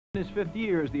his 5th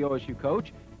year as the OSU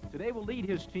coach. Today will lead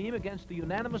his team against the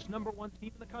unanimous #1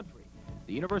 team in the country,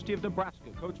 the University of Nebraska,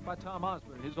 coached by Tom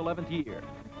Osborne in his 11th year.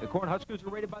 The Cornhuskers are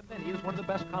rated by many as one of the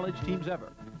best college teams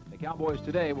ever. The Cowboys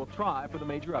today will try for the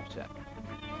major upset.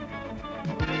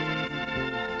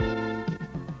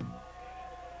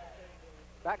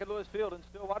 Back at Lewis Field in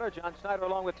Stillwater, John Snyder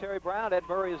along with Terry Brown. Ed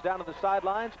Murray is down on the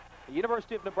sidelines. The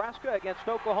University of Nebraska against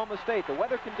Oklahoma State. The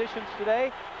weather conditions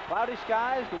today, cloudy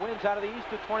skies, the winds out of the east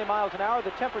at 20 miles an hour, the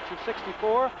temperature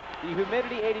 64, the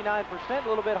humidity 89%, a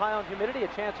little bit high on humidity, a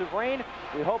chance of rain.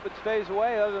 We hope it stays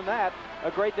away. Other than that,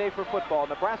 a great day for football.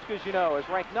 Nebraska, as you know, is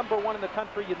ranked #1 in the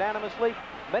country unanimously.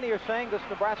 Many are saying this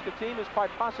Nebraska team is quite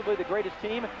possibly the greatest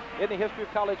team in the history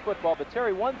of college football. But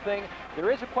Terry, one thing, there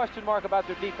is a question mark about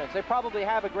their defense. They probably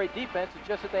have a great defense, it's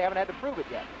just that they haven't had to prove it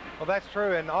yet. Well, that's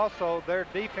true, and also their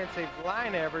defensive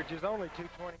line average is only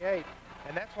 228,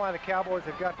 and that's why the Cowboys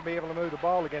have got to be able to move the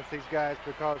ball against these guys,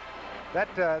 because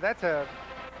that's a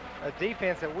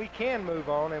defense that we can move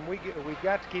on, and we've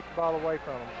got to keep the ball away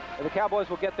from them. And the Cowboys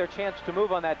will get their chance to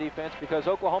move on that defense because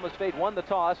Oklahoma State won the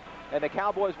toss, and the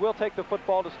Cowboys will take the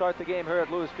football to start the game here at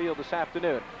Lewis Field this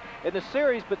afternoon. In the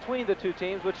series between the two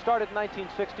teams, which started in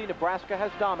 1960, Nebraska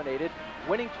has dominated,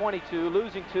 winning 22,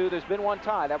 losing 2. There's been one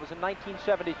tie. That was in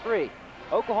 1973.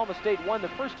 Oklahoma State won the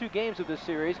first 2 games of this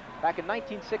series back in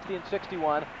 1960 and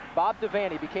 61. Bob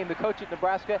Devaney became the coach at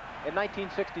Nebraska in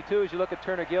 1962. As you look at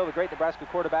Turner Gill, the great Nebraska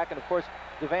quarterback, and of course,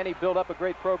 Devaney built up a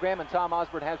great program, and Tom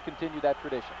Osborne has continued that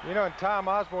tradition. You know, in Tom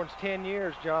Osborne's 10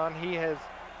 years, John, he has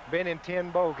been in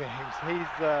 10 bowl games. He's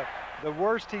the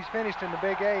worst he's finished in the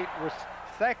Big 8 was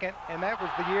second, and that was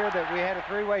the year that we had a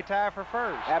 3-way tie for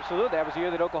first. Absolutely. That was the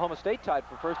year that Oklahoma State tied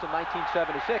for first in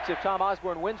 1976. If Tom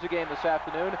Osborne wins the game this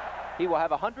afternoon, he will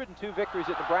have 102 victories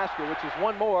at Nebraska, which is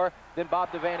one more than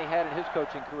Bob Devaney had in his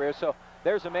coaching career. So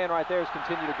there's a man right there who's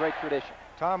continued a great tradition.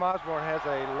 Tom Osborne has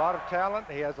a lot of talent.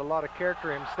 He has a lot of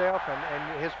character himself,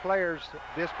 and his players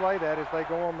display that as they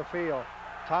go on the field.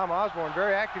 Tom Osborne,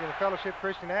 very active in the Fellowship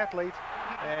Christian Athletes,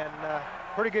 and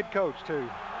pretty good coach, too.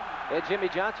 And Jimmy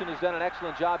Johnson has done an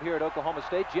excellent job here at Oklahoma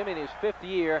State. Jimmy in his 5th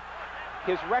year.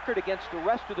 His record against the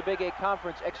rest of the Big 8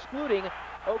 Conference, excluding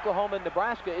Oklahoma and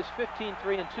Nebraska, is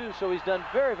 15-3-2, so he's done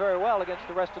very, very well against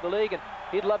the rest of the league, and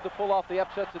he'd love to pull off the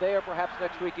upset today or perhaps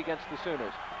next week against the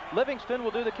Sooners. Livingston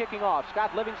will do the kicking off.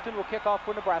 Scott Livingston will kick off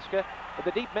for Nebraska, but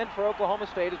the deep men for Oklahoma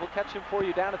State, as we'll catch him for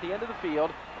you down at the end of the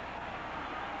field.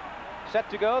 Set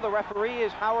to go, the referee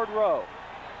is Howard Rowe.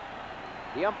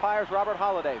 The umpires, Robert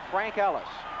Holliday, Frank Ellis.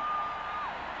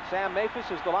 Sam Maphis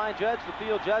is the line judge. The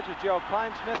field judge is Gerald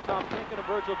Kleinsmith. Tom Tinkin and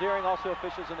Virgil Deering also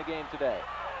officials in the game today.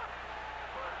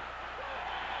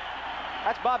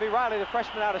 That's Bobby Riley, the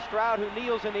freshman out of Stroud, who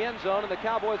kneels in the end zone, and the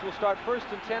Cowboys will start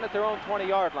 1st and 10 at their own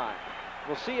 20-yard line.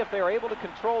 We'll see if they are able to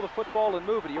control the football and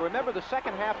move it. You remember the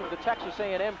second half of the Texas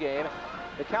A&M game.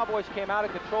 The Cowboys came out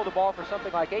and controlled the ball for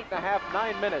something like 8.5,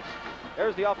 9 minutes.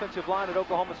 There's the offensive line at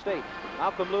Oklahoma State.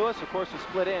 Malcolm Lewis, of course, is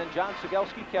split in. John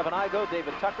Sigelski, Kevin Igo,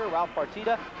 David Tucker, Ralph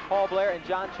Partita, Paul Blair, and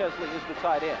John Chesley is the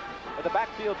tight end. At the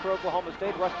backfield for Oklahoma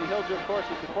State, Rusty Hilger, of course,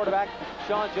 is the quarterback.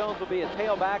 Sean Jones will be a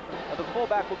tailback. The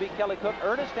fullback will be Kelly Cook.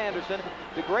 Ernest Anderson,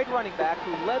 the great running back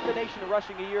who led the nation in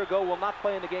rushing a year ago, will not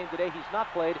play in the game today. He's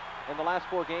not played in the last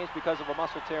 4 games because of a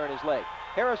muscle tear in his leg.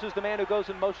 Harris is the man who goes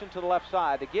in motion to the left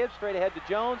side. The give straight ahead to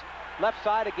Jones. Left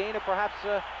side, a gain of perhaps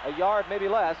a yard, maybe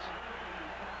less.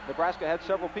 Nebraska had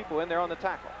several people in there on the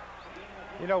tackle.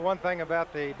 You know, one thing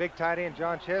about the big tight end,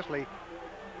 John Chesley,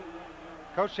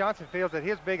 Coach Johnson feels that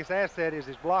his biggest asset is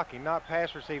his blocking, not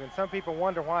pass receiving. Some people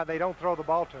wonder why they don't throw the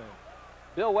ball to him.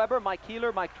 Bill Weber, Mike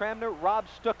Keeler, Mike Tramner, Rob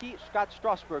Stuckey, Scott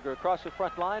Strasburger across the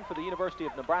front line for the University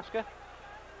of Nebraska.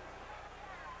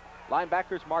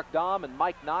 Linebackers Mark Dahm and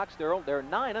Mike Knox. There are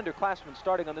 9 underclassmen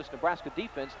starting on this Nebraska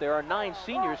defense. There are 9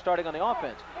 seniors starting on the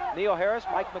offense. Neil Harris,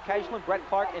 Mike McCashlin, Brett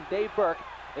Clark, and Dave Burke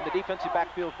in the defensive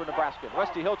backfield for Nebraska.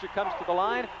 Rusty Hilger comes to the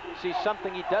line, sees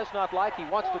something he does not like. He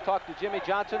wants to talk to Jimmy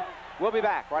Johnson. We'll be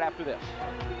back right after this.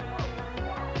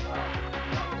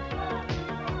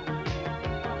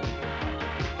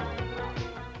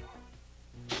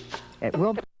 It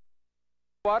will be.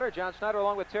 John Snyder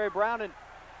along with Terry Brown, and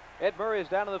Ed Murray is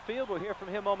down on the field. We'll hear from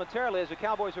him momentarily as the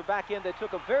Cowboys are back in. They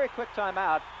took a very quick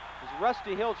timeout as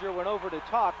Rusty Hilger went over to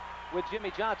talk with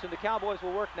Jimmy Johnson. The Cowboys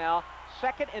will work now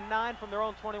 2nd and 9 from their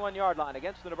own 21-yard line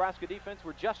against the Nebraska defense.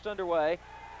 We're just underway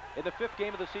in the 5th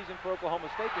game of the season for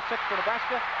Oklahoma State. The 6th for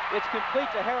Nebraska. It's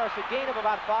complete to Harris, a gain of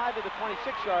about 5 to the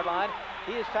 26-yard line.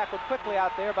 He is tackled quickly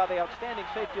out there by the outstanding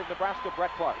safety of Nebraska,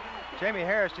 Brett Clark. Jamie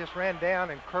Harris just ran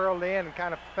down and curled in and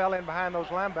kind of fell in behind those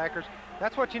linebackers.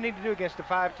 That's what you need to do against the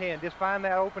 5-10. Just find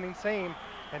that opening seam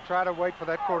and try to wait for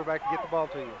that quarterback to get the ball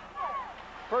to you.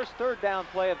 First third down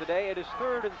play of the day. It is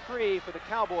 3rd and 3 for the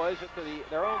Cowboys at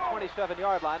their own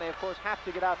 27-yard line. They, of course, have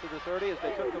to get out to the 30 as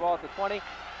they took the ball at the 20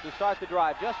 to start the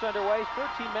drive. Just underway,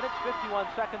 13 minutes, 51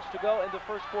 seconds to go in the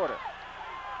first quarter.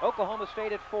 Oklahoma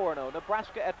State at 4-0,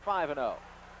 Nebraska at 5-0.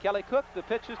 Kelly Cook, the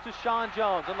pitch is to Sean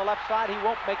Jones. On the left side, he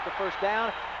won't make the first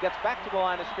down. Gets back to the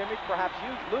line of scrimmage, perhaps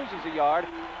loses a yard.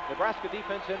 Nebraska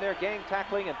defense in there, gang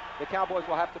tackling, and the Cowboys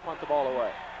will have to punt the ball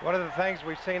away. One of the things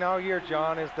we've seen all year,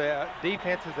 John, is the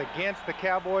defenses against the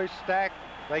Cowboys stack.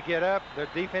 They get up. Their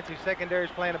defensive secondary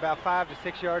is playing about 5 to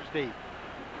 6 yards deep.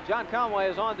 John Conway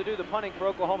is on to do the punting for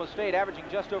Oklahoma State, averaging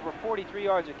just over 43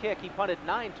 yards a kick. He punted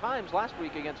 9 times last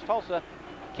week against Tulsa.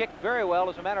 Kicked very well.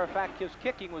 As a matter of fact, his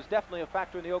kicking was definitely a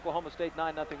factor in the Oklahoma State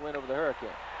 9-0 win over the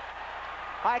Hurricanes.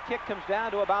 High kick comes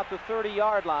down to about the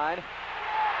 30-yard line.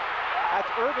 That's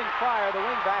Irving Fryer, the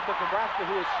wingback of Nebraska,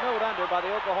 who is snowed under by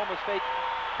the Oklahoma State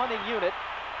punting unit.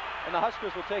 And the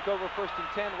Huskers will take over 1st and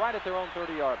 10 right at their own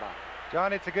 30-yard line.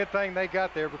 John, it's a good thing they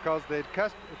got there because the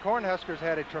Cornhuskers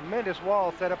had a tremendous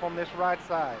wall set up on this right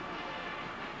side.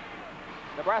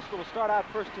 Nebraska will start out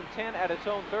 1st and 10 at its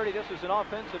own 30. This is an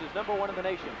offense that is #1 in the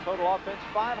nation. Total offense,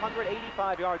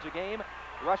 585 yards a game.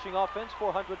 Rushing offense,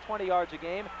 420 yards a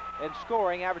game. And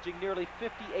scoring, averaging nearly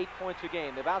 58 points a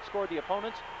game. They've outscored the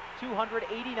opponents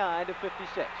 289 to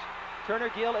 56.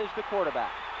 Turner Gill is the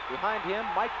quarterback. Behind him,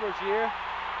 Mike Rozier.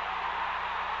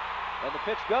 And the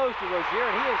pitch goes to Rozier,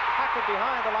 and he is tackled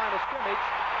behind the line of scrimmage.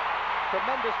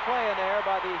 Tremendous play in there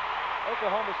by the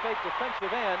Oklahoma State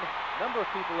defensive end. Number of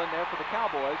people in there for the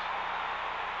Cowboys.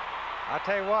 I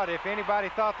tell you what, if anybody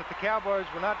thought that the Cowboys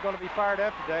were not going to be fired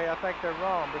up today, I think they're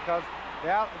wrong, because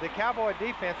the Cowboy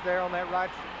defense there on that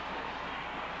right,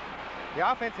 the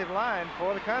offensive line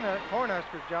for the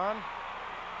Cornhuskers, John.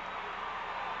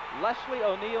 Leslie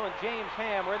O'Neal and James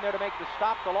Ham were in there to make the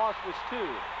stop. The loss was 2.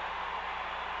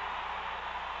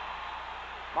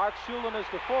 Mark Schulen is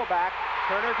the fullback.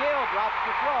 Turner Gill drops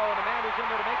the throw, and the man who's in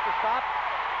there to make the stop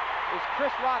is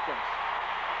Chris Rockins.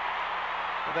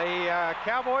 The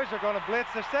Cowboys are going to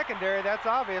blitz the secondary. That's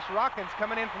obvious. Rockins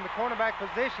coming in from the cornerback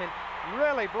position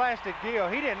really blasted Gill.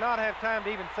 He did not have time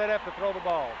to even set up to throw the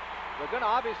ball. They're going to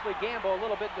obviously gamble a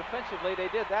little bit defensively. They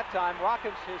did that time.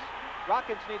 Rockins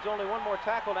needs only one more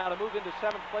tackle now to move into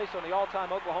 7th place on the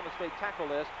all-time Oklahoma State tackle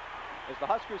list. As the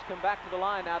Huskers come back to the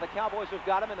line now, the Cowboys have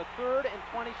got him in a 3rd and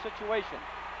 20 situation.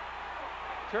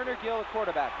 Turner Gill, the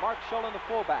quarterback. Mark Schulen, the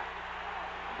fullback.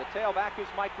 The tailback is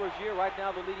Mike Rozier, right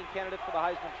now the leading candidate for the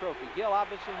Heisman Trophy. Gill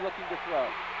obviously looking to throw.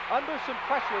 Under some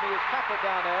pressure, and he is tackled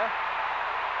down there.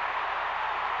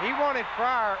 He wanted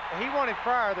Fryer,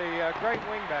 the great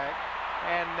wingback,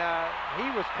 and he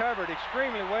was covered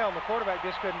extremely well, and the quarterback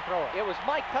just couldn't throw it. It was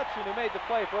Mike Hudson who made the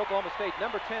play for Oklahoma State.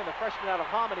 Number 10, the freshman out of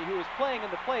Hominy, who is playing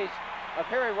in the place of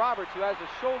Harry Roberts, who has a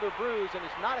shoulder bruise and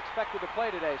is not expected to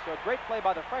play today. So a great play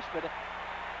by the freshman.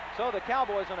 So the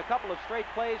Cowboys on a couple of straight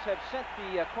plays have sent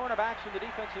the cornerbacks and the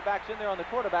defensive backs in there on the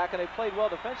quarterback, and they've played well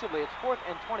defensively. It's 4th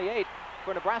and 28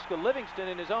 for Nebraska. Livingston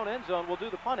in his own end zone will do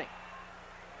the punting.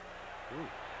 Ooh.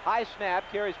 High snap,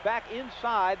 carries back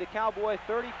inside the Cowboy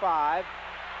 35.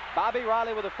 Bobby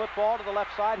Riley with the football to the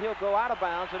left side. He'll go out of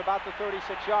bounds at about the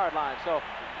 36-yard line. So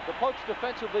the Pokes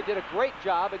defensively did a great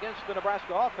job against the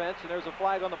Nebraska offense, and there's a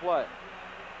flag on the play.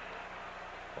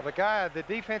 Well, the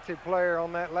defensive player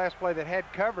on that last play that had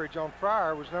coverage on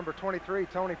Fryer was number 23,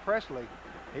 Tony Presley.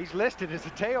 He's listed as a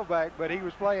tailback, but he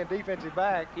was playing defensive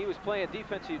back. He was playing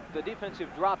the defensive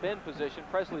drop-end position.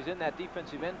 Presley's in that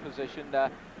defensive end position.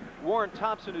 Warren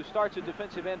Thompson, who starts at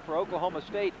defensive end for Oklahoma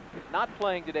State, not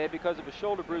playing today because of a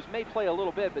shoulder bruise, may play a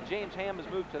little bit, but James Ham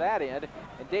has moved to that end,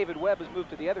 and David Webb has moved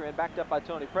to the other end, backed up by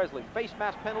Tony Presley. Face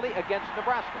mask penalty against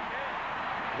Nebraska.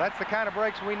 That's the kind of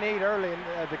breaks we need early,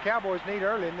 and the Cowboys need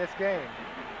early in this game.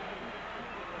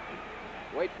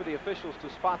 Wait for the officials to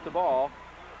spot the ball.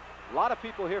 A lot of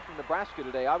people here from Nebraska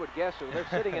today, I would guess. They're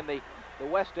sitting in the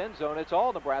west end zone. It's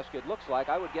all Nebraska, it looks like.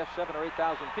 I would guess 7,000 or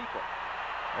 8,000 people.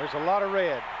 There's a lot of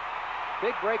red.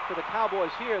 Big break for the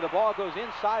Cowboys here. The ball goes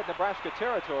inside Nebraska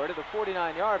territory to the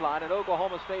 49-yard line, and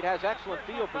Oklahoma State has excellent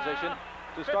field position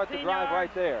to start the drive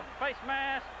right there. Face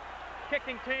mask,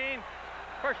 kicking team,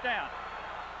 1st down.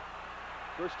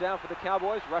 1st down for the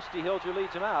Cowboys. Rusty Hilger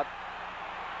leads them out.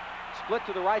 Split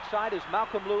to the right side is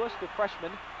Malcolm Lewis, the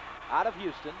freshman out of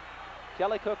Houston.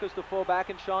 Kelly Cook is the fullback,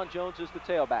 and Sean Jones is the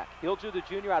tailback. Hilger, the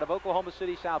junior, out of Oklahoma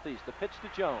City Southeast. The pitch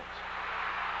to Jones.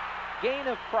 Gain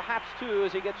of perhaps 2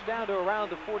 as he gets down to around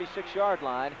the 46-yard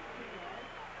line.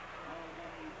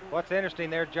 What's interesting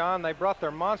there, John, they brought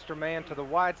their monster man to the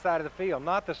wide side of the field,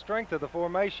 not the strength of the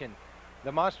formation.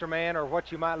 The monster man, or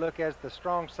what you might look as the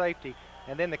strong safety,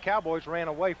 and then the Cowboys ran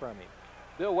away from him.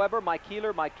 Bill Weber, Mike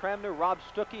Keeler, Mike Tramner, Rob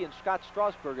Stuckey, and Scott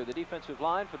Strasburger, the defensive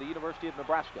line for the University of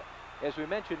Nebraska. As we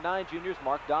mentioned, 9 juniors,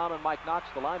 Mark Dahm and Mike Knox,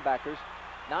 the linebackers.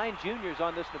 9 juniors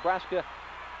on this Nebraska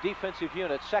defensive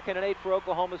unit. 2nd and 8 for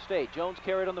Oklahoma State. Jones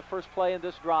carried on the first play in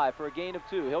this drive for a gain of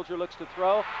 2. Hilger looks to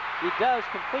throw. He does,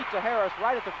 complete to Harris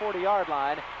right at the 40-yard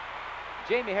line.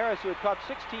 Jamie Harris, who had caught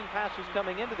 16 passes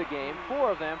coming into the game,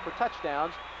 4 of them for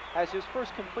touchdowns, has his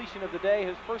first completion of the day,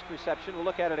 his first reception. We'll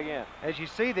look at it again. As you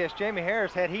see this, Jamie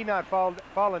Harris, had he not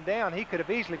fallen down, he could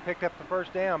have easily picked up the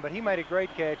first down, but he made a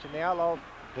great catch, and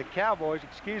the Cowboys,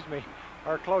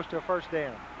 are close to a first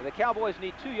down. And the Cowboys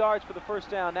need 2 yards for the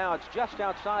first down now. It's just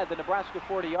outside the Nebraska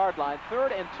 40-yard line.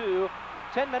 3rd and 2,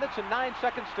 10 minutes and 9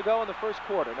 seconds to go in the first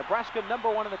quarter. Nebraska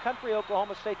 #1 in the country,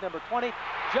 Oklahoma State #20.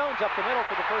 Jones up the middle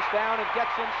for the first down and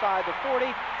gets inside the 40,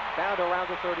 down to around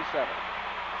the 37.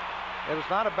 It was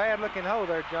not a bad-looking hole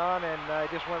there, John, and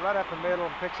just went right up the middle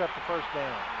and picks up the first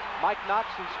down. Mike Knox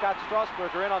and Scott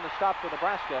Strasburger in on the stop for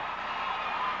Nebraska.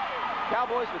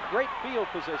 Cowboys with great field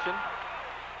position.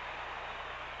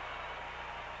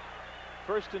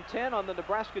 1st and 10 on the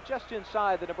Nebraska, just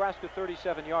inside the Nebraska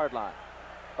 37-yard line.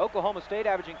 Oklahoma State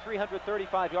averaging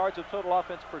 335 yards of total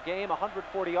offense per game,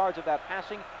 140 yards of that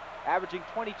passing, averaging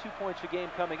 22 points a game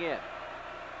coming in.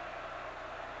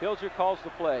 Hilger calls the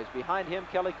plays. Behind him,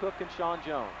 Kelly Cook and Sean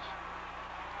Jones.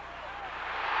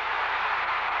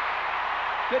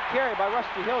 Good carry by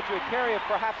Rusty Hilger, a carry of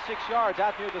perhaps 6 yards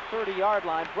out near the 30-yard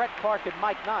line. Brett Clark and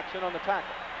Mike Knox in on the tackle.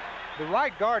 The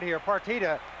right guard here,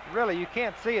 Partita, really, you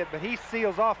can't see it, but he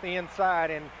seals off the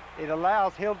inside, and it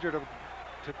allows Hilger to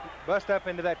bust up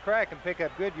into that crack and pick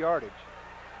up good yardage.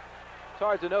 It's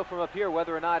hard to know from up here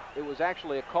whether or not it was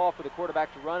actually a call for the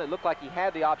quarterback to run. It looked like he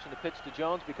had the option to pitch to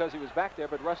Jones because he was back there,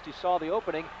 but Rusty saw the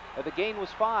opening. The gain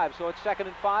was 5, so it's 2nd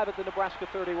and 5 at the Nebraska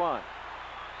 31.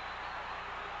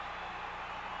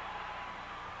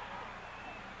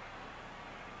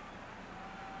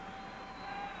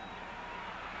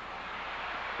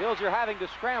 Hilger having to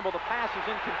scramble. The pass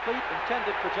is incomplete,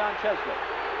 intended for John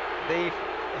Chesley.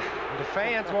 The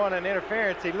fans want an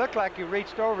interference. He looked like he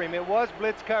reached over him. It was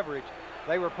blitz coverage.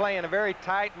 They were playing a very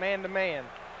tight man-to-man.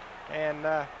 And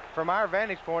from our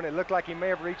vantage point, it looked like he may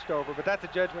have reached over, but that's a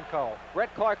judgment call.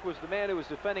 Brett Clark was the man who was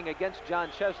defending against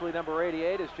John Chesley, number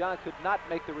 88, as John could not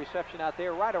make the reception out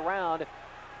there right around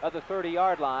the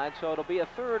 30-yard line. So it'll be a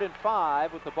 3rd and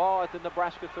 5 with the ball at the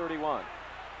Nebraska 31.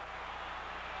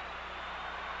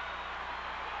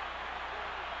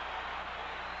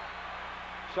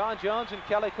 Sean Jones and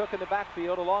Kelly Cook in the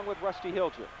backfield along with Rusty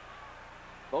Hilger.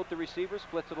 Both the receivers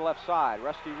split to the left side.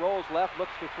 Rusty rolls left,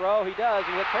 looks to throw. He does.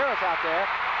 He hits Harris out there.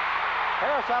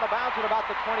 Harris out of bounds at about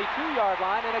the 22-yard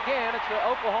line, and again, it's the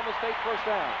Oklahoma State first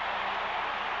down.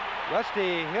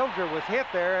 Rusty Hilger was hit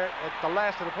there at the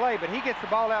last of the play, but he gets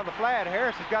the ball out of the flat.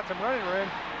 Harris has got some running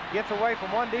room, gets away from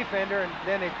one defender, and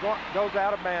then it goes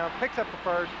out of bounds, picks up the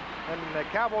first, and the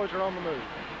Cowboys are on the move.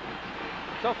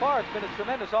 So far, it's been a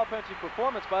tremendous offensive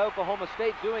performance by Oklahoma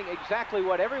State, doing exactly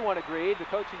what everyone agreed. The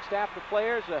coaching staff, the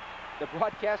players, the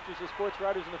broadcasters, the sports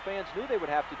writers, and the fans knew they would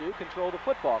have to do: control the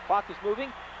football. Clock is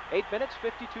moving. 8 minutes,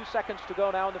 52 seconds to go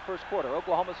now in the first quarter.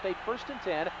 Oklahoma State 1st and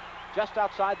 10, just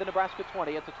outside the Nebraska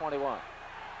 20 at the 21.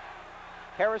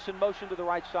 Harris in motion to the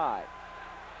right side.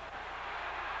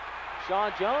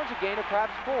 Sean Jones, a gain of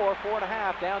perhaps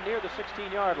 4.5 down near the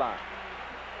 16-yard line.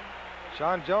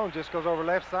 Sean Jones just goes over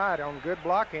left side on good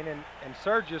blocking and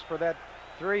surges for that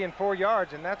 3 and 4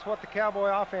 yards, and that's what the Cowboy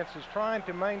offense is trying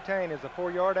to maintain, is a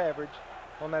 4-yard average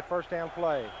on that first down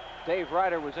play. Dave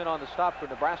Ryder was in on the stop for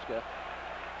Nebraska.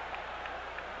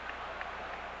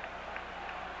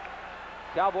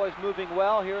 Cowboys moving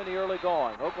well here in the early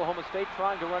going. Oklahoma State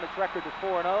trying to run its record to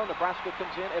 4-0. Nebraska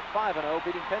comes in at 5-0,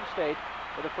 beating Penn State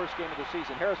for the first game of the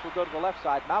season. Harris will go to the left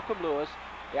side. Malcolm Lewis,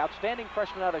 the outstanding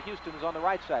freshman out of Houston, is on the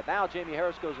right side. Now Jamie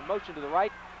Harris goes in motion to the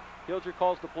right. Hilger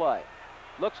calls the play.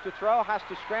 Looks to throw, has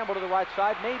to scramble to the right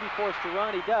side, may be forced to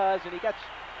run. He does, and he gets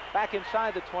back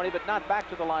inside the 20, but not back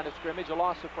to the line of scrimmage. A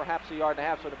loss of perhaps 1.5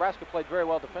 yards. So Nebraska played very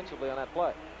well defensively on that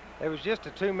play. It was just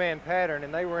a 2-man pattern,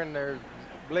 and they were in their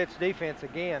blitz defense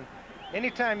again.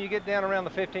 Anytime you get down around the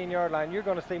 15-yard line, you're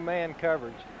going to see man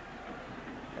coverage.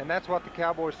 And that's what the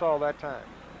Cowboys saw that time.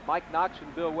 Mike Knox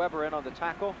and Bill Weber in on the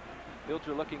tackle.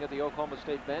 Hilger looking at the Oklahoma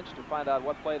State bench to find out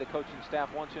what play the coaching staff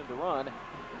wants him to run.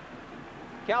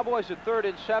 Cowboys at 3rd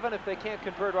and 7. If they can't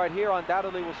convert right here,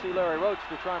 undoubtedly we'll see Larry Roach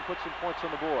to try and put some points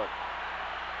on the board.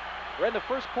 We're in the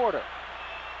first quarter.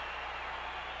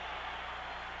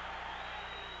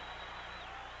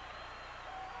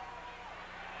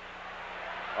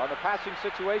 On the passing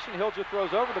situation, Hilger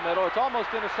throws over the middle. It's almost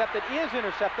intercepted, is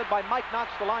intercepted by Mike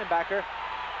Knox, the linebacker.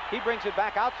 He brings it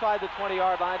back outside the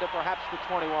 20-yard line to perhaps the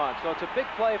 21. So it's a big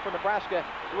play for Nebraska.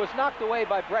 It was knocked away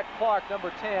by Brett Clark,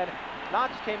 number 10.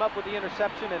 Knox came up with the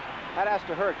interception, and that has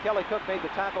to hurt. Kelly Cook made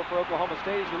the tackle for Oklahoma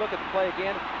State. As you look at the play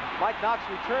again, Mike Knox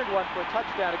returned one for a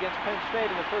touchdown against Penn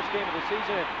State in the first game of the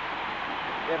season.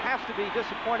 And it has to be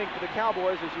disappointing for the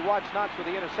Cowboys as you watch Knox with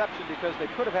the interception, because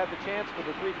they could have had the chance for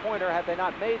the three-pointer had they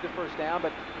not made the first down.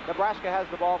 But Nebraska has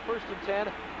the ball, 1st and 10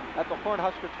 at the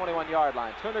Cornhusker 21-yard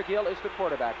line. Turner Gill is the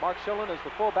quarterback. Mark Schillen is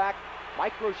the fullback.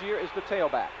 Mike Rozier is the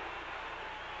tailback.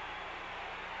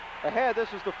 Ahead, this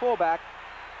is the fullback.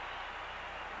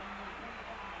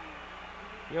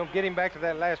 You know, getting back to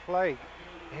that last play,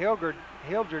 Hilger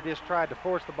just tried to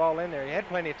force the ball in there. He had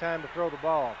plenty of time to throw the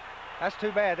ball. That's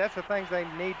too bad. That's the things they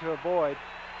need to avoid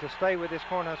to stay with this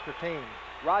Cornhusker team.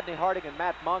 Rodney Harding and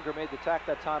Matt Monger made the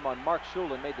tackle that time on Mark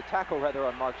Schulin, made the tackle rather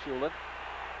on Mark Schulin.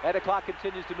 And the clock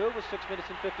continues to move with 6 minutes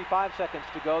and 55 seconds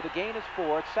to go. The gain is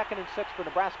 4. It's 2nd and 6 for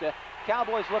Nebraska.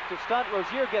 Cowboys look to stunt.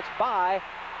 Rozier gets by,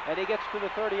 and he gets to the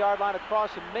 30-yard line across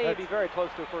and may be very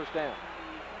close to a first down.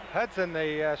 Hudson,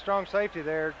 the strong safety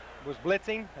there, was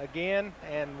blitzing again,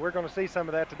 and we're going to see some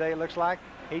of that today, it looks like.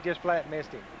 He just flat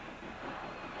missed him.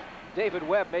 David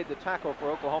Webb made the tackle for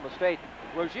Oklahoma State.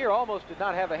 Rozier almost did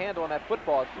not have a handle on that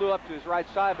football. It flew up to his right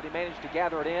side, but he managed to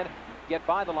gather it in, get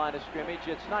by the line of scrimmage.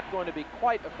 It's not going to be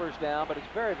quite a first down, but it's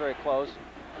very, very close.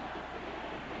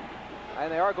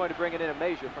 And they are going to bring it in a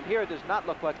measure. From here, it does not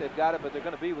look like they've got it, but they're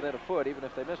going to be within a foot, even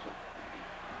if they miss it.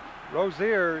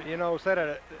 Rozier, you know, set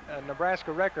a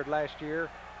Nebraska record last year.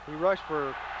 He rushed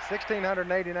for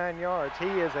 1,689 yards. He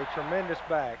is a tremendous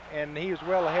back, and he is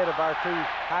well ahead of our 2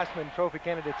 Heisman Trophy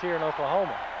candidates here in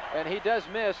Oklahoma. And he does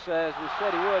miss, as we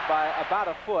said he would, by about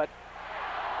a foot.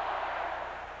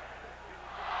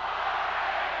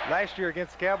 Last year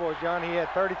against the Cowboys, John, he had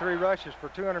 33 rushes for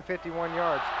 251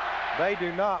 yards. They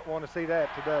do not want to see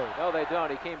that today. No, they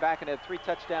don't. He came back and had 3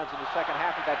 touchdowns in the second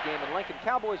half of that game in Lincoln.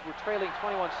 Cowboys were trailing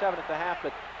 21-7 at the half,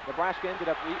 but Nebraska ended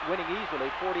up winning easily,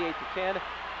 48-10.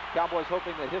 Cowboys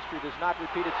hoping that history does not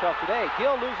repeat itself today.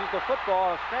 Gill loses the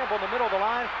football, a scramble in the middle of the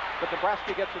line, but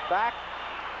Nebraska gets it back.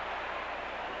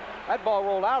 That ball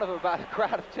rolled out of about a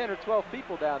crowd of 10 or 12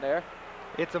 people down there.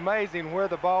 It's amazing where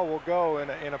the ball will go in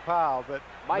a pile, but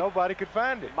nobody could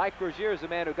find it. Mike Rozier is the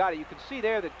man who got it. You can see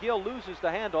there that Gill loses the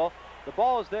handle. The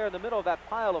ball is there in the middle of that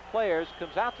pile of players,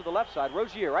 comes out to the left side.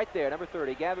 Rozier right there, number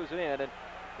 30, gathers it in, and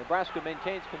Nebraska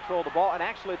maintains control of the ball. And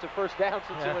actually, it's a first down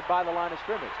since he went by the line of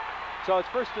scrimmage. So it's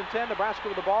 1st and 10, Nebraska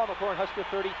with the ball on the Cornhusker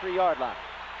 33-yard line.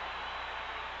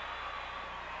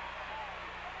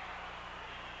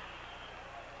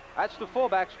 That's the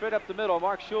fullback straight up the middle,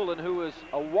 Mark Schulin, who is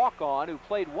a walk-on, who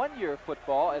played 1 year of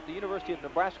football at the University of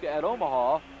Nebraska at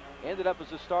Omaha. Ended up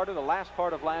as a starter the last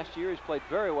part of last year. He's played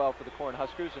very well for the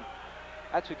Cornhuskers, and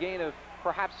that's a gain of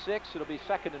perhaps 6. It'll be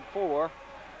 2nd and 4,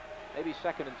 maybe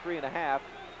 2nd and 3.5.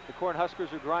 The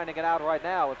Cornhuskers are grinding it out right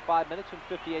now with 5 minutes and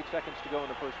 58 seconds to go in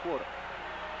the first quarter.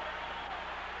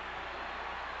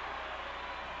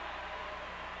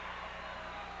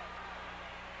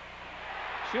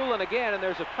 Schulin again, and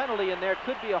there's a penalty in there.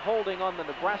 Could be a holding on the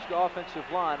Nebraska offensive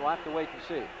line. We'll have to wait and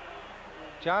see.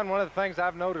 John, one of the things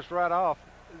I've noticed right off,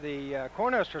 the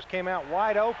Cornhuskers came out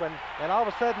wide open, and all of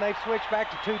a sudden they've switched back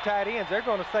to 2 tight ends. They're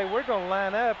going to say, we're going to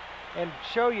line up and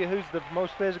show you who's the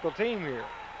most physical team here.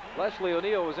 Leslie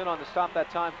O'Neal was in on the stop that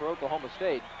time for Oklahoma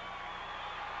State.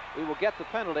 He will get the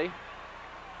penalty.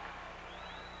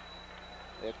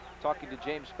 They're talking to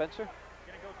James Spencer.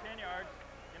 Gonna go 10 yards.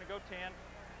 Gonna go 10.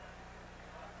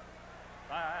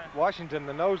 Washington,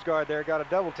 the nose guard there, got a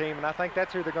double team, and I think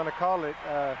that's who they're going to call it.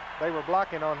 They were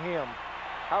blocking on him.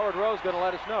 Howard Rowe's going to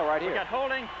let us know right here. We got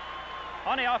holding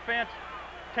on the offense,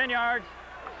 10 yards,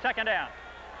 2nd down.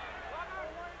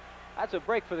 That's a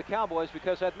break for the Cowboys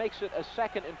because that makes it a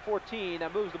 2nd and 14.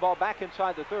 That moves the ball back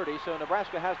inside the 30. So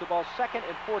Nebraska has the ball 2nd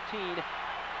and 14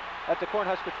 at the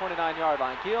Cornhusker 29-yard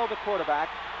line. Gill, the quarterback,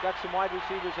 got some wide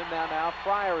receivers in there now.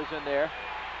 Fryer is in there.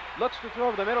 Looks to throw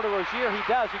over the middle to Rozier. He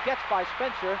does. He gets by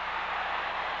Spencer.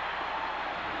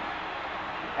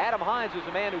 Adam Hines is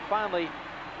the man who finally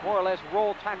more or less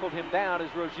tackled him down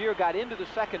as Rozier got into the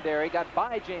secondary, got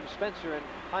by James Spencer, and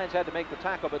Hines had to make the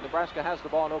tackle, but Nebraska has the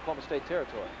ball in Oklahoma State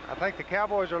territory. I think the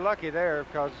Cowboys are lucky there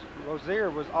because Rozier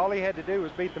all he had to do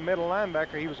was beat the middle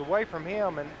linebacker. He was away from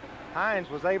him, and Hines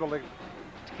was able to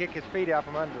kick his feet out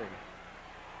from under him.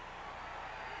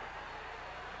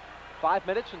 5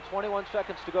 minutes and 21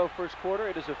 seconds to go first quarter.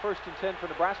 It is a 1st and 10 for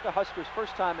Nebraska. Huskers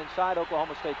first time inside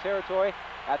Oklahoma State territory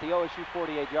at the OSU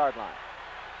 48-yard line.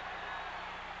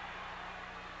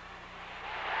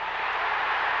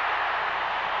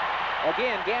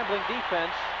 Again, gambling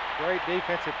defense. Great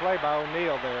defensive play by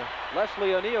O'Neal there.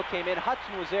 Leslie O'Neal came in.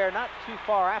 Hudson was there not too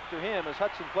far after him as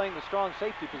Hudson, playing the strong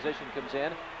safety position, comes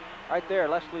in. Right there,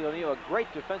 Leslie O'Neal, a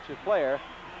great defensive player.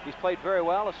 He's played very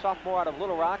well, a sophomore out of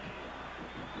Little Rock.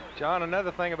 John,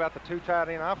 another thing about the two tight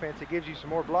end offense, it gives you some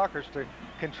more blockers to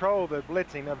control the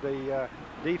blitzing of the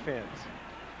defense.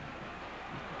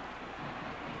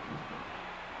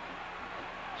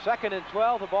 2nd and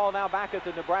 12, the ball now back at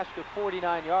the Nebraska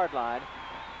 49-yard line.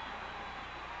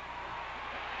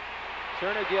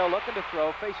 Turner Gill looking to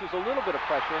throw, faces a little bit of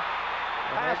pressure.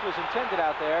 Pass was intended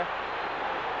out there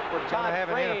for Todd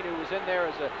Crane, who was in there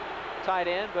as a tight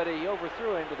end, but he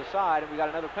overthrew him to the side, and we got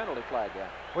another penalty flag there.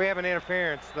 We have an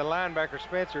interference. The linebacker,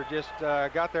 Spencer, just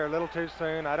got there a little too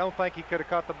soon. I don't think he could have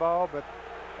caught the ball, but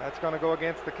that's going to go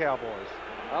against the Cowboys.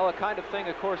 Well, the kind of thing,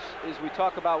 of course, is we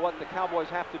talk about what the Cowboys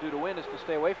have to do to win is to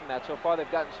stay away from that. So far,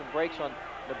 they've gotten some breaks on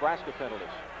Nebraska penalties.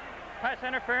 Pass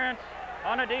interference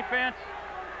on a defense.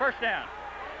 First down.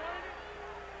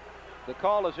 The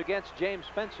call is against James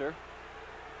Spencer.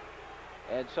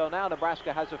 And so now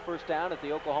Nebraska has a first down at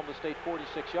the Oklahoma State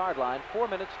 46-yard line. 4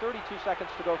 minutes, 32 seconds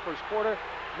to go first quarter.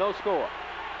 No score.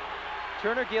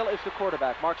 Turner Gill is the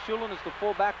quarterback. Mark Schulen is the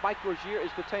fullback. Mike Rozier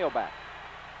is the tailback.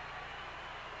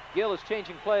 Gill is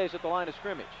changing plays at the line of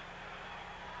scrimmage.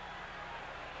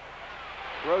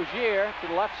 Rozier to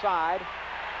the left side.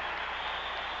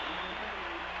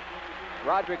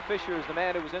 Roderick Fisher is the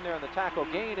man who was in there on the tackle.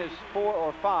 Gain is 4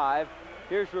 or 5.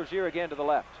 Here's Rozier again to the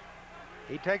left.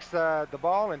 He takes the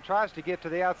ball and tries to get to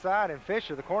the outside, and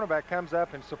Fisher, the cornerback, comes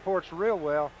up and supports real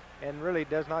well and really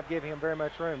does not give him very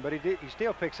much room. But he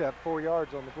still picks up 4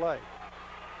 yards on the play.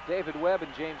 David Webb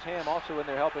and James Ham also in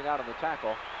there helping out on the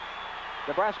tackle.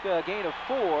 Nebraska a gain of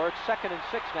 4. It's 2nd and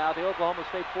 6 now at the Oklahoma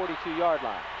State 42-yard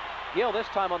line. Gill this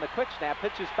time on the quick snap,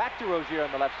 pitches back to Rozier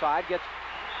on the left side, gets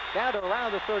down to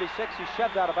around the 36. He's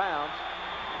shoved out of bounds.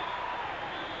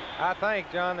 I think,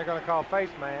 John, they're going to call face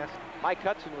mask. Mike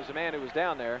Hudson was the man who was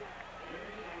down there.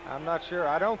 I'm not sure.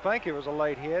 I don't think it was a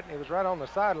late hit. It was right on the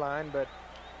sideline, but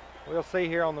we'll see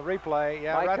here on the replay.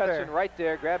 Yeah, Mike right Hudson there. right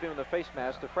there, grabbed him with the face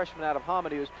mask. The freshman out of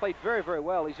Hominy who's played very, very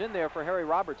well. He's in there for Harry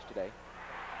Roberts today.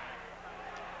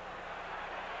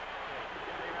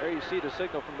 There you see the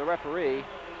signal from the referee,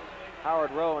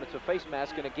 Howard Rowe, and it's a face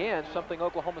mask. And again, something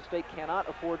Oklahoma State cannot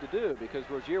afford to do because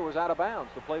Rozier was out of bounds.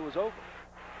 The play was over.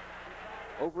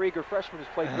 Overeager freshman has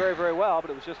played very, very well, but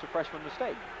it was just a freshman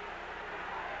mistake.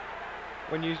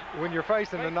 When you're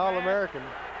facing an All-American,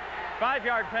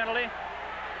 5-yard penalty.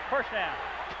 First down.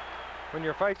 when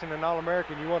you're facing an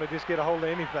All-American, you want to just get a hold of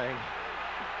anything.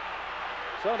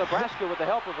 So Nebraska, with the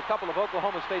help of a couple of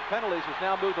Oklahoma State penalties, has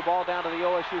now moved the ball down to the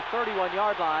OSU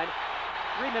 31-yard line.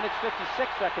 3 minutes, 56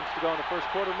 seconds to go in the first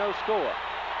quarter, no score.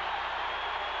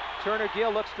 Turner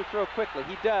Gill looks to throw quickly.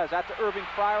 He does, out to Irving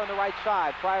Fryer on the right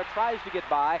side. Fryer tries to get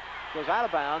by, goes out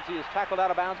of bounds. He is tackled out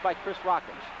of bounds by Chris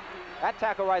Rockins. That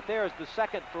tackle right there is the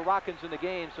second for Rockins in the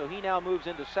game, so he now moves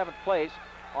into 7th place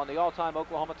on the all-time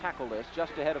Oklahoma tackle list,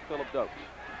 just ahead of Phillip Dokes.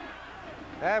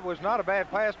 That was not a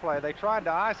bad pass play. They tried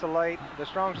to isolate the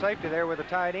strong safety there with a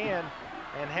tight end,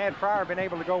 and had Fryer been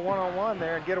able to go one-on-one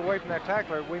there and get away from that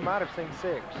tackler, we might have seen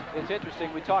 6. It's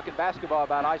interesting. We talk in basketball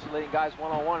about isolating guys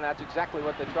one-on-one, and that's exactly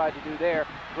what they tried to do there.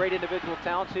 Great individual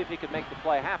talent. See if he could make the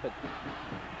play happen.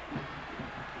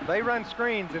 They run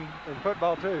screens in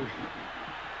football, too.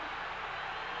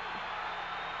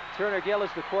 Turner Gill is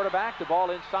the quarterback. The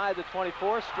ball inside the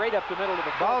 24, straight up the middle of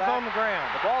the Ball's quarterback. on the ground.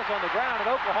 The ball's on the ground, and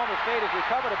Oklahoma State has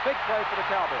recovered. A big play for the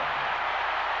Cowboys.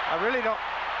 I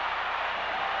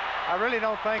really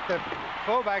don't think that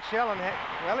fullback Shellen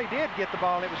well, he did get the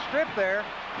ball, and it was stripped there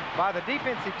by the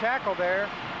defensive tackle there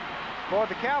for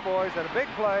the Cowboys, and a big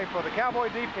play for the Cowboy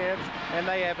defense, and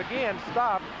they have again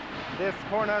stopped this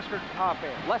Cornhusker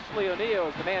offense. Leslie O'Neal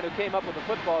is the man who came up with the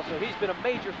football, so he's been a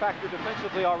major factor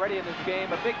defensively already in this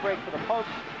game. A big break for the Pokes.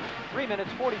 3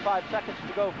 minutes, 45 seconds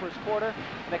to go first quarter,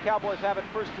 and the Cowboys have it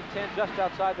 1st and 10 just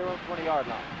outside their own 20-yard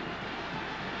line.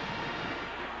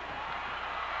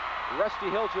 Rusty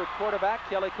Hilger at quarterback.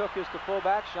 Kelly Cook is the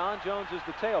fullback. Sean Jones is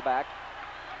the tailback.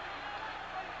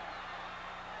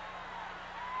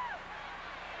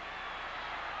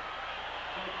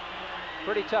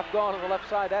 Pretty tough going on the left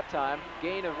side that time.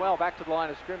 Gain of, well, back to the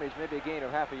line of scrimmage. Maybe a gain of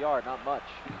half a yard, not much.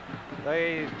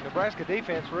 The Nebraska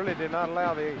defense really did not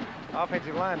allow the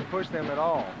offensive line to push them at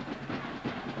all.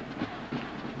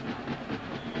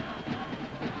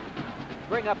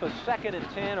 Bring up a 2nd and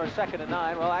 10 or 2nd and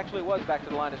 9. Well, actually it was back to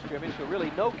the line of scrimmage, so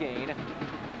really no gain.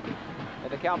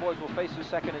 And the Cowboys will face a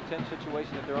 2nd and 10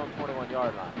 situation at their own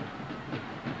 21-yard line.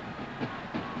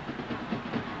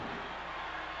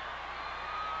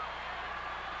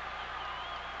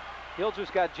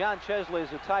 Hilger's got John Chesley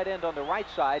as a tight end on the right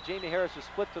side. Jamie Harris is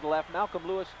split to the left. Malcolm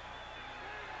Lewis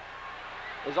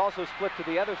is also split to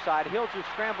the other side. Hilger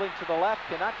scrambling to the left,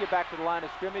 cannot get back to the line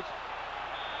of scrimmage.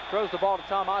 Throws the ball to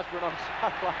Tom Osborne on the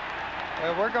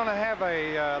sideline. We're going to have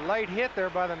a late hit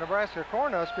there by the Nebraska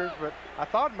Cornhuskers, but I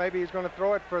thought maybe he's going to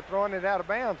throw it for throwing it out of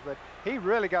bounds, but he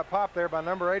really got popped there by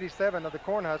number 87 of the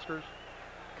Cornhuskers.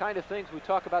 Kind of things we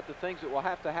talk about, the things that will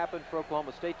have to happen for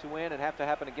Oklahoma State to win and have to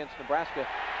happen against Nebraska.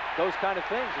 Those kind of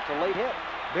things. It's a late hit.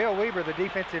 Bill Weber, the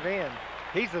defensive end,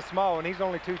 he's the small one. He's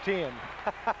only 210.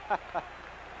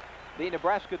 The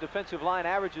Nebraska defensive line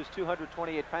averages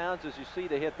 228 pounds, as you see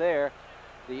the hit there.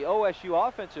 The OSU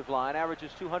offensive line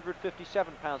averages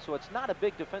 257 pounds, so it's not a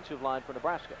big defensive line for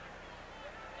Nebraska.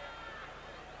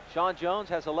 Sean Jones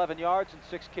has 11 yards and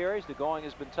 6 carries. The going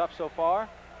has been tough so far.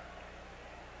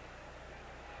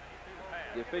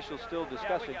 The officials still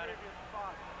discussing. Yeah, we got it.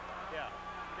 Yeah,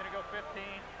 we're gonna go 15.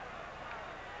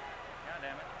 God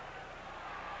damn it.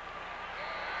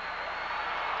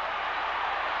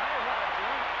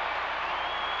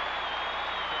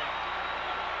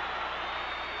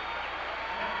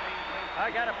 I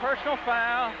got a personal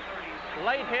foul,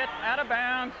 late hit, out of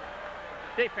bounds,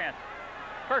 defense,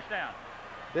 first down.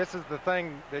 This is the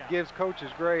thing that gives coaches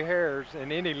gray hairs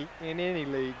in any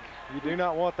league. You do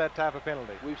not want that type of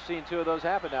penalty. We've seen 2 of those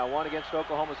happen now. One against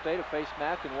Oklahoma State, a face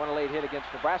mask, and one a late hit against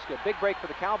Nebraska. Big break for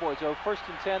the Cowboys, though. 1st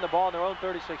and 10, the ball on their own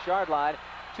 36-yard line.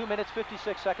 2 minutes,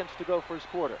 56 seconds to go first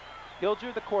quarter.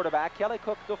 Hilger, the quarterback, Kelly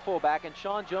Cook, the fullback, and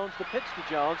Sean Jones, the pitch to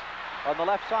Jones. On the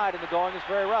left side, and the going is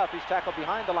very rough. He's tackled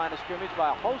behind the line of scrimmage by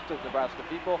a host of Nebraska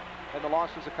people, and the loss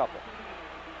is a couple.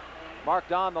 Mark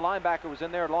Don, the linebacker, was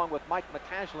in there along with Mike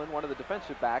McCaslin, one of the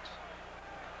defensive backs.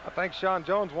 I think Sean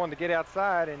Jones wanted to get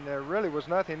outside, and there really was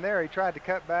nothing there. He tried to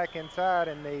cut back inside,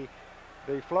 and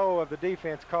the flow of the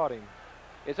defense caught him.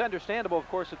 It's understandable, of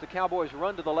course, that the Cowboys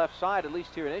run to the left side, at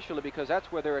least here initially, because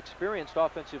that's where their experienced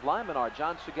offensive linemen are.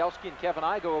 John Sigelski and Kevin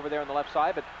I go over there on the left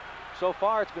side, but so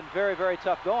far it's been very, very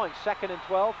tough going. 2nd and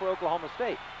 12 for Oklahoma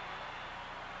State.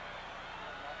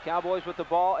 Cowboys with the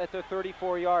ball at their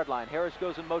 34-yard line. Harris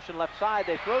goes in motion left side.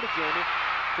 They throw to Jamie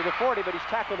to the 40, but he's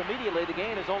tackled immediately. The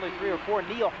gain is only 3 or 4.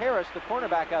 Neil Harris, the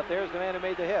cornerback out there, is the man who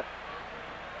made the hit.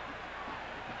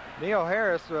 Neil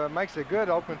Harris makes a good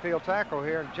open field tackle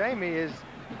here, and Jamie is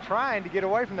trying to get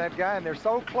away from that guy, and they're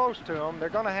so close to him, they're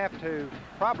going to have to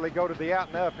probably go to the out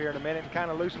and up here in a minute and kind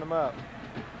of loosen him up.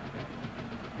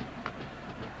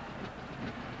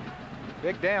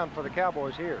 Big down for the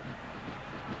Cowboys here.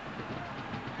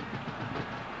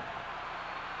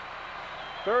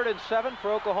 3rd and 7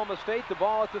 for Oklahoma State. The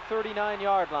ball at the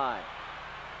 39-yard line.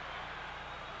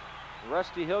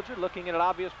 Rusty Hilger looking at an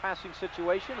obvious passing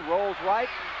situation. Rolls right.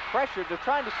 Pressured. They're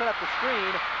trying to set up the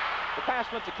screen. The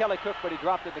pass went to Kelly Cook, but he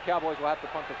dropped it. The Cowboys will have to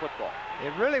punt the football.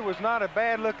 It really was not a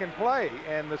bad-looking play,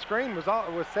 and the screen was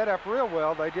set up real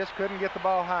well. They just couldn't get the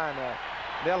ball high enough.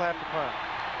 They'll have to punt.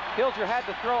 Hilger had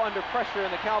to throw under pressure,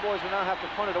 and the Cowboys will now have to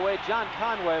punt it away. John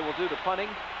Conway will do the punting,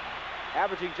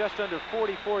 averaging just under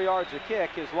 44 yards a kick.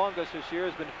 His longest this year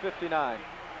has been 59.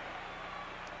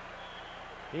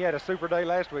 He had a super day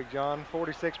last week, John.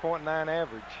 46.9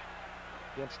 average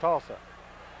against Tulsa.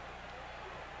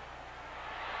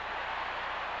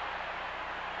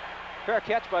 Fair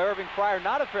catch by Irving Pryor.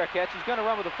 Not a fair catch. He's going to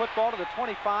run with the football to the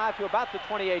 25 to about the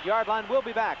 28-yard line. We'll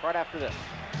be back right after this.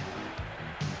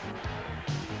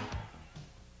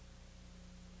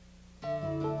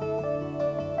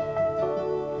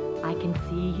 I can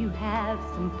see you have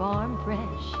some farm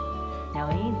fresh. Now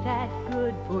ain't that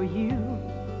good for you?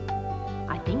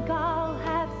 I think I'll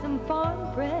have some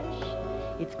farm fresh.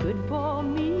 It's good for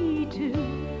me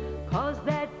too. 'Cause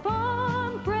that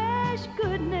farm fresh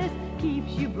goodness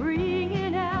keeps you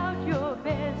bringing out your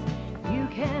best. You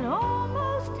can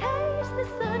almost taste the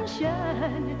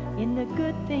sunshine in the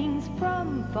good things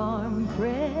from farm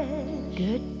fresh.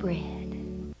 Good bread.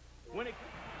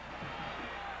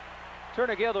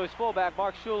 Turner Gill to his fullback,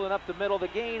 Mark Shulin up the middle. The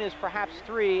gain is perhaps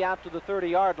 3 out to the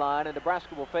 30-yard line, and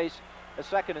Nebraska will face a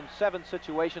 2nd and 7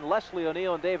 situation. Leslie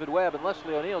O'Neal and David Webb, and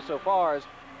Leslie O'Neal so far has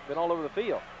been all over the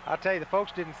field. I'll tell you, the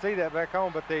folks didn't see that back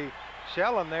home, but the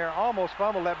Shellen there almost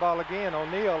fumbled that ball again.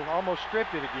 O'Neal almost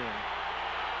stripped it again.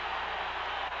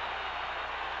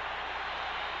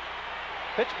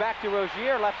 Pitch back to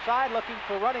Rozier, left side, looking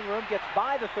for running room, gets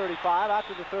by the 35, out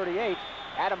to the 38.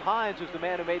 Adam Hines is the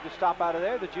man who made the stop out of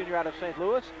there, the junior out of St.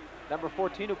 Louis. Number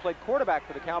 14, who played quarterback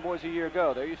for the Cowboys a year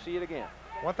ago. There you see it again.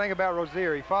 One thing about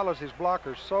Rozier, he follows his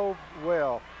blockers so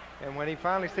well, and when he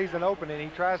finally sees an opening,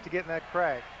 he tries to get in that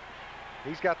crack.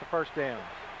 He's got the first down.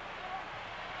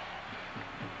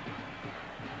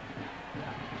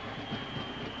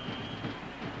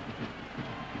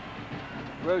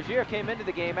 Rozier came into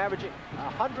the game averaging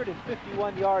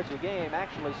 151 yards a game,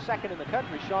 actually second in the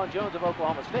country. Sean Jones of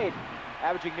Oklahoma State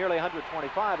averaging nearly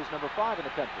 125 is number 5 in the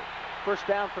country. First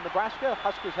down for Nebraska.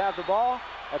 Huskers have the ball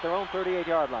at their own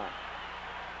 38-yard line.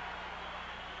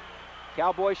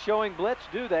 Cowboys showing blitz,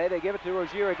 do they? They give it to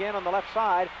Rozier again on the left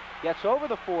side. Gets over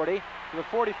the 40 to the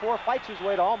 44, fights his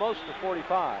way to almost the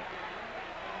 45.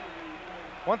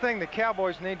 One thing the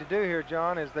Cowboys need to do here,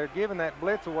 John, is they're giving that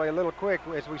blitz away a little quick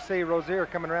as we see Rozier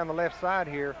coming around the left side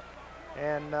here.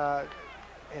 And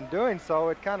in doing so,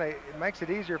 it makes it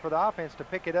easier for the offense to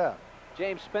pick it up.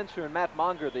 James Spencer and Matt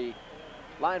Monger, the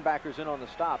linebackers, in on the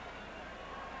stop.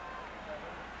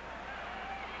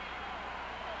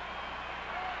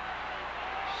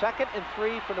 Second and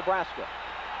 3 for Nebraska.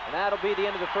 And that'll be the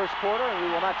end of the first quarter, and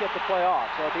we will not get the play off.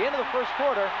 So at the end of the first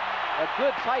quarter, a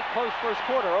good, tight, close first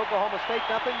quarter. Oklahoma State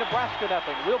nothing, Nebraska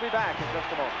nothing. We'll be back in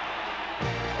just a moment.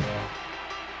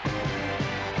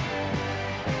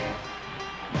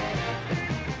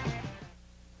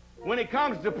 When it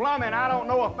comes to plumbing, I don't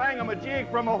know a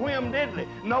thingamajig from a whim diddly.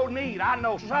 No need, I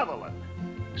know Sutherland.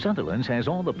 Sutherland's has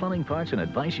all the plumbing parts and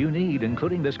advice you need,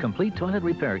 including this complete toilet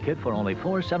repair kit for only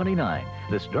 $4.79.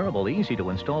 This durable,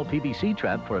 easy-to-install PVC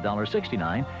trap for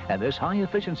 $1.69. And this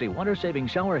high-efficiency water-saving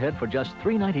shower head for just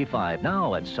 $3.95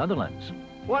 now at Sutherland's.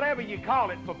 Whatever you call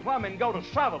it for plumbing, go to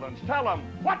Sutherland's. Tell them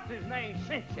what's his name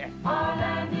sent you. Our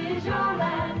land is your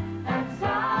land at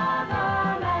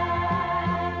Sutherland's.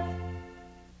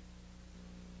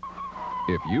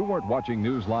 If you weren't watching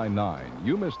Newsline 9,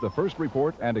 you missed the first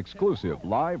report and exclusive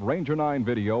live Ranger 9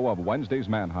 video of Wednesday's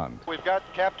manhunt. We've got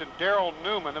Captain Darrell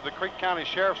Newman of the Creek County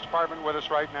Sheriff's Department with us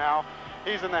right now.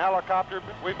 He's in the helicopter.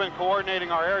 We've been coordinating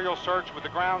our aerial search with the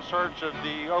ground search of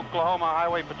the Oklahoma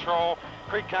Highway Patrol,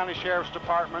 Creek County Sheriff's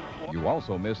Department. You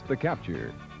also missed the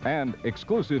capture and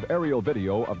exclusive aerial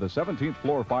video of the 17th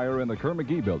floor fire in the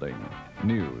Kerr-McGee building.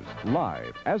 News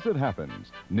live as it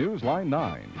happens. Newsline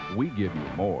 9, we give you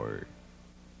more.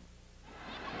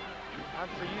 I'm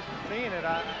so used to seeing it.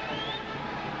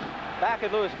 Back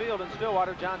at Lewis Field in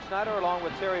Stillwater, John Snyder along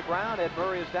with Terry Brown. Ed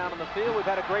Murray is down on the field. We've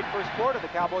had a great first quarter. The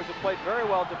Cowboys have played very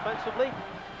well defensively.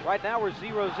 Right now we're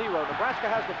 0-0. Nebraska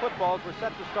has the footballs. We're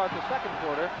set to start the second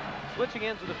quarter. Switching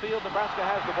ends of the field, Nebraska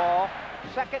has the ball.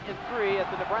 Second and 3 at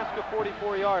the Nebraska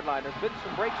 44-yard line. There's been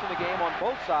some breaks in the game on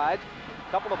both sides.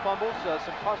 A couple of fumbles,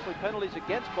 some costly penalties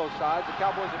against both sides. The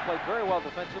Cowboys have played very well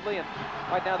defensively, and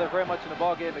right now they're very much in the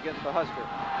ball game against the Husker.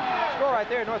 Score right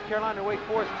there, North Carolina and Wake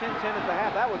Forest, 10-10 at the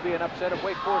half. That would be an upset if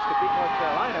Wake Forest could beat North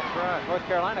Carolina. Right. North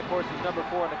Carolina, of course, is number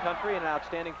 4 in the country and an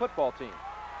outstanding football team.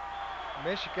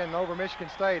 Michigan over Michigan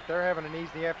State. They're having an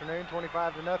easy afternoon,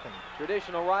 25-0.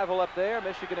 Traditional rival up there,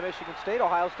 Michigan and Michigan State.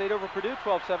 Ohio State over Purdue,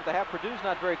 12-7 at the half. Purdue's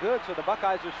not very good, so the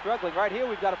Buckeyes are struggling. Right here,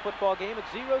 we've got a football game at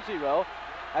 0-0.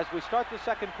 As we start the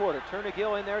second quarter, Turner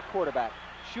Gill in there at quarterback.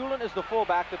 Schulen is the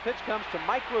fullback. The pitch comes to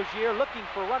Mike Rozier looking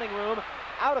for running room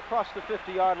out across the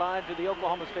 50-yard line to the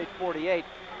Oklahoma State 48.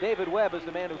 David Webb is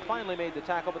the man who finally made the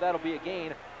tackle, but that'll be a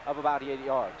gain of about 8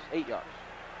 yards.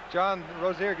 John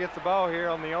Rozier gets the ball here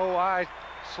on the OI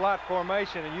slot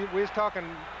formation, and we was talking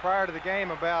prior to the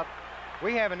game about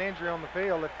we have an injury on the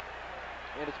field.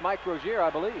 And it's Mike Rozier, I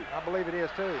believe. I believe it is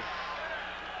too.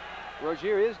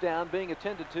 Rozier is down, being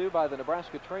attended to by the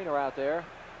Nebraska trainer out there.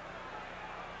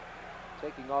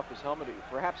 Taking off his helmet.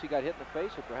 Perhaps he got hit in the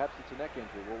face, or perhaps it's a neck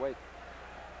injury. We'll wait.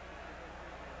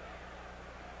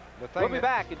 We'll be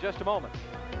back in just a moment.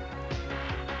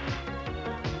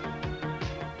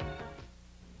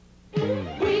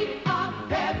 We are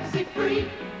Pepsi free,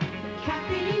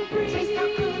 caffeine free. Taste how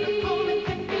good a cold it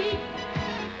can be.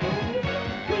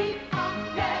 We are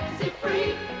Pepsi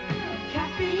free,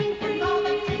 caffeine free. All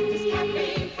that taste is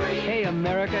caffeine free. Hey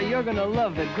America, you're gonna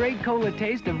love the great cola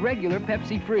taste of regular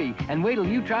Pepsi free. And wait till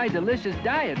you try delicious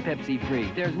Diet Pepsi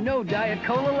free. There's no Diet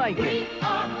Cola like it. We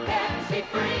are Pepsi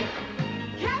free,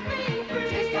 caffeine free.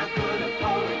 Taste how good a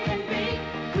cold it can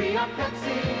be. We are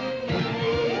Pepsi free.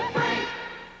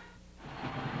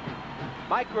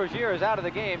 Mike Rozier is out of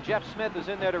the game. Jeff Smith is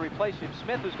in there to replace him.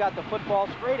 Smith has got the football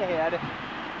straight ahead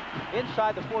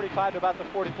inside the 45 to about the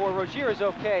 44. Rozier is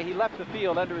okay. He left the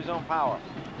field under his own power.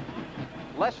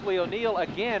 Leslie O'Neal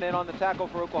again in on the tackle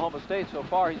for Oklahoma State. So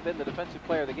far, he's been the defensive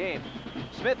player of the game.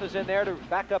 Smith is in there to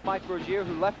back up Mike Rozier,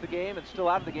 who left the game and still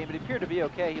out of the game, but he appeared to be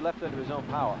okay. He left under his own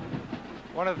power.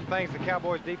 One of the things the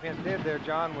Cowboys defense did there,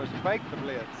 John, was fake the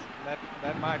blitz.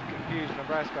 That might confuse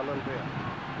Nebraska a little bit.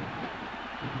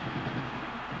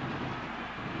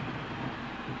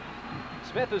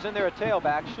 Smith is in there at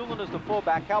tailback. Schulen is the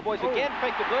fullback. Cowboys again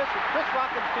fake the blitz, and Chris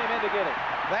Rockins came in to get it.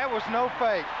 That was no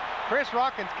fake. Chris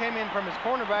Rockins came in from his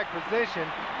cornerback position,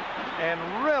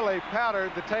 and really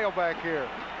powdered the tailback here.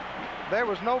 There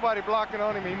was nobody blocking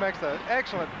on him. He makes an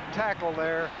excellent tackle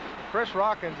there. Chris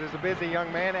Rockins is a busy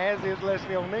young man, as is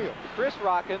Leslie O'Neal. Chris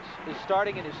Rockins is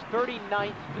starting in his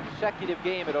 39th consecutive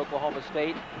game at Oklahoma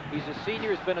State. He's a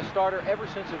senior, has been a starter ever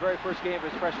since the very first game of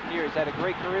his freshman year. He's had a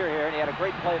great career here, and he had a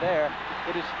great play there.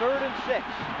 It is 3rd and 6.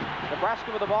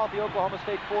 Nebraska with the ball at the Oklahoma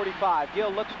State 45.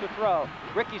 Gill looks to throw.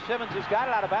 Ricky Simmons has got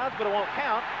it out of bounds, but it won't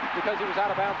count because he was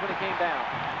out of bounds when he came down.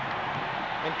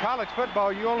 In college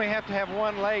football, you only have to have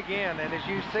one leg in, and as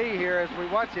you see here, as we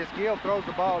watch this, Gill throws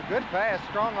the ball. Good pass,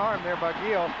 strong arm there by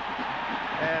Gill.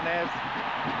 And as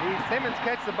Simmons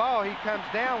catches the ball, he comes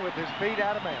down with his feet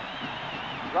out of bounds.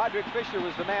 Roderick Fisher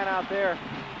was the man out there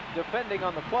defending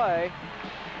on the play.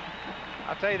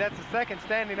 I'll tell you, that's the second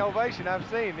standing ovation I've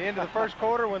seen. The end of the first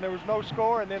quarter when there was no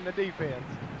score, and then the defense.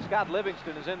 Scott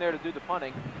Livingston is in there to do the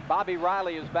punting. Bobby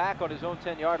Riley is back on his own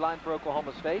 10-yard line for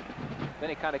Oklahoma State. Then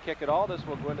he kind of kick it all. This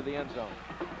will go into the end zone.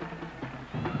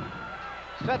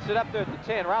 Sets it up there at the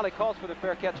 10. Riley calls for the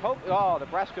fair catch. Oh,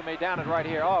 Nebraska may down it right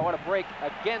here. Oh, what a break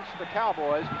against the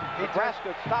Cowboys.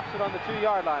 Nebraska stops it on the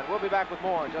 2-yard line. We'll be back with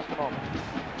more in just a moment.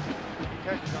 He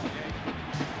touches on the game.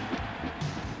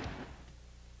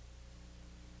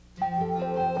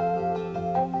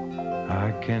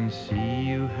 I can see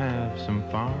you have some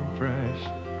farm fresh.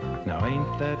 Now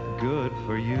ain't that good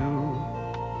for you?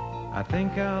 I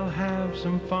think I'll have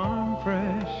some farm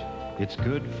fresh. It's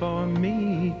good for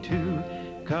me too.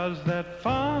 'Cause that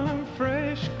farm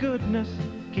fresh goodness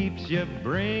keeps you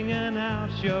bringing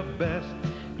out your best.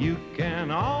 You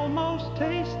can almost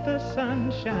taste the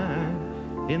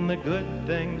sunshine in the good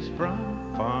things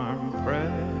from farm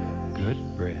fresh.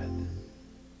 Good bread.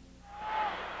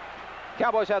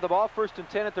 Cowboys have the ball, 1st and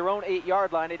 10 at their own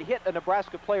 8-yard line. It hit a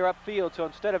Nebraska player upfield, so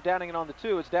instead of downing it on the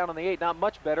 2, it's down on the 8. Not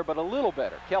much better, but a little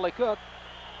better. Kelly Cook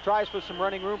tries for some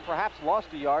running room, perhaps lost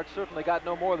a yard, certainly got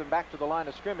no more than back to the line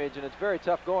of scrimmage, and it's very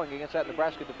tough going against that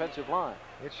Nebraska defensive line.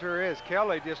 It sure is.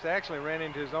 Kelly just actually ran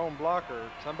into his own blocker.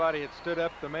 Somebody had stood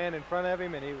up the man in front of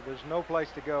him, and there's no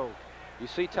place to go. You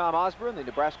see Tom Osborne, the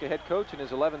Nebraska head coach in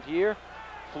his 11th year.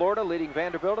 Florida leading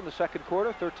Vanderbilt in the second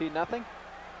quarter, 13-0.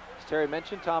 As Terry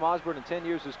mentioned, Tom Osborne in 10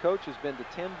 years as coach has been to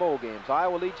 10 bowl games.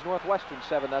 Iowa leads Northwestern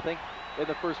 7-0 in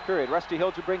the first period. Rusty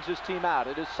Hilger brings his team out.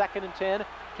 It is 2nd and 10.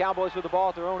 Cowboys with the ball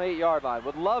at their own 8-yard line.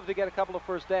 Would love to get a couple of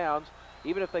first downs,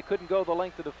 even if they couldn't go the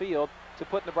length of the field, to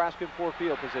put Nebraska in 4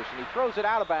 field position. He throws it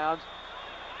out of bounds,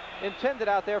 intended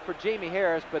out there for Jamie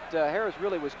Harris, but Harris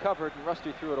really was covered, and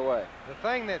Rusty threw it away. The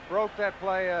thing that broke that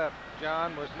play up,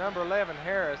 John, was number 11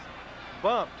 Harris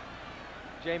bumped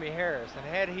Jamie Harris, and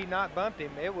had he not bumped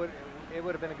him, it would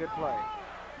have been a good play.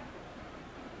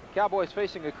 Cowboys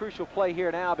facing a crucial play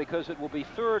here now because it will be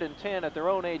 3rd and 10 at their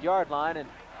own 8-yard line, and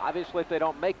obviously if they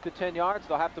don't make the 10 yards,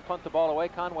 they'll have to punt the ball away.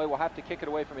 Conway will have to kick it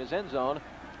away from his end zone,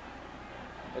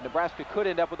 and Nebraska could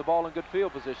end up with the ball in good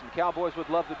field position. Cowboys would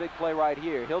love the big play right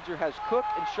here. Hilger has Cook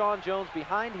and Sean Jones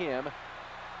behind him.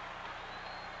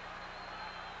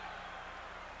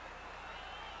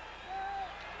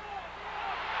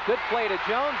 Good play to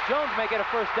Jones. Jones may get a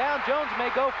first down. Jones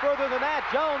may go further than that.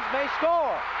 Jones may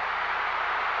score.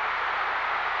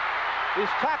 He's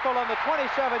tackled on the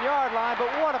 27-yard line, but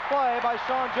what a play by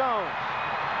Sean Jones.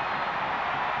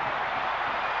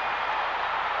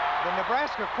 The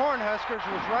Nebraska Cornhuskers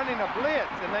was running a blitz,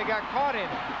 and they got caught in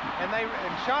it.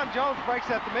 And Sean Jones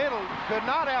breaks up the middle, could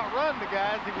not outrun the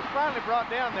guys. He was finally brought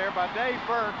down there by Dave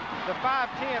Burke, the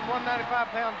 5'10",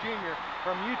 195-pound junior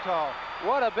from Utah.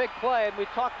 What a big play, and we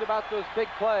talked about those big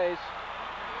plays.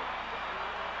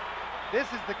 This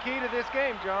is the key to this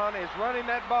game, John, is running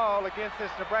that ball against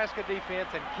this Nebraska defense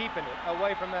and keeping it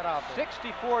away from that offense.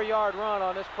 64-yard run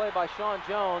on this play by Sean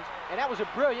Jones, and that was a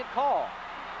brilliant call.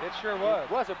 It sure was.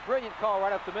 It was a brilliant call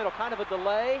right up the middle, kind of a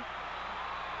delay.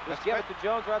 Just give it to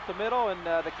Jones right up the middle, and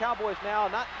the Cowboys now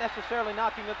not necessarily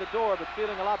knocking at the door, but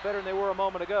feeling a lot better than they were a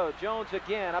moment ago. Jones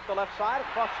again up the left side,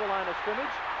 across the line of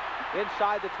scrimmage,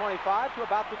 inside the 25 to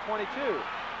about the 22.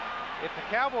 If the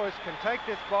Cowboys can take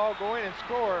this ball, go in and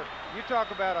score, you talk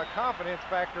about a confidence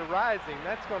factor rising.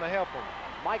 That's going to help them.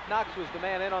 Mike Knox was the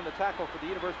man in on the tackle for the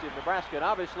University of Nebraska, and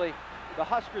obviously the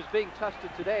Huskers being tested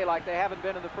today like they haven't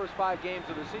been in the first 5 games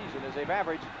of the season, as they've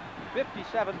averaged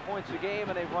 57 points a game,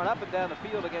 and they've run up and down the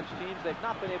field against teams. They've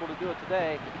not been able to do it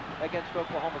today against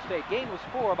Oklahoma State. Gain was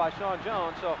 4 by Sean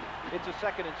Jones, so it's a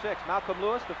 2nd and 6. Malcolm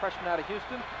Lewis, the freshman out of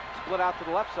Houston, split out to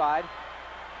the left side.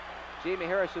 Jamie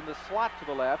Harris in the slot to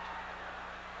the left.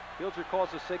 Hilger calls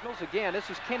the signals. Again, this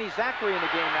is Kenny Zachary in the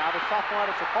game now, the sophomore out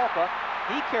of Sapulpa.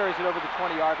 He carries it over the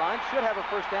 20-yard line, should have a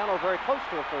first down or very close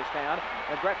to a first down,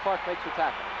 and Brett Clark makes the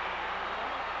tackle.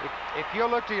 If you'll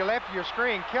look to your left of your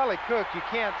screen, Kelly Cook, you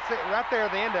can't see right there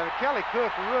at the end of it. Kelly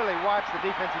Cook really watched the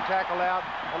defensive tackle out,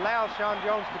 allows Sean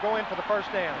Jones to go in for the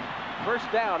first down. First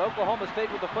down, Oklahoma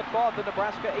State with the football at the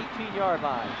Nebraska 18-yard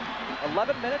line.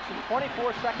 11 minutes and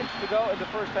 24 seconds to go in the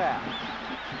first half.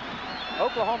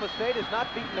 Oklahoma State has not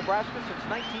beaten Nebraska since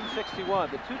 1961.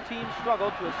 The two teams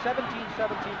struggled to a 17-17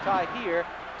 tie here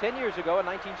 10 years ago in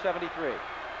 1973.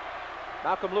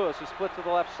 Malcolm Lewis is split to the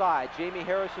left side. Jamie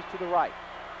Harris is to the right.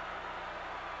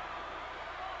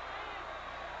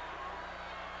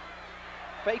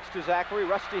 Fakes to Zachary.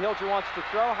 Rusty Hilger wants to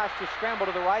throw, has to scramble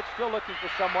to the right, still looking for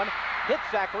someone. Hits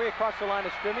Zachary across the line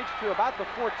of scrimmage to about the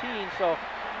 14, so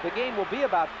the gain will be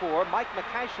about 4. Mike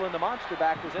McCashlin, the monster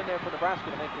back, was in there for Nebraska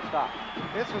to make the stop.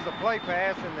 This was a play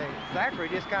pass, and Zachary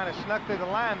just kind of snuck through the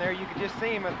line there. You could just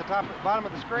see him at the bottom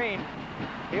of the screen.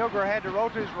 Hilger had to roll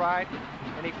to his right,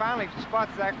 and he finally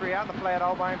spots Zachary out in the flat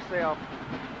all by himself.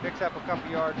 Picks up a couple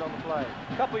yards on the play.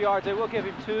 A couple yards, they will give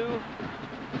him 2.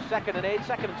 2nd and 8,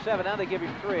 2nd and 7, now they give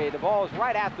him 3. The ball is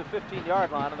right at the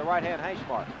 15-yard line on the right-hand hash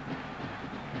mark.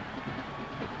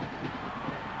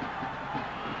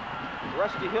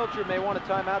 Rusty Hilger may want a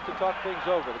timeout to talk things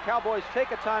over. The Cowboys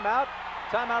take a timeout.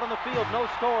 Timeout on the field, no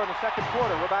score in the second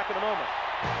quarter. We're back in a moment.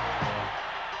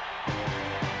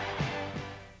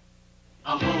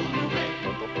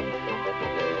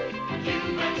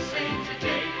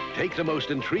 Take the most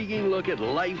intriguing look at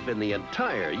life in the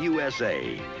entire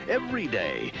USA. Every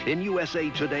day in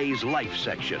USA Today's Life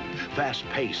section.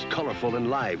 Fast-paced, colorful, and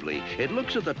lively. It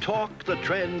looks at the talk, the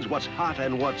trends, what's hot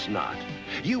and what's not.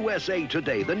 USA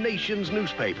Today, the nation's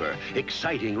newspaper.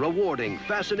 Exciting, rewarding,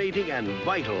 fascinating, and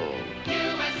vital.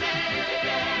 USA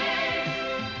Today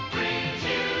brings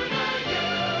you the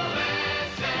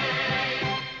USA.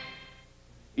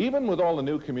 Even with all the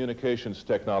new communications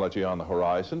technology on the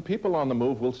horizon, people on the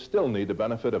move will still need the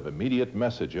benefit of immediate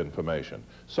message information.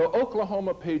 So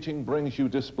Oklahoma Paging brings you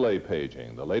display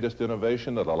paging, the latest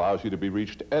innovation that allows you to be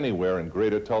reached anywhere in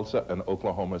Greater Tulsa and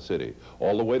Oklahoma City,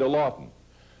 all the way to Lawton.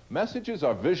 Messages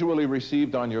are visually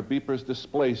received on your beeper's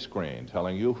display screen,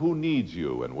 telling you who needs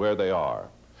you and where they are.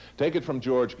 Take it from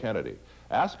George Kennedy.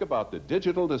 Ask about the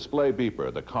digital display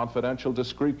beeper, the confidential,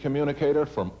 discreet communicator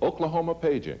from Oklahoma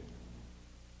Paging.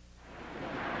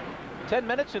 10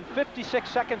 minutes and 56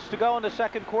 seconds to go in the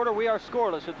second quarter. We are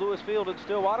scoreless at Lewis Field in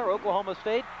Stillwater. Oklahoma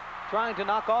State trying to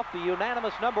knock off the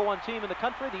unanimous #1 team in the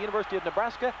country, the University of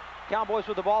Nebraska. Cowboys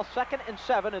with the ball 2nd and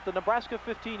 7 at the Nebraska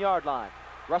 15-yard line.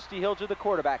 Rusty Hilger, the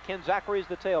quarterback. Ken Zachary is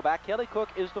the tailback. Kelly Cook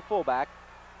is the fullback.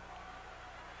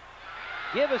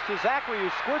 Give us to Zachary, who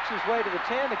squirts his way to the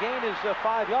 10. The gain is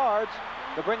 5 yards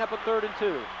to bring up a 3rd and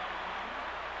 2.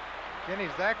 Kenny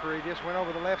Zachary just went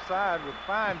over the left side with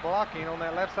fine blocking on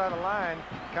that left side of the line.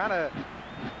 Kind of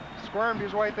squirmed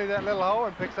his way through that little hole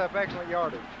and picks up excellent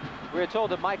yardage. We are told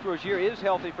that Mike Rozier is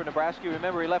healthy for Nebraska.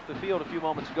 Remember, he left the field a few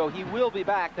moments ago. He will be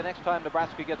back the next time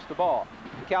Nebraska gets the ball.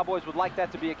 The Cowboys would like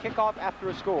that to be a kickoff after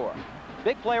a score.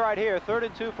 Big play right here, 3rd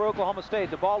and 2 for Oklahoma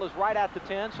State. The ball is right at the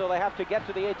 10, so they have to get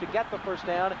to the 8 to get the first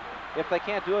down. If they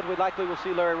can't do it, we likely will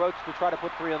see Larry Roach to try to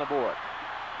put 3 on the board.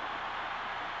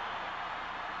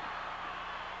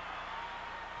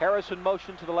 Harris in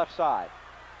motion to the left side.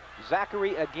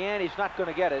 Zachary again, he's not going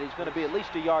to get it. He's going to be at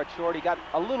least a yard short. He got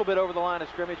a little bit over the line of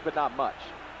scrimmage, but not much.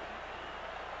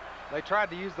 They tried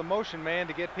to use the motion man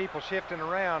to get people shifting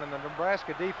around, and the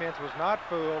Nebraska defense was not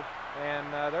fooled,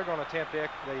 and they're going to attempt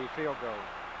the field goal.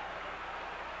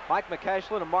 Mike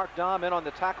McCashlin and Mark Dahm in on the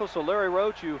tackle, so Larry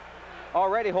Roach, who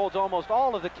already holds almost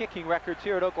all of the kicking records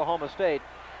here at Oklahoma State,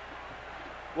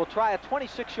 will try a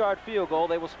 26-yard field goal.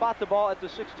 They will spot the ball at the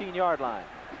 16-yard line.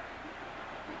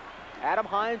 Adam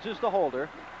Hines is the holder.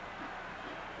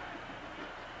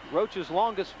 Roach's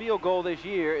longest field goal this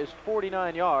year is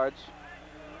 49 yards.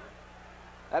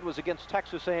 That was against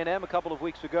Texas A&M a couple of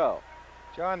weeks ago.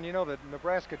 John, you know the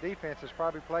Nebraska defense has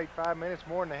probably played 5 minutes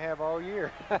more than they have all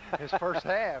year. His first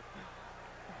half.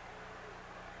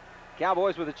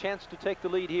 Cowboys with a chance to take the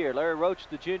lead here. Larry Roach,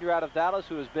 the junior out of Dallas,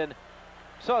 who has been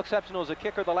so exceptional as a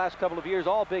kicker the last couple of years,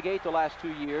 all Big 8 the last 2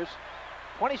 years.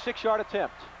 26-yard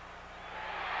attempt.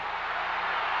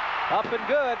 Up and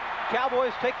good.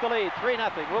 Cowboys take the lead,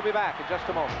 3-0. We'll be back in just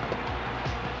a moment.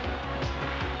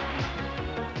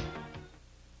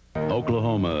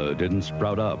 Oklahoma didn't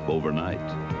sprout up overnight.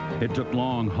 It took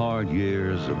long, hard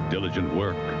years of diligent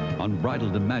work,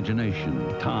 unbridled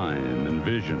imagination, time, and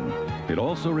vision. It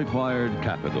also required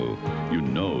capital. You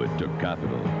know it took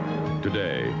capital.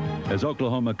 Today, as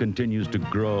Oklahoma continues to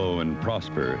grow and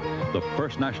prosper, the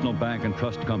First National Bank and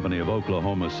Trust Company of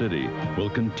Oklahoma City will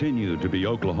continue to be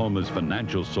Oklahoma's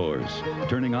financial source,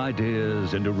 turning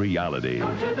ideas into reality.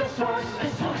 Go to the source,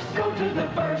 go to the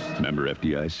first. Member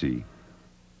FDIC.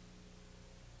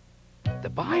 The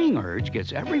buying urge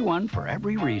gets everyone for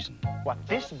every reason. What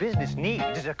this business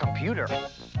needs is a computer.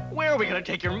 Where are we going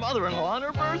to take your mother-in-law on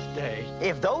her birthday?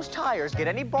 If those tires get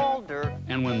any balder...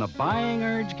 And when the buying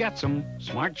urge gets them,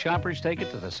 smart shoppers take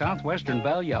it to the Southwestern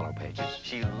Bell Yellow Pages.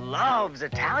 She loves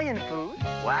Italian food.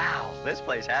 Wow, this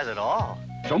place has it all.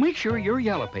 So make sure your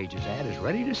Yellow Pages ad is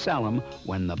ready to sell them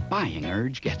when the buying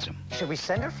urge gets them. Should we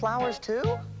send her flowers, too?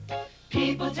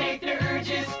 People take their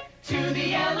urges to the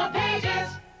Yellow Pages.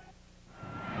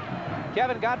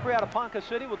 Kevin Godfrey out of Ponca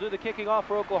City will do the kicking off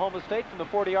for Oklahoma State from the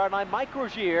 40-yard line. Mike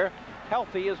Rozier,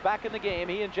 healthy, is back in the game.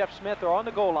 He and Jeff Smith are on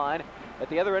the goal line at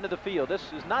the other end of the field. This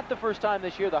is not the first time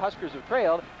this year the Huskers have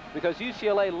trailed, because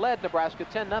UCLA led Nebraska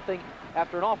 10-0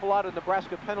 after an awful lot of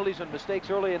Nebraska penalties and mistakes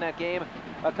early in that game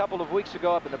a couple of weeks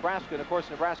ago up in Nebraska. And, of course,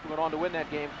 Nebraska went on to win that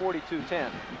game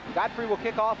 42-10. Godfrey will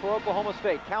kick off for Oklahoma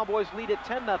State. Cowboys lead it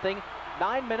 10-0,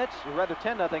 9 minutes, or rather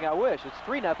 10-0, I wish. It's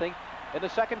 3-0. In the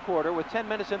second quarter with 10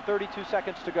 minutes and 32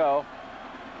 seconds to go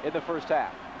in the first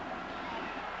half.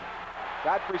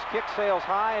 Godfrey's kick sails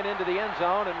high and into the end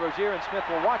zone, and Rozier and Smith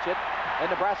will watch it, and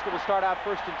Nebraska will start out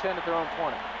 1st and 10 at their own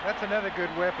 20. That's another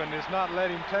good weapon, is not let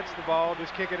him touch the ball,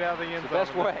 just kick it out of the end zone. The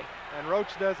best way. And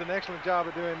Roach does an excellent job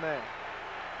of doing that.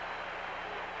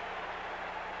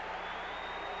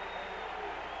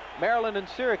 Maryland and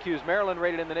Syracuse. Maryland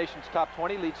rated in the nation's top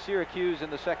 20, leads Syracuse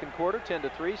in the second quarter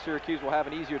 10-3. Syracuse will have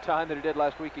an easier time than it did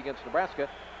last week against Nebraska.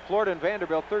 Florida and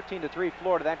Vanderbilt 13-3.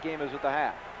 Florida, that game is at the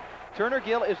half. Turner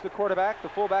Gill is the quarterback. The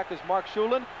fullback is Mark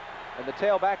Schulin, and the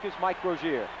tailback is Mike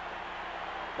Rozier.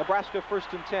 Nebraska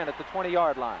 1st and 10 at the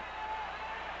 20-yard line.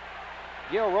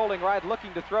 Gill rolling right,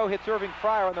 looking to throw, hits Irving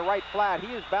Fryer on the right flat.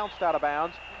 He is bounced out of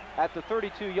bounds at the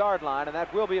 32-yard line, and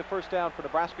that will be a first down for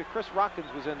Nebraska. Chris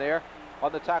Rockins was in there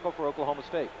on the tackle for Oklahoma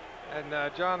State. And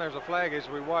John, there's a flag as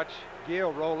we watch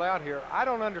Gill roll out here. I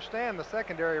don't understand the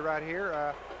secondary right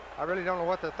here. I really don't know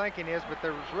what their thinking is, but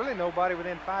there was really nobody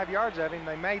within 5 yards of him.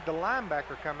 They made the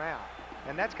linebacker come out,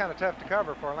 and that's kind of tough to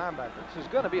cover for a linebacker. This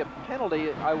is going to be a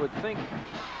penalty, I would think,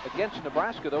 against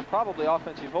Nebraska, though probably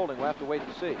offensive holding. We'll have to wait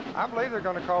and see. I believe they're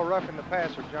going to call roughing the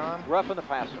passer, John. Roughing the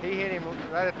passer. He hit him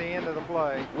right at the end of the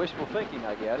play. Wishful thinking,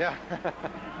 I guess. Yeah.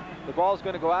 The ball's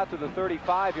going to go out to the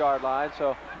 35-yard line,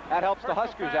 so that helps the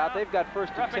Huskers out. They've got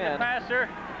 1st and 10. Roughing the passer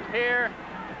here,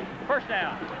 first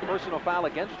down. Personal foul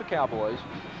against the Cowboys.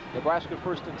 Nebraska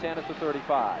 1st and 10 at the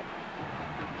 35.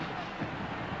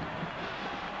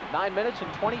 9 minutes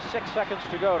and 26 seconds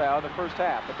to go now in the first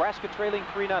half. Nebraska trailing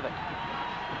 3-0.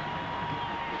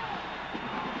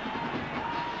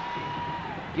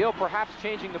 Gill perhaps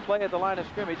changing the play at the line of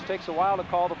scrimmage. Takes a while to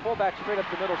call. The fullback straight up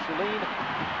the middle, Shalene.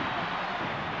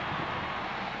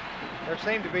 There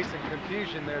seemed to be some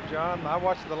confusion there, John. I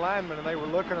watched the linemen, and they were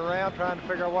looking around trying to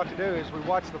figure out what to do. As we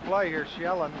watch the play here,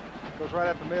 Shellen goes right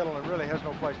up the middle and really has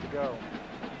no place to go.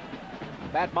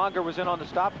 Matt Monger was in on the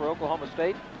stop for Oklahoma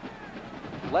State.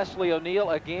 Leslie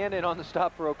O'Neal again in on the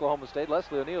stop for Oklahoma State.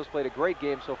 Leslie O'Neal's played a great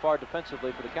game so far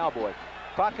defensively for the Cowboys.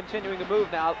 Clock continuing to move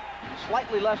now.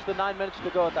 Slightly less than 9 minutes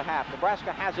to go at the half.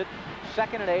 Nebraska has it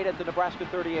 2nd and 8 at the Nebraska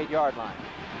 38-yard line.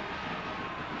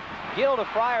 Gill to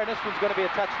Fryer, and this one's going to be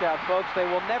a touchdown, folks. They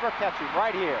will never catch him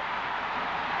right here.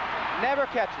 Never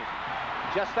catch him.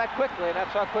 Just that quickly, and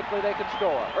that's how quickly they can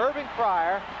score. Irving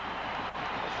Fryer.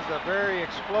 This is a very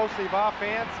explosive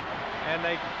offense, and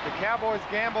the Cowboys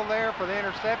gamble there for the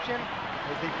interception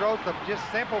as he throws the just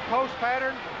simple post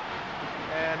pattern,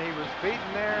 and he was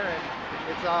beaten there, and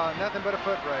it's nothing but a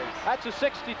foot race. That's a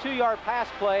 62-yard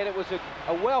pass play, and it was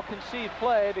a well-conceived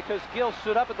play because Gill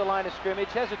stood up at the line of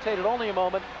scrimmage, hesitated only a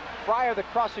moment. Fryer, the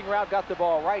crossing route, got the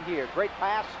ball right here. Great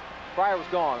pass. Fryer was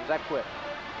gone. It was that quick.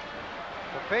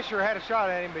 Well, Fisher had a shot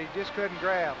at him, but he just couldn't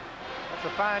grab. That's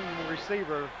a fine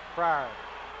receiver, Fryer.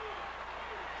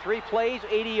 3 plays,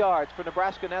 80 yards for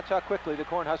Nebraska, and that's how quickly the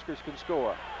Cornhuskers can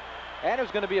score. And there's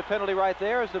going to be a penalty right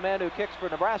there as the man who kicks for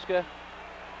Nebraska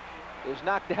is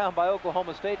knocked down by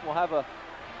Oklahoma State and will have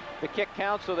the kick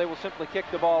count, so they will simply kick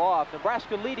the ball off.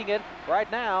 Nebraska leading it right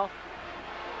now.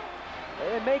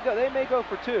 They may go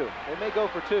for 2. They may go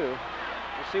for 2.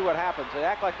 We'll see what happens. They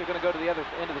act like they're going to go to the other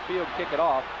end of the field and kick it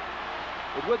off.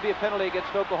 It would be a penalty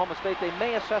against Oklahoma State. They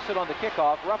may assess it on the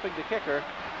kickoff, roughing the kicker.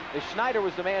 as Schneider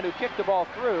was the man who kicked the ball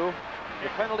through. The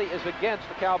penalty is against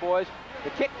the Cowboys. The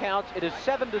kick counts. It is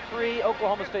 7-3.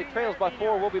 Oklahoma State trails by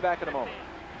 4. We'll be back in a moment.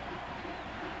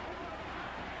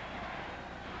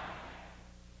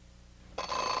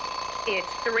 It's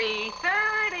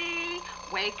 3:30.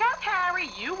 Wake up, Harry.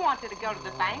 You wanted to go to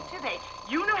the bank today.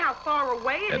 You know how far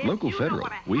away it is. At Local Federal,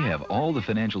 we have all the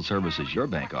financial services your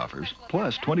bank offers,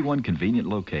 plus 21 convenient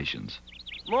locations.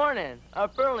 Morning.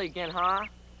 Up early again, huh?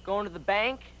 Going to the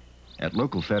bank? At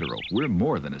Local Federal, we're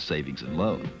more than a savings and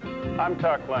loan. I'm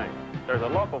Tuck Lane. There's a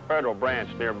Local Federal branch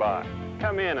nearby.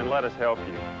 Come in and let us help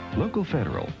you. Local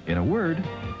Federal. In a word,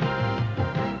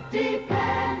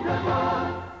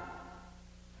 Dependable.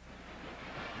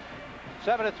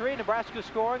 7-3, Nebraska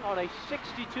scoring on a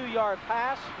 62-yard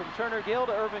pass from Turner Gill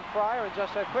to Irvin Fryer, and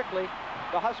just that quickly,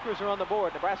 the Huskers are on the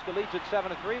board. Nebraska leads at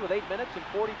 7-3 with 8 minutes and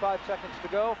 45 seconds to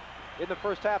go in the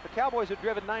first half. The Cowboys have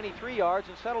driven 93 yards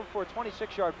and settled for a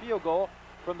 26-yard field goal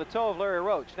from the toe of Larry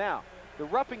Roach. Now, the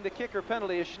roughing the kicker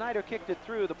penalty as Schneider kicked it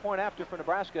through the point after for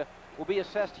Nebraska will be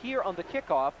assessed here on the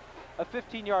kickoff, a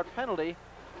 15-yard penalty.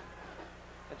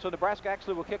 And so Nebraska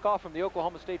actually will kick off from the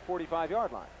Oklahoma State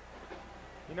 45-yard line.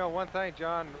 You know, one thing,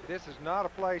 John, this is not a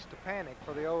place to panic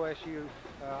for the OSU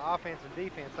offense and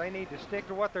defense. They need to stick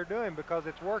to what they're doing because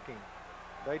it's working.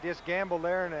 They just gambled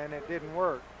there and it didn't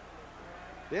work.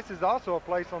 This is also a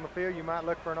place on the field you might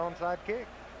look for an onside kick.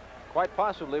 Quite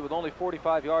possibly, with only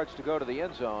 45 yards to go to the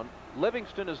end zone.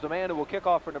 Livingston is the man who will kick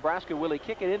off for Nebraska. Will he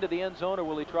kick it into the end zone or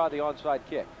will he try the onside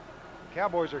kick? The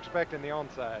Cowboys are expecting the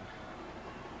onside.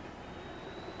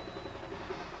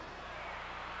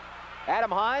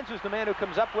 Adam Hines is the man who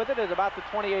comes up with it at about the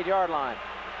 28-yard line.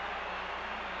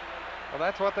 Well,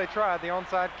 that's what they tried, the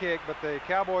onside kick, but the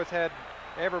Cowboys had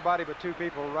everybody but 2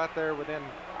 people right there within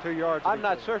 2 yards. I'm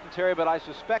not certain, Terry, but I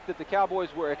suspect that the Cowboys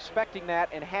were expecting that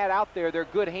and had out there their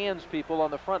good hands people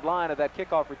on the front line of that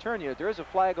kickoff return unit. There is a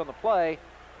flag on the play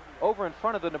over in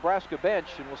front of the Nebraska bench,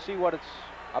 and we'll see what it's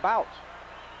about.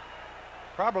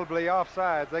 Probably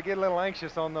offsides. They get a little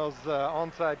anxious on those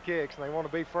onside kicks, and they want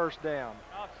to be first down.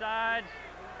 Offsides,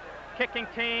 kicking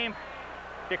team,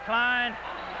 decline,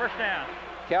 first down.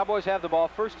 Cowboys have the ball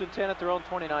 1st and 10 at their own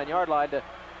 29-yard line.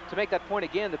 To make that point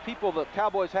again, the people the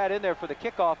Cowboys had in there for the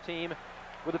kickoff team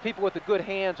were the people with the good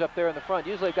hands up there in the front.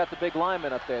 Usually they've got the big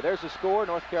linemen up there. There's the score,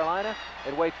 North Carolina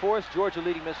and Wake Forest. Georgia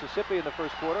leading Mississippi in the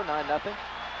first quarter, 9-0.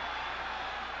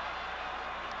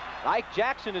 Ike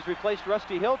Jackson has replaced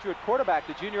Rusty Hilger at quarterback.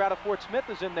 The junior out of Fort Smith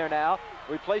is in there now,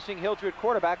 replacing Hilger at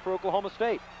quarterback for Oklahoma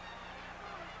State.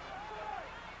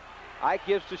 Ike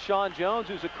gives to Sean Jones,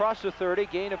 who's across the 30,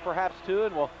 gain of perhaps 2,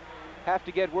 and will have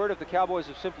to get word if the Cowboys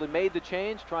have simply made the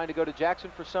change, trying to go to Jackson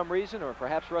for some reason, or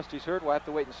perhaps Rusty's hurt. We'll have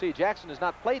to wait and see. Jackson has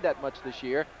not played that much this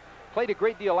year. Played a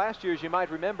great deal last year, as you might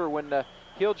remember, when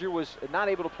Hilger was not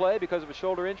able to play because of a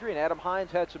shoulder injury, and Adam Hines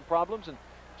had some problems, and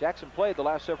Jackson played the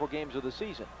last several games of the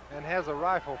season. And has a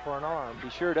rifle for an arm. He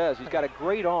sure does. He's got a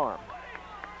great arm.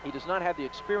 He does not have the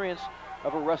experience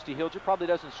of a Rusty Hilger. Probably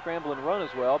doesn't scramble and run as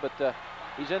well, but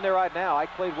he's in there right now. Ike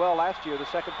played well last year, the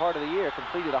second part of the year.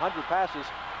 Completed 100 passes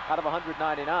out of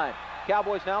 199.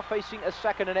 Cowboys now facing a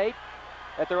 2nd and 8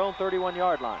 at their own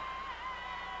 31-yard line.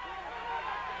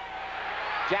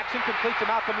 Jackson completes to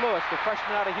Malcolm Lewis, the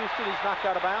freshman out of Houston. He's knocked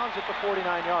out of bounds at the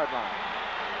 49-yard line.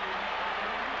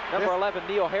 Number 11,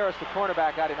 Neil Harris, the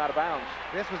cornerback, got him out of bounds.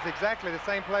 This was exactly the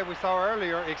same play we saw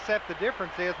earlier, except the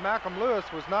difference is Malcolm Lewis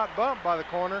was not bumped by the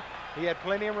corner. He had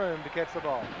plenty of room to catch the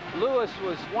ball. Lewis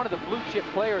was one of the blue-chip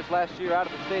players last year out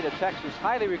of the state of Texas,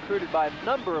 highly recruited by a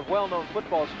number of well-known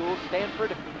football schools,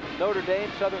 Stanford, Notre Dame,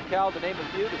 Southern Cal, to name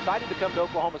a few. Decided to come to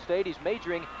Oklahoma State. He's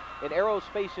majoring in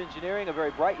aerospace engineering, a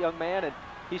very bright young man, and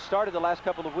he started the last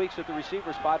couple of weeks at the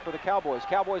receiver spot for the Cowboys.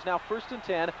 Cowboys now 1st and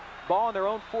 10, ball on their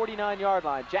own 49-yard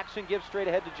line. Jackson gives straight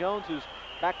ahead to Jones, who's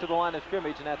back to the line of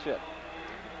scrimmage, and that's it.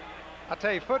 I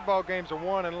tell you, football games are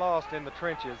won and lost in the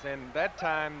trenches, and that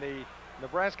time the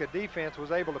Nebraska defense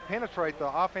was able to penetrate the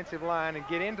offensive line and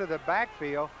get into the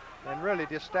backfield and really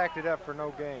just stacked it up for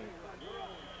no gain.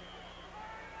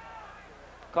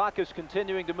 Clock is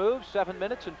continuing to move. 7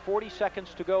 minutes and 40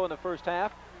 seconds to go in the first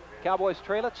half. Cowboys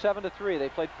trail it 7-3. They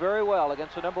played very well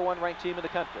against the #1 ranked team in the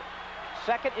country.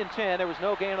 2nd and 10. There was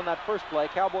no gain on that first play.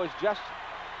 Cowboys just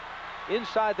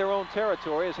inside their own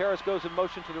territory as Harris goes in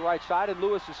motion to the right side and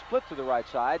Lewis is split to the right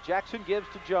side. Jackson gives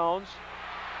to Jones.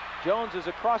 Jones is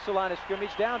across the line of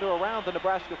scrimmage down to around the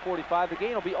Nebraska 45. The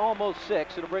gain will be almost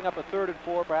 6. It'll bring up a 3rd and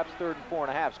 4, perhaps 3rd and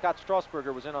 4.5. Scott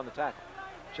Strasburger was in on the tackle.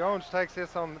 Jones takes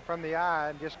this from the eye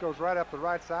and just goes right up the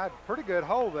right side. Pretty good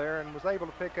hole there and was able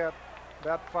to pick up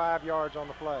about 5 yards on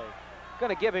the play.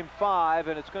 Going to give him 5,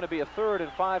 and it's going to be a 3rd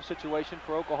and 5 situation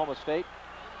for Oklahoma State.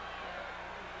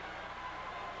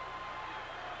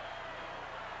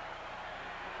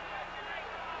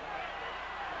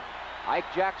 Ike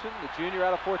Jackson, the junior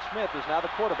out of Fort Smith, is now the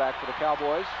quarterback for the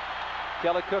Cowboys.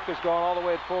 Kelly Cook has gone all the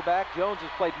way at fullback. Jones has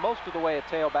played most of the way at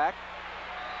tailback.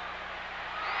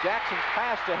 Jackson's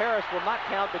pass to Harris will not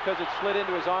count because it slid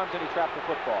into his arms and he trapped the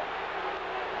football.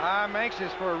 I'm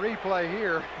anxious for a replay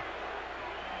here.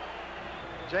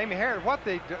 Jamie Harris, what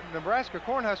the Nebraska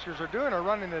Cornhuskers are doing are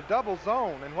running a double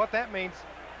zone, and what that means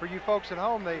for you folks at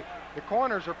home, the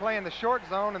corners are playing the short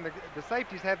zone and the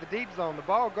safeties have the deep zone. The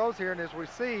ball goes here, and as we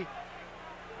see,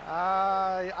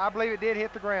 I believe it did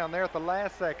hit the ground there at the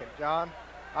last second, John.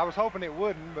 I was hoping it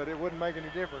wouldn't, but it wouldn't make any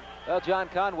difference. Well, John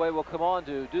Conway will come on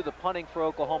to do the punting for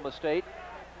Oklahoma State.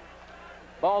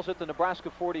 Ball's at the Nebraska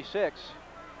 46.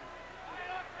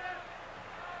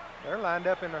 They're lined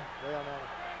up in the...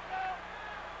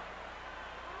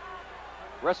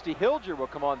 Rusty Hilger will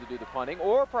come on to do the punting,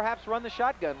 or perhaps run the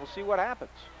shotgun. We'll see what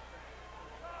happens.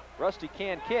 Rusty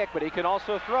can kick, but he can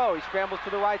also throw. He scrambles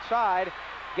to the right side,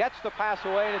 gets the pass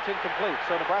away, and it's incomplete.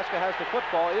 So Nebraska has the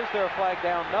football. Is there a flag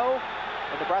down? No.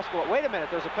 And Nebraska, wait a minute,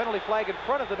 there's a penalty flag in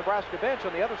front of the Nebraska bench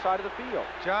on the other side of the field.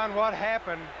 John, what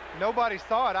happened? Nobody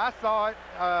saw it. I saw it.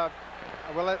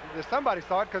 Somebody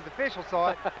saw it because the official saw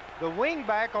it. The wing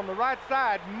back on the right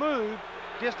side moved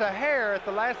just a hair at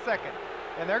the last second.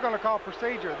 And they're going to call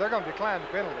procedure. They're going to decline the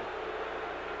penalty.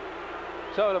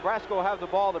 So Nebraska will have the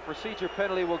ball. The procedure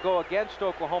penalty will go against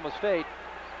Oklahoma State.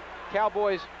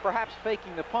 Cowboys perhaps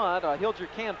faking the punt. Hilger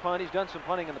can punt. He's done some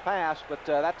punting in the past, but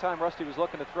that time Rusty was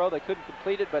looking to throw. They couldn't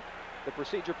complete it, but the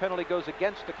procedure penalty goes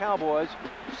against the Cowboys.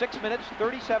 6 minutes,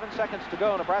 37 seconds to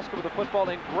go. Nebraska with the football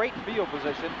in great field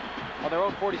position on their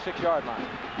own 46-yard line.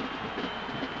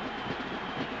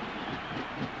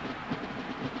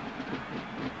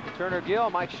 Turner Gill,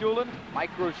 Mike Schulen,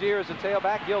 Mike Rozier is a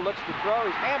tailback. Gill looks to throw.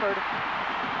 He's hammered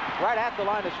right at the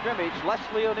line of scrimmage.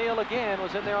 Leslie O'Neal again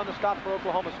was in there on the stop for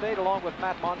Oklahoma State, along with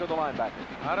Matt Monger, the linebacker.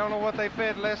 I don't know what they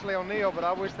fed Leslie O'Neal, but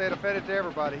I wish they'd have fed it to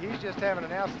everybody. He's just having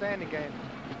an outstanding game.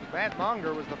 Matt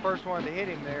Monger was the first one to hit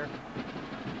him there.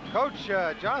 Coach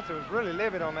Johnson was really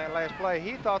livid on that last play.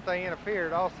 He thought they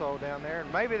interfered also down there,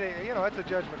 and maybe they, it's a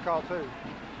judgment call too.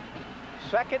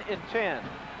 2nd and 10.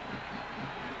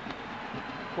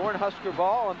 Cornhusker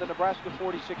ball on the Nebraska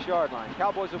 46-yard line.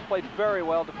 Cowboys have played very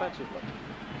well defensively.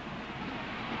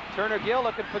 Turner Gill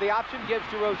looking for the option, gives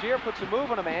to Rozier, puts a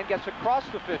move on a man, gets across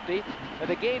the 50, and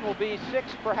the gain will be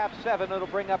 6, perhaps 7. It'll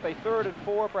bring up a 3rd and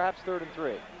 4, perhaps 3rd and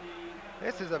 3.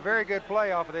 This is a very good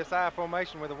play off of this I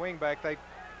formation with a wingback.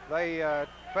 They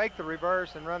fake the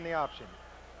reverse and run the option.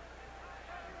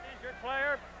 Injured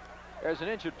player. There's an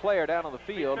injured player down on the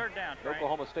field. Third down, the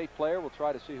Oklahoma State player. We'll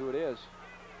try to see who it is.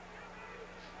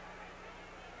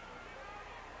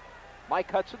 Mike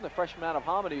Hudson, the freshman out of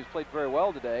Hominy, who's played very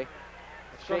well today,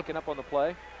 shaken up on the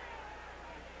play.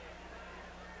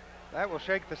 That will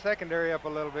shake the secondary up a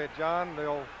little bit, John.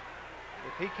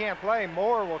 If he can't play,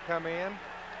 Moore will come in.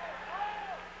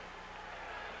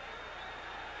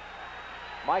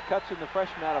 Mike Hudson, the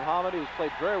freshman out of Hominy, who's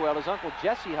played very well. His uncle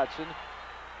Jesse Hudson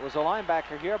was a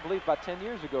linebacker here, I believe, about 10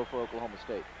 years ago for Oklahoma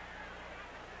State.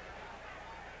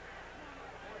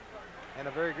 And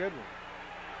a very good one.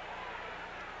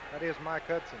 That is Mike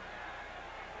Hudson.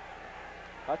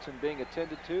 Hudson being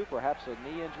attended to, perhaps a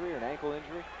knee injury or an ankle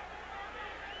injury.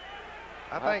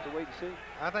 I We'll think have to wait and see.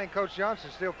 I think Coach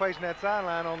Johnson's still facing that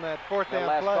sideline on that 4th down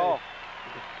last play. call.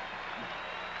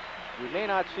 We may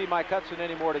not see Mike Hudson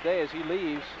anymore today as he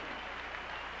leaves.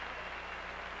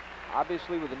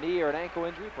 Obviously with a knee or an ankle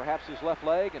injury, perhaps his left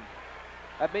leg, and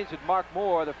that means that Mark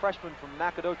Moore, the freshman from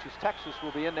Nacogdoches, Texas,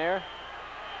 will be in there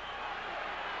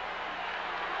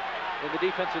in the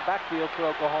defensive backfield for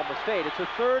Oklahoma State. It's a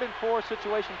 3rd and 4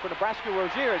 situation for Nebraska.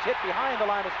 Rozier is hit behind the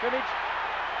line of scrimmage.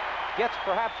 Gets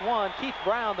perhaps one. Keith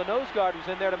Brown, the nose guard, was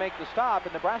in there to make the stop,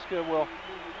 and Nebraska will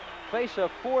face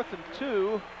a 4th and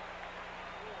 2.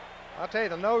 I'll tell you,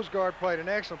 the nose guard played an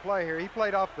excellent play here. He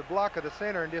played off the block of the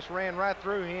center and just ran right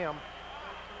through him.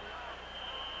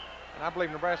 And I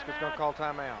believe Nebraska's going to call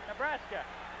timeout. Nebraska.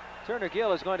 Turner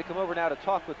Gill is going to come over now to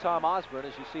talk with Tom Osborne.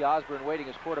 As you see Osborne waiting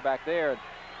as quarterback there. And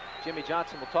Jimmy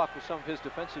Johnson will talk with some of his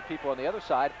defensive people on the other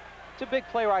side. It's a big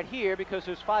play right here because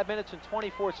there's 5 minutes and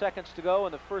 24 seconds to go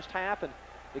in the first half, and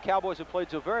the Cowboys have played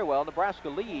so very well. Nebraska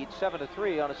leads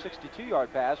 7-3 on a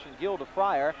 62-yard pass from Gill to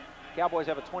Fryer. Cowboys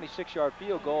have a 26-yard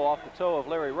field goal off the toe of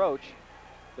Larry Roach.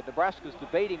 But Nebraska's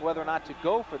debating whether or not to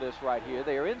go for this right here.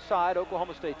 They are inside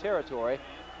Oklahoma State territory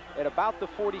at about the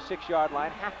 46-yard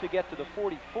line, have to get to the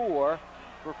 44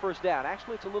 for first down.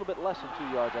 Actually, it's a little bit less than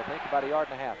 2 yards, I think, about 1.5 yards.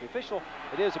 The official,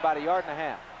 it is about 1.5 yards.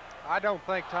 I don't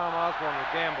think Tom Osborne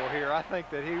will gamble here. I think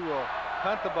that he will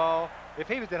punt the ball. If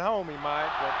he was at home, he might,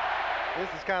 but this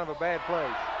is kind of a bad place.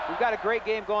 We've got a great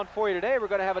game going for you today. We're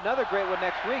going to have another great one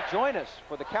next week. Join us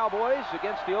for the Cowboys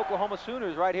against the Oklahoma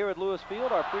Sooners right here at Lewis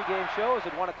Field. Our pregame show is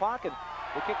at 1 o'clock, and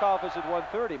the kickoff is at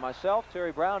 1:30. Myself,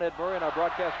 Terry Brown, Ed Murray, and our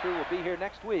broadcast crew will be here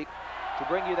next week to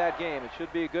bring you that game. It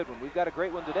should be a good one. We've got a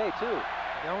great one today, too.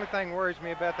 The only thing worries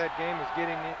me about that game is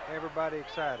getting everybody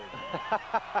excited.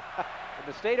 In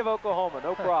the state of Oklahoma,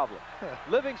 no problem.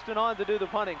 Livingston on to do the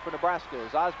punting for Nebraska.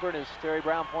 As Osborne, as Terry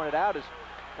Brown pointed out, is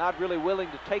not really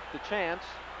willing to take the chance.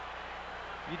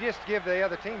 You just give the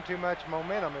other team too much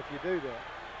momentum if you do that.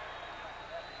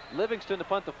 Livingston to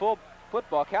punt the full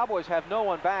football. Cowboys have no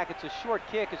one back. It's a short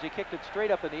kick as he kicked it straight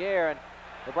up in the air, and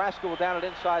Nebraska will down it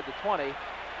inside the 20.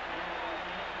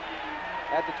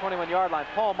 At the 21-yard line.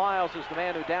 Paul Miles is the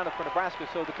man who downed it for Nebraska,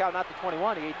 so not the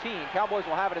 21, the 18. Cowboys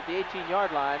will have it at the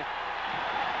 18-yard line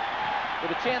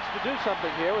with a chance to do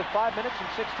something here with 5 minutes and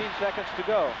 16 seconds to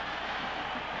go.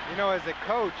 You know, as a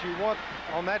coach, you want,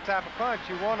 on that type of punch,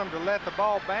 you want them to let the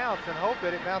ball bounce and hope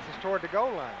that it bounces toward the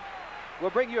goal line.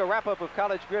 We'll bring you a wrap-up of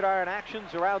college gridiron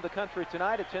actions around the country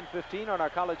tonight at 10:15 on our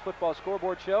college football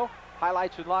scoreboard show.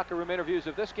 Highlights and locker room interviews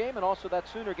of this game and also that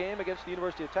Sooner game against the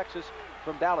University of Texas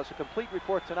from Dallas. A complete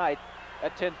report tonight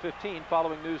at 10:15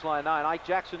 following Newsline 9. Ike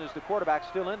Jackson is the quarterback,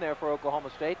 still in there for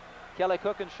Oklahoma State. Kelly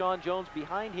Cook and Sean Jones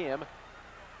behind him.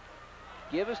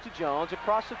 Give us to Jones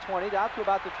across the 20 out to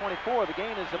about the 24. The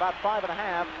gain is about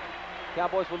 5.5.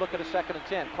 Cowboys will look at a 2nd and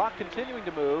 10. Clock continuing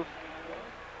to move.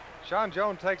 Sean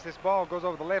Jones takes this ball, goes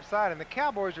over the left side, and the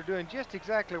Cowboys are doing just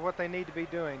exactly what they need to be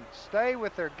doing. Stay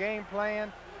with their game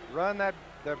plan, run the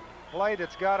play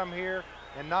that's got them here,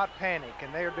 and not panic,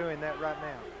 and they're doing that right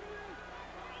now.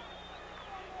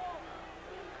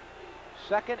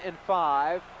 2nd and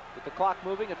 5 with the clock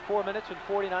moving at 4 minutes and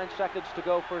 49 seconds to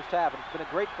go first half. And it's been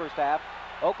a great first half.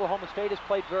 Oklahoma State has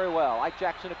played very well. Ike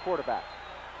Jackson, a quarterback.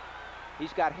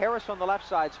 He's got Harris on the left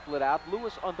side split out,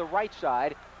 Lewis on the right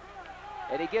side.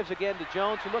 And he gives again to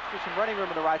Jones, who looks for some running room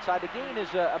on the right side. The gain is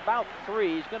about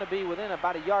 3. He's going to be within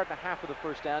about 1.5 yards of the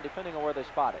first down, depending on where they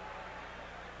spot it.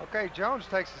 Okay, Jones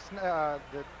takes the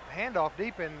handoff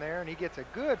deep in there, and he gets a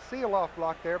good seal-off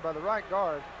block there by the right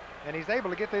guard, and he's able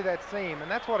to get through that seam,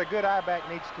 and that's what a good I-back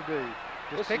needs to do.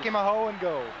 Just pick him a hole and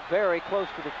go. Very close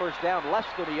to the first down, less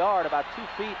than 1 yard, about 2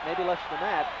 feet, maybe less than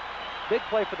that. Big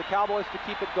play for the Cowboys to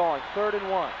keep it going. 3rd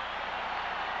and 1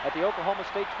 at the Oklahoma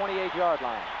State 28-yard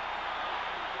line.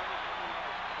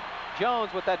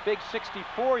 Jones, with that big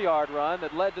 64-yard run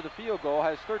that led to the field goal,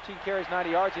 has 13 carries,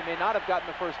 90 yards. He may not have gotten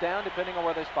the first down, depending on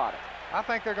where they spot it. I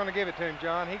think they're going to give it to him,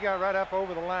 John. He got right up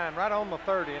over the line, right on the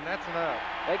 30, and that's enough.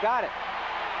 They got it.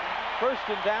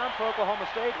 1st and down for Oklahoma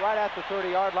State, right at the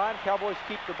 30-yard line. Cowboys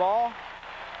keep the ball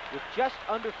with just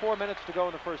under 4 minutes to go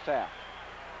in the first half.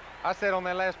 I said on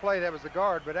that last play that was the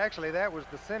guard, but actually that was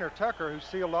the center, Tucker, who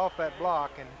sealed off that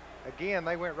block, and again,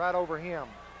 they went right over him.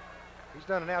 He's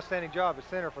done an outstanding job at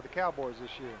center for the Cowboys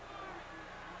this year.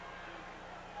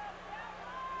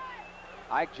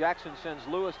 Ike Jackson sends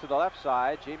Lewis to the left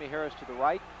side, Jamie Harris to the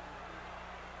right.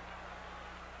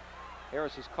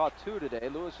 Harris has caught 2 today.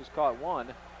 Lewis has caught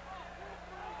 1.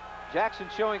 Jackson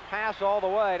showing pass all the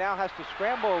way. Now has to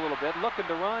scramble a little bit, looking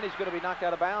to run. He's going to be knocked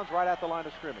out of bounds right at the line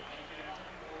of scrimmage.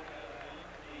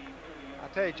 I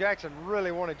tell you, Jackson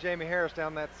really wanted Jamie Harris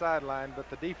down that sideline, but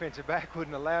the defensive back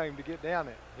wouldn't allow him to get down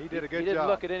it. He did a good job. He didn't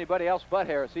look at anybody else but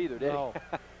Harris either, did he? No.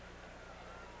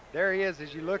 There he is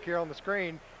as you look here on the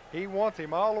screen. He wants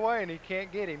him all the way, and he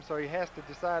can't get him, so he has to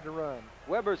decide to run.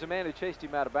 Weber's the man who chased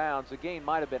him out of bounds. The gain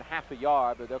might have been half a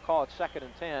yard, but they'll call it 2nd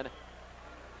and 10.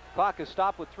 Clock is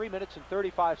stopped with 3 minutes and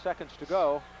 35 seconds to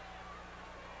go.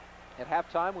 At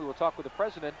halftime, we will talk with the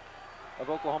president of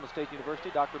Oklahoma State University,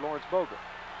 Dr. Lawrence Boger.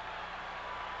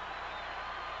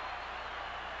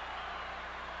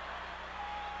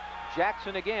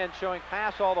 Jackson again showing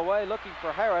pass all the way, looking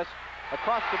for Harris.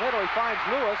 Across the middle, he finds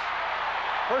Lewis.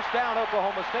 First down,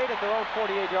 Oklahoma State at their own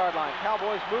 48-yard line.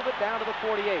 Cowboys move it down to the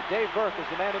 48. Dave Burke is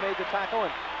the man who made the tackle,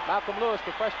 and Malcolm Lewis,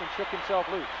 the freshman, shook himself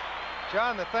loose.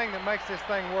 John, the thing that makes this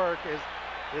thing work is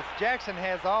Jackson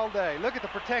has all day. Look at the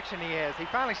protection he has. He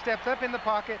finally steps up in the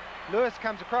pocket. Lewis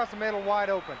comes across the middle wide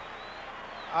open.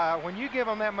 When you give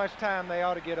them that much time, they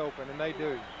ought to get open, and they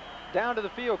do. Down to the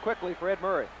field quickly for Ed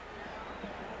Murray.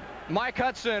 Mike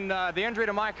Hudson, the injury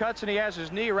to Mike Hudson, he has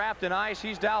his knee wrapped in ice.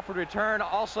 He's down for return.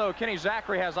 Also, Kenny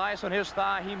Zachary has ice on his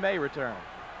thigh. He may return.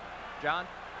 John?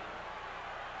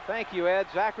 Thank you, Ed.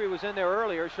 Zachary was in there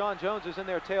earlier. Sean Jones is in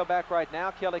there tailback right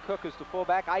now. Kelly Cook is the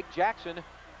fullback. Ike Jackson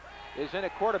is in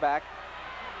at quarterback.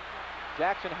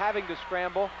 Jackson having to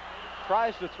scramble,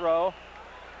 tries to throw,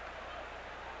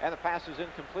 and the pass is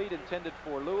incomplete, intended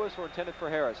for Lewis or intended for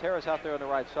Harris. Harris out there on the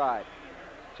right side.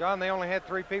 John, they only had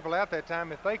 3 people out that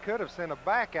time. If they could have sent a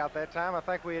back out that time, I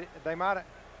think they might have.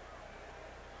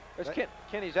 There's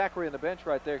Kenny Zachary on the bench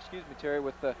right there, excuse me, Terry,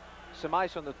 with some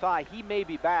ice on the thigh. He may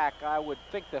be back. I would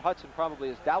think that Hudson probably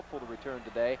is doubtful to return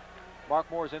today.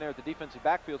 Mark Moore's in there at the defensive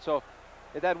backfield. So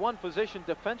at that one position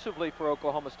defensively for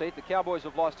Oklahoma State, the Cowboys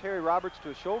have lost Harry Roberts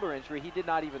to a shoulder injury. He did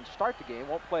not even start the game,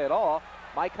 won't play at all.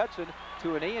 Mike Hudson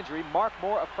to a knee injury. Mark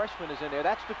Moore, a freshman, is in there.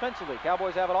 That's defensively.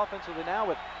 Cowboys have it offensively now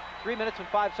with 3 minutes and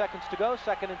 5 seconds to go,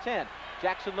 2nd and 10.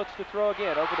 Jackson looks to throw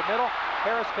again over the middle.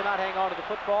 Harris cannot hang on to the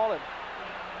football and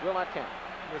will not count.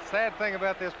 The sad thing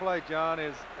about this play, John,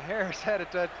 is Harris had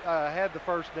the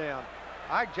first down.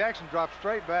 Ike Jackson dropped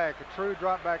straight back, a true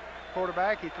drop back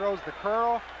quarterback. He throws the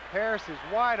curl. Harris is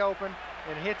wide open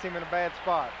and hits him in a bad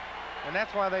spot. And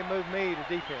that's why they moved me to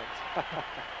defense.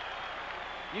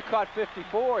 You caught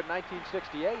 54 in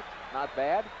 1968. Not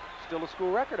bad. Still a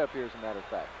school record up here, as a matter of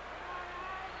fact.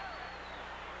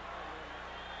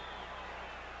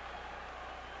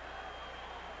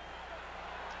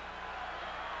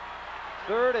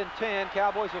 Third and 10.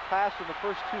 Cowboys have passed in the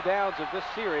first 2 downs of this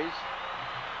series.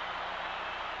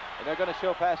 And they're going to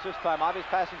show pass this time. Obvious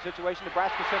passing situation.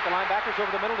 Nebraska sent the linebackers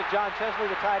over the middle to John Chesley,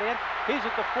 the tight end. He's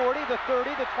at the 40, the 30,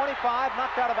 the 25,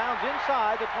 knocked out of bounds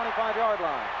inside the 25-yard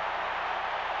line.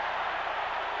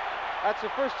 That's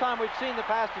the first time we've seen the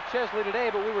pass to Chesley today,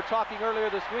 but we were talking earlier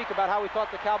this week about how we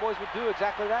thought the Cowboys would do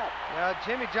exactly that.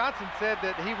 Jimmy Johnson said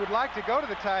that he would like to go to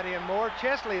the tight end more.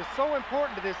 Chesley is so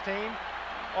important to this team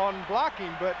on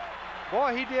blocking, but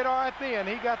boy, he did all right then.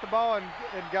 He got the ball and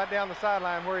got down the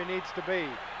sideline where he needs to be.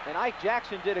 And Ike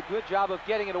Jackson did a good job of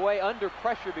getting it away under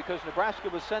pressure because Nebraska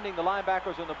was sending the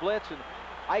linebackers on the blitz, and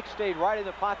Ike stayed right in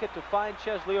the pocket to find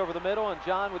Chesley over the middle, and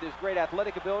John, with his great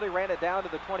athletic ability, ran it down to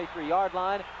the 23-yard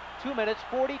line. 2 minutes,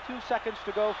 42 seconds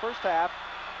to go, first half.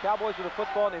 Cowboys with the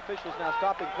football, and the officials now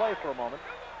stopping play for a moment.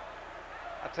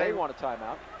 They want a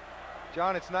timeout.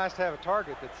 John, it's nice to have a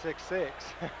target that's 6'6".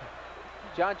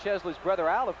 John Chesley's brother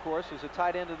Al, of course, is a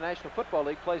tight end in the National Football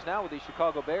League, plays now with the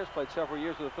Chicago Bears, played several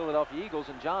years with the Philadelphia Eagles,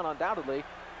 and John undoubtedly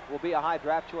will be a high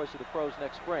draft choice of the pros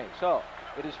next spring. So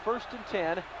it is 1st and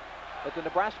 10 at the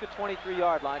Nebraska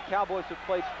 23-yard line. Cowboys have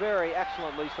played very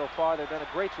excellently so far. They've done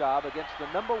a great job against the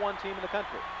 #1 team in the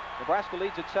country. Nebraska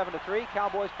leads at 7-3.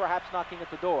 Cowboys perhaps knocking at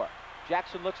the door.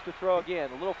 Jackson looks to throw again.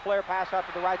 A little flare pass out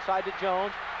to the right side to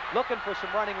Jones, looking for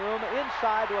some running room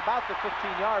inside to about the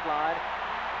 15-yard line.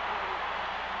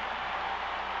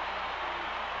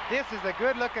 This is a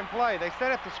good-looking play. They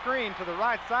set up the screen to the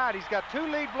right side. He's got 2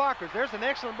 lead blockers. There's an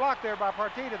excellent block there by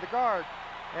Partita, the guard,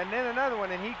 and then another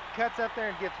one, and he cuts up there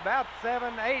and gets about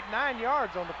 7, 8, 9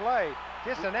 yards on the play.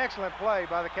 Just an excellent play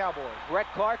by the Cowboys. Brett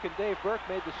Clark and Dave Burke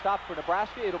made the stop for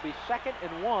Nebraska. It'll be 2nd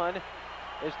and 1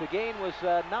 as the gain was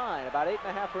 9, about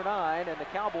 8.5 or 9, and the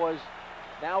Cowboys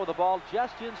now with the ball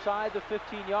just inside the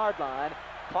 15-yard line.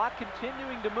 Clock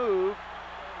continuing to move.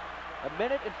 1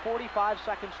 minute and 45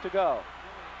 seconds to go.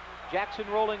 Jackson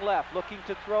rolling left, looking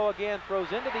to throw again,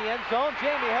 throws into the end zone.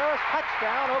 Jamie Harris,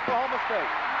 touchdown, Oklahoma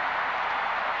State.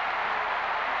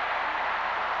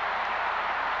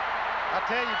 I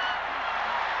tell you,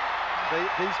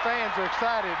 these fans are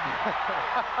excited.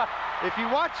 If you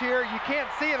watch here, you can't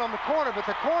see it on the corner, but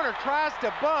the corner tries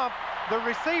to bump the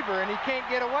receiver, and he can't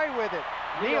get away with it.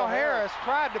 Neil Harris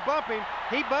tried to bump him.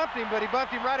 He bumped him, but he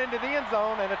bumped him right into the end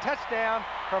zone, and a touchdown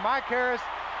from Ike Harris.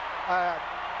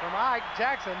 From Ike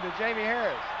Jackson to Jamie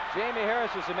Harris. Jamie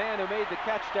Harris is the man who made the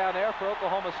catch down there for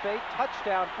Oklahoma State.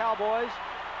 Touchdown Cowboys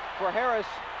for Harris.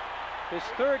 His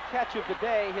 3rd catch of the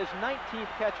day, his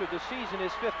 19th catch of the season, his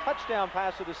 5th touchdown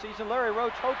pass of the season. Larry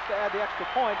Roach hopes to add the extra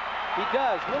point. He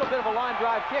does. A little bit of a line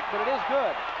drive kick, but it is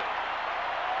good.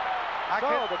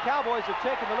 So the Cowboys have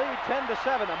taken the lead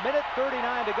 10-7. 1 minute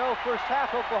 39 to go, first half.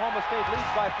 Oklahoma State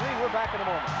leads by 3. We're back in a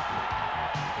moment.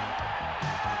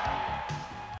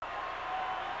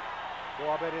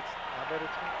 Well, I bet it's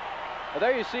Well,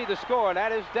 there you see the score, and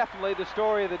that is definitely the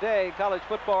story of the day in college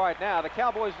football right now. The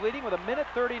Cowboys leading with 1 minute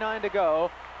 39 to go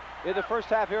in the first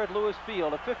half here at Lewis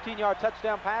Field. A 15-yard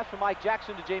touchdown pass from Mike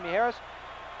Jackson to Jamie Harris.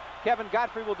 Kevin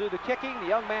Godfrey will do the kicking. The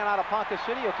young man out of Ponca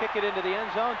City will kick it into the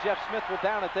end zone. Jeff Smith will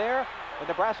down it there. And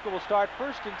Nebraska will start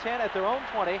 1st and 10 at their own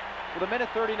 20 with 1 minute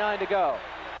 39 to go.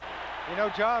 You know,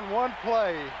 John, one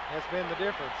play has been the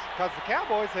difference because the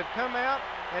Cowboys have come out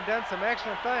and done some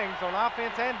excellent things on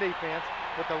offense and defense,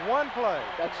 but the one play.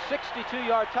 That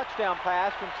 62-yard touchdown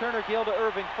pass from Turner Gill to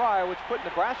Irving Fryer, which put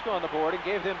Nebraska on the board and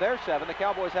gave them their 7. The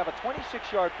Cowboys have a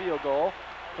 26-yard field goal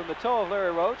from the toe of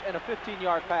Larry Roach and a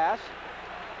 15-yard pass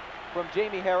from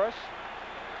Jamie Harris.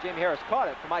 Jamie Harris caught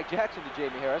it from Mike Jackson to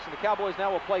Jamie Harris, and the Cowboys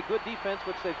now will play good defense,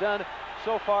 which they've done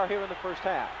so far here in the first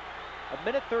half. A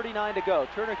minute 39 to go.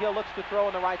 Turner Gill looks to throw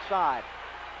on the right side.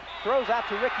 Throws out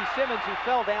to Ricky Simmons, who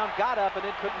fell down, got up, and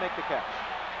then couldn't make the catch.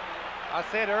 I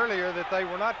said earlier that they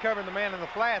were not covering the man in the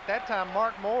flat. That time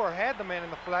Mark Moore had the man in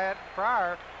the flat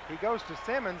prior. He goes to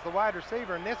Simmons, the wide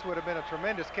receiver, and this would have been a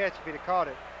tremendous catch if he'd have caught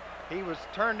it. He was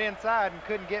turned inside and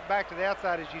couldn't get back to the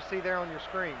outside, as you see there on your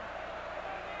screen.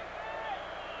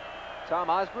 Tom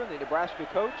Osborne, the Nebraska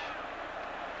coach,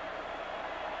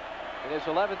 in his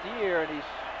 11th year, and he's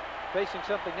facing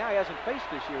something now he hasn't faced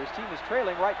this year. His team is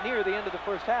trailing right near the end of the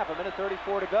first half, a minute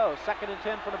 34 to go. 2nd and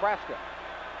 10 for Nebraska.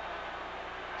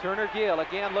 Turner Gill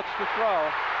again looks to throw.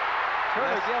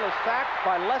 Turner Gill is sacked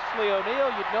by Leslie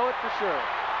O'Neal. You'd know it for sure.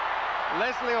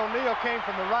 Leslie O'Neal came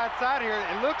from the right side here.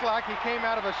 It looked like he came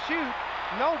out of a chute.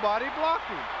 Nobody blocked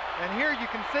him. And here you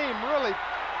can see him really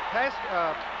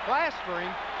plastering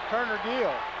Turner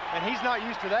Gill. And he's not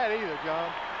used to that either,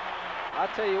 John. I'll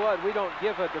tell you what, we don't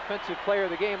give a defensive player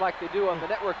of the game like they do on the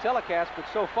network telecast, but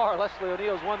so far Leslie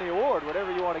O'Neal's won the award,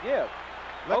 whatever you want to give.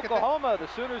 Oklahoma, the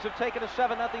Sooners have taken a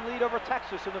 7-0 lead over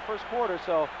Texas in the first quarter,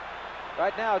 so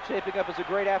right now it's shaping up as a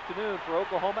great afternoon for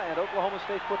Oklahoma and Oklahoma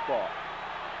State football.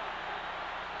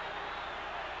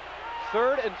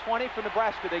 3rd and 20 for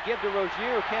Nebraska. They give to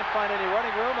Rozier, who can't find any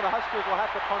running room, and the Huskers will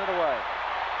have to punt it away.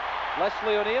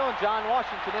 Leslie O'Neal and John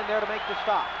Washington in there to make the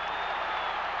stop.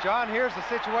 John, here's the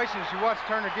situation as you watch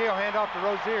Turner Gill hand off to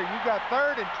Rozier. You've got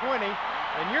 3rd and 20,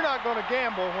 and you're not going to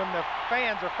gamble when the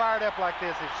fans are fired up like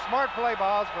this. It's a smart play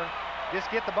by Osborne. Just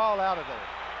get the ball out of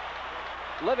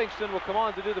there. Livingston will come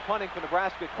on to do the punting for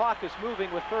Nebraska. Clock is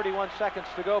moving with 31 seconds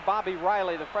to go. Bobby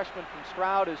Riley, the freshman from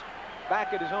Stroud, is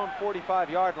back at his own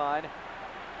 45-yard line.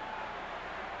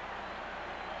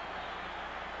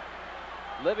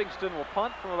 Livingston will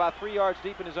punt from about 3 yards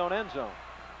deep in his own end zone.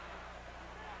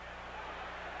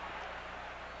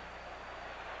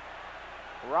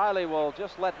 Riley will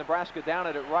just let Nebraska down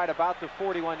at it right about the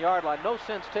 41-yard line. No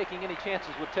sense taking any chances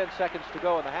with 10 seconds to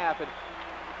go in the half. And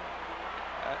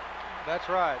that's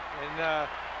right. And,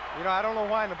 you know, I don't know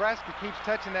why Nebraska keeps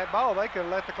touching that ball. They could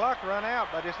have let the clock run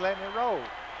out by just letting it roll.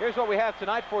 Here's what we have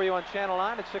tonight for you on Channel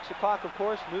 9 at 6 o'clock, of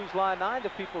course. Newsline 9 to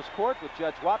People's Court with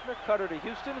Judge Wapner. Cutter to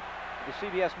Houston. The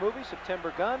CBS movie,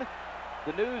 September Gun.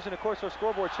 The news, and of course our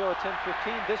scoreboard show at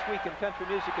 10:15. This Week in Country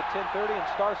Music at 10:30, and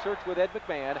Star Search with Ed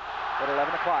McMahon at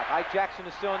 11 o'clock. Ike Jackson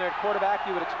is still in there at quarterback.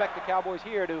 You would expect the Cowboys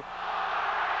here to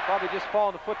probably just fall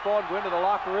in the football and go into the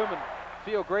locker room and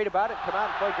feel great about it, come out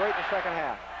and play great in the second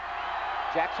half.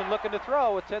 Jackson looking to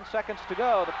throw with 10 seconds to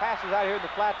go. The pass is out here in the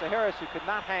flat to Harris, who could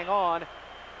not hang on.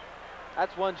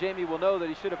 That's one Jamie will know that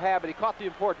he should have had, but he caught the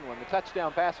important one, the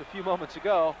touchdown pass a few moments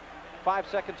ago. 5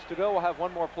 seconds to go. We'll have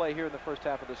one more play here in the first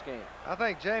half of this game. I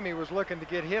think Jamie was looking to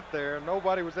get hit there.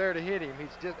 Nobody was there to hit him.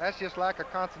 That's just lack of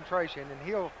concentration, and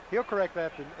he'll correct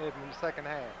that in the second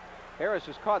half. Harris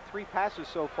has caught 3 passes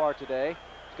so far today.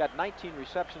 He's got 19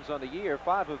 receptions on the year,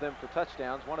 5 of them for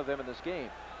touchdowns, 1 of them in this game.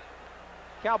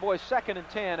 Cowboys 2nd and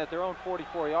 10 at their own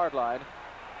 44-yard line.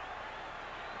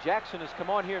 Jackson has come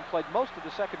on here and played most of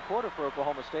the second quarter for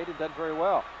Oklahoma State and done very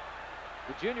well.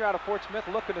 The junior out of Fort Smith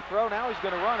looking to throw. Now he's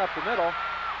going to run up the middle.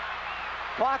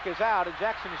 Clock is out, and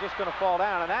Jackson is just going to fall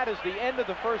down. And that is the end of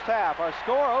the first half. Our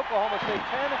score, Oklahoma State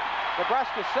 10,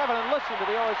 Nebraska 7. And listen to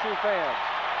the OSU fans.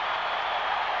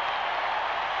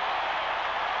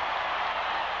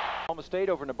 Oklahoma State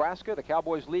over Nebraska. The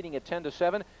Cowboys leading at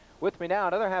 10-7. With me now,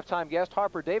 another halftime guest,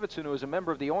 Harper Davidson, who is a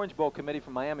member of the Orange Bowl committee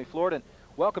from Miami, Florida. And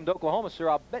welcome to Oklahoma, sir.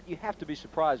 I'll bet you have to be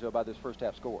surprised, though, by this first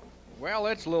half score. Well,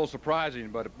 it's a little surprising,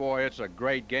 but boy, it's a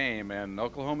great game, and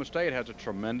Oklahoma State has a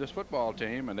tremendous football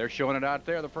team, and they're showing it out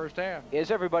there the first half. As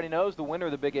everybody knows, the winner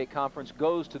of the Big 8 Conference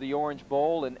goes to the Orange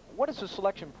Bowl. And what is the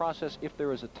selection process if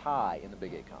there is a tie in the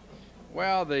Big 8 Conference?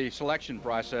 Well, the selection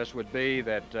process would be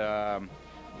that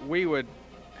we would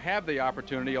have the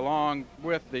opportunity, along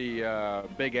with the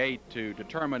Big 8, to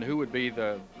determine who would be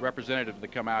the representative to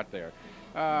come out there.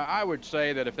 I would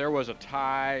say that if there was a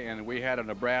tie and we had a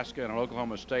Nebraska and an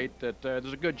Oklahoma State, that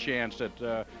there's a good chance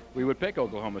that we would pick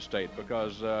Oklahoma State,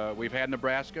 because we've had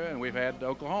Nebraska and we've had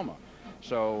Oklahoma.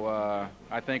 So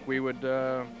I think we would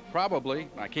probably,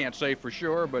 I can't say for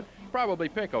sure, but probably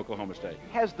pick Oklahoma State.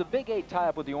 Has the Big 8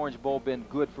 tie-up with the Orange Bowl been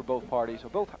good for both parties? Are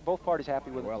both parties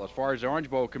happy with it? Well, as far as the Orange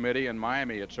Bowl committee in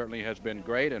Miami, it certainly has been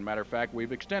great. And matter of fact,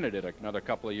 we've extended it another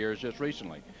couple of years just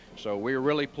recently. So we're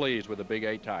really pleased with the Big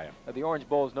 8 tie-up. The Orange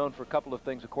Bowl is known for a couple of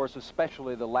things, of course,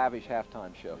 especially the lavish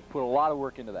halftime show. Put a lot of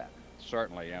work into that.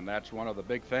 Certainly, and that's one of the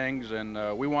big things,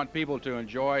 and we want people to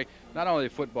enjoy not only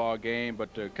the football game,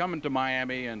 but to come into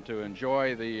Miami and to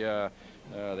enjoy the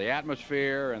the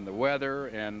atmosphere and the weather,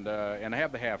 and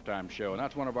have the halftime show, and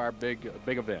that's one of our big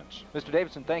events. Mr.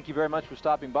 Davidson, thank you very much for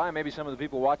stopping by. Maybe some of the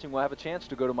people watching will have a chance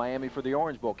to go to Miami for the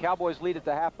Orange Bowl. Cowboys lead at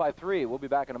the half by 3. We'll be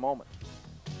back in a moment.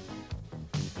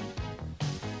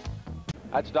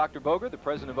 That's Dr. Boger, the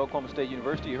president of Oklahoma State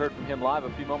University. You heard from him live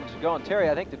a few moments ago. And Terry,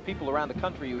 I think that people around the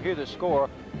country who hear this score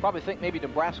probably think maybe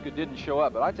Nebraska didn't show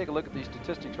up. But I take a look at these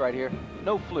statistics right here.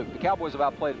 No fluke. The Cowboys have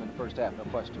outplayed them in the first half, no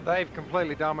question. They've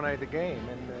completely dominated the game.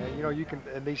 And, you know,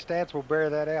 and these stats will bear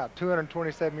that out.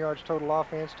 227 yards total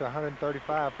offense to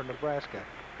 135 for Nebraska.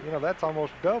 You know, that's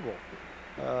almost double.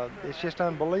 It's just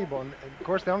unbelievable. And, of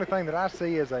course, the only thing that I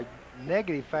see as a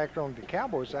negative factor on the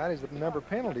Cowboys side is the number of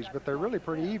penalties, but they're really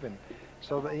pretty even.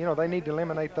 So, you know, they need to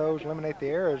eliminate those, eliminate the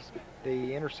errors,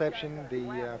 the interception,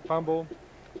 the fumble,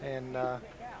 and,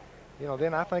 you know,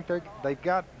 then I think they've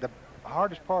got the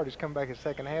hardest part is coming back in the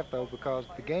second half, though, because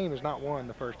the game is not won in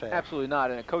the first half. Absolutely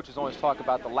not, and the coaches always talk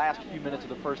about the last few minutes of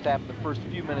the first half and the first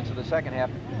few minutes of the second half.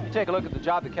 You take a look at the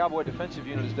job the Cowboy defensive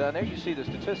unit has done. There you see the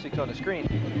statistics on the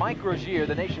screen. Mike Rozier,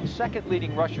 the nation's second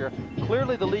leading rusher,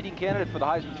 clearly the leading candidate for the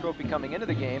Heisman Trophy coming into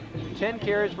the game. 10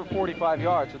 carries for 45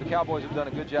 yards, so the Cowboys have done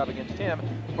a good job against him.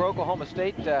 For Oklahoma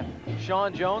State,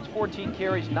 Sean Jones, 14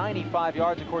 carries, 95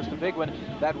 yards. Of course, the big one,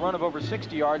 that run of over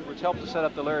 60 yards, which helped to set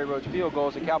up the Larry Roach field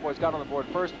goals. The Cowboys got on the board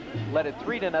first, led it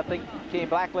 3-0, came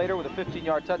back later with a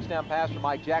 15-yard touchdown pass from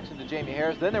Mike Jackson to Jamie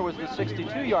Harris. Then there was the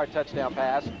 62-yard touchdown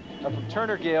pass from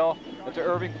Turner Gill to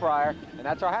Irving Fryer, and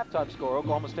that's our halftime score.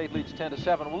 Oklahoma State leads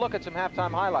 10-7. We'll look at some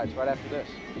halftime highlights right after this.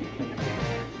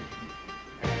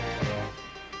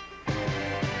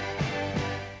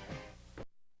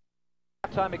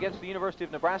 Halftime against the University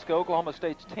of Nebraska. Oklahoma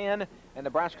State's 10 and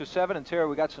Nebraska 7. And Terry,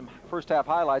 we got some first half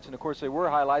highlights, and of course they were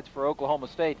highlights for Oklahoma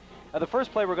State. Now, the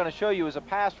first play we're going to show you is a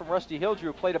pass from Rusty Hilger,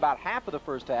 who played about half of the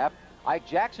first half. Ike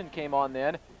Jackson came on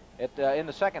then in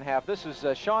the second half. This is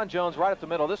Sean Jones right up the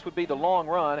middle. This would be the long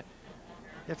run.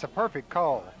 It's a perfect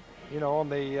call. You know, on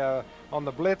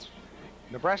the blitz,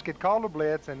 Nebraska had called a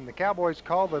blitz, and the Cowboys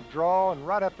called the draw, and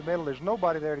right up the middle, there's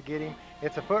nobody there to get him.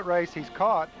 It's a foot race. He's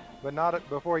caught, but not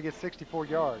before he gets 64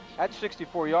 yards. That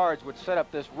 64 yards would set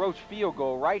up this Roach field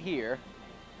goal right here.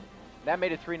 That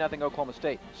made it 3-0 Oklahoma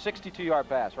State. 62-yard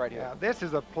pass right here. Yeah, this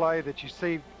is a play that you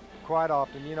see quite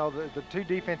often. You know, the two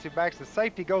defensive backs, the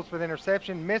safety goes for the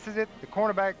interception, misses it. The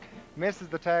cornerback misses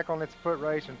the tackle, and it's a foot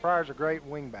race, and Fryer's a great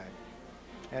wingback.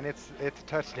 And it's a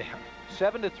touchdown.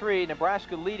 7-3,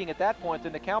 Nebraska leading at that point.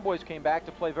 Then the Cowboys came back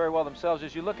to play very well themselves.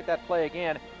 As you look at that play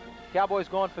again, Cowboys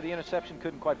going for the interception,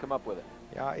 couldn't quite come up with it.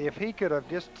 Yeah, if he could have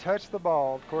just touched the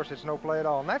ball, of course, it's no play at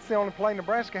all. And that's the only play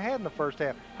Nebraska had in the first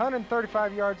half.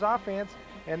 135 yards offense,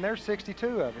 and there's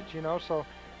 62 of it, you know, so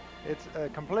it's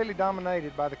completely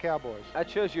dominated by the Cowboys. That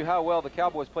shows you how well the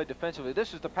Cowboys played defensively.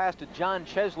 This is the pass to John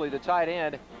Chesley, the tight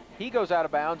end. He goes out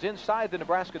of bounds inside the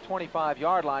Nebraska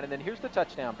 25-yard line, and then here's the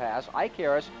touchdown pass. Ike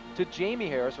Harris to Jamie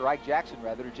Harris, or Ike Jackson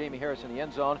rather, to Jamie Harris in the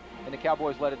end zone, and the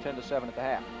Cowboys led it 10-7 at the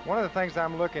half. One of the things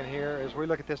I'm looking here as we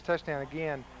look at this touchdown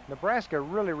again, Nebraska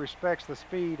really respects the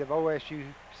speed of OSU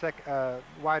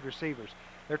wide receivers.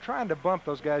 They're trying to bump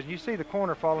those guys. You see the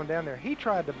corner falling down there. He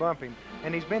tried to bump him,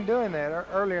 and he's been doing that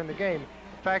earlier in the game.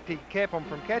 In fact, he kept him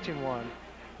from catching one,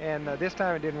 and this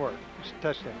time it didn't work. It's a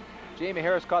touchdown. Jamie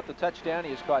Harris caught the touchdown. He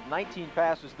has caught 19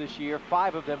 passes this year,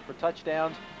 5 of them for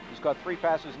touchdowns. He's caught 3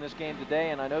 passes in this game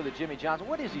today, and I know that Jimmy Johnson,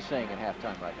 what is he saying at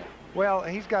halftime right now? Well,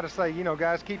 he's got to say, you know,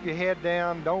 guys, keep your head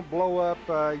down. Don't blow up.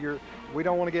 We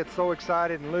don't want to get so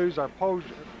excited and lose our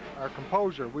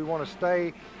composure. We want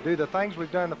to do the things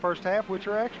we've done in the first half, which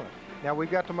are excellent. Now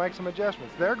we've got to make some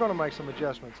adjustments. They're going to make some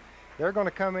adjustments. They're going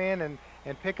to come in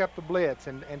and pick up the blitz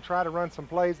and try to run some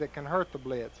plays that can hurt the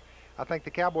blitz. I think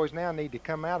the Cowboys now need to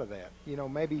come out of that. You know,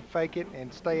 maybe fake it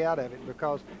and stay out of it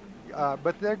because,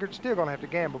 but they're still going to have to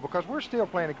gamble because we're still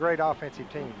playing a great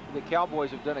offensive team. The Cowboys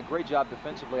have done a great job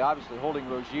defensively, obviously holding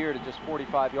Rozier to just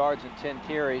 45 yards and 10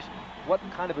 carries. What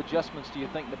kind of adjustments do you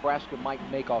think Nebraska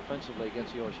might make offensively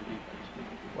against the OSU defense?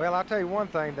 Well, I'll tell you one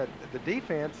thing, that the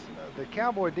defense, the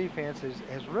Cowboy defense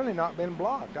has really not been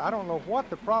blocked. I don't know what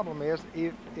the problem is,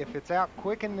 if it's out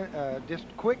just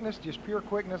quickness, just pure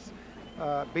quickness,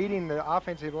 beating the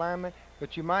offensive lineman,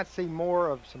 but you might see more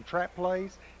of some trap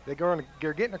plays.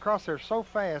 They're getting across there so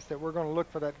fast that we're going to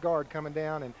look for that guard coming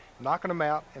down and knocking them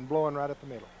out and blowing right up the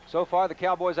middle. So far, the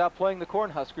Cowboys outplaying the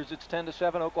Cornhuskers. It's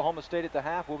 10-7, Oklahoma State at the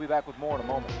half. We'll be back with more in a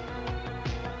moment.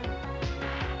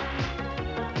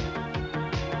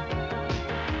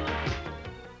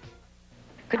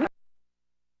 Good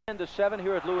 10-7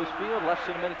 here at Lewis Field. Less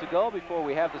than a minute to go before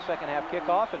we have the second half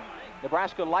kickoff, and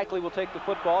Nebraska likely will take the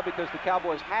football because the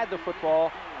Cowboys had the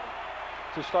football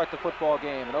to start the football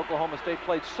game. And Oklahoma State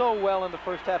played so well in the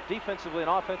first half defensively and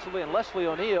offensively, and Leslie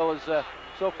O'Neal has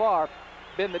so far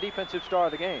been the defensive star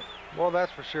of the game. Well,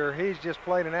 that's for sure. He's just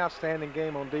played an outstanding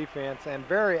game on defense and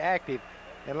very active.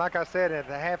 And like I said at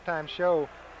the halftime show,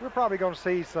 we're probably going to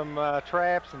see some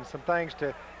traps and some things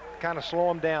to kind of slow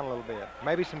them down a little bit.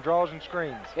 Maybe some draws and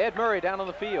screens. Ed Murray down on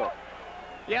the field.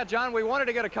 Yeah, John, we wanted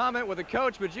to get a comment with the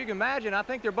coach, but you can imagine, I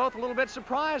think they're both a little bit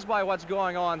surprised by what's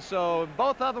going on. So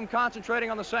both of them concentrating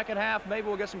on the second half. Maybe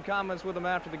we'll get some comments with them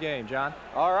after the game, John.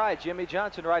 All right, Jimmy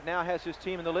Johnson right now has his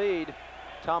team in the lead.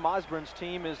 Tom Osborne's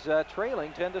team is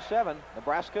trailing 10-7.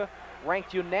 Nebraska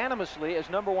ranked unanimously as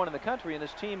 #1 in the country, and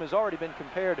this team has already been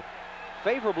compared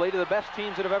favorably to the best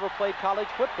teams that have ever played college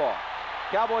football.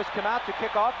 Cowboys come out to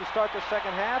kick off to start the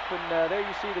second half, and there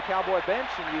you see the Cowboy bench,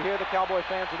 and you hear the Cowboy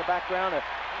fans in the background.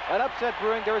 An upset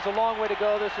brewing. There is a long way to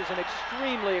go. This is an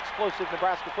extremely explosive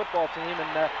Nebraska football team,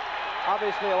 and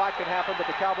obviously a lot can happen, but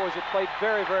the Cowboys have played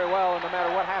very, very well, and no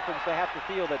matter what happens, they have to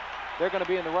feel that they're going to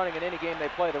be in the running in any game they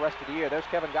play the rest of the year. There's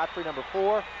Kevin Godfrey,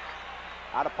 #4,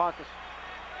 out of Pontus.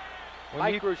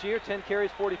 Mike Rozier, 10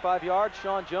 carries, 45 yards.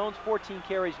 Sean Jones, 14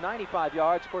 carries, 95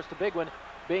 yards. Of course, the big one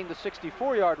being the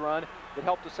 64-yard run that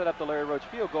helped to set up the Larry Roach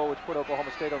field goal, which put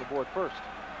Oklahoma State on the board first.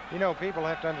 You know, people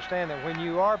have to understand that when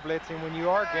you are blitzing, when you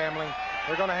are gambling,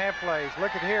 they're going to have plays.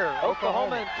 Look at here.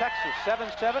 Oklahoma and Texas,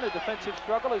 7-7, a defensive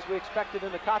struggle as we expected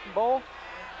in the Cotton Bowl.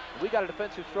 We got a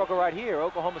defensive struggle right here.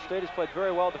 Oklahoma State has played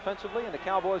very well defensively, and the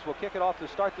Cowboys will kick it off to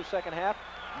start the second half.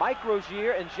 Mike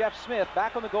Rozier and Jeff Smith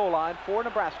back on the goal line for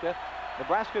Nebraska.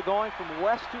 Nebraska going from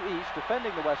west to east,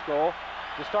 defending the west goal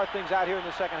to start things out here in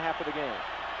the second half of the game.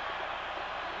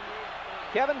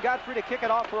 Kevin Godfrey to kick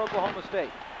it off for Oklahoma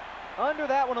State. Under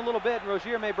that one a little bit, and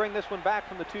Rozier may bring this one back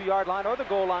from the 2-yard line or the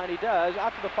goal line. He does.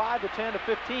 Out to the 5, the 10, the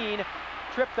 15.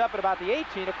 Tripped up at about the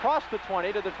 18, across the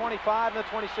 20 to the 25 and the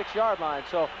 26-yard line.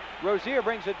 So Rozier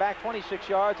brings it back 26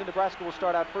 yards, and Nebraska will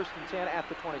start out 1st and 10 at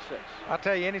the 26. I'll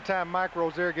tell you, anytime Mike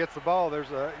Rozier gets the ball,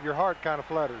 your heart kind of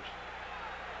flutters.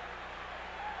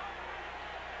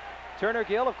 Turner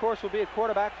Gill, of course, will be at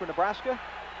quarterback for Nebraska.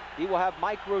 He will have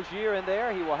Mike Rozier in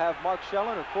there. He will have Mark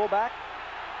Shellen at fullback.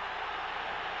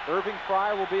 Irving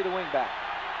Fryer will be the wingback.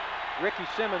 Ricky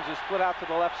Simmons is split out to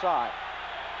the left side.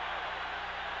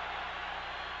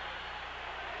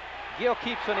 Gill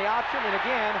keeps on the option, and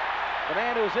again, the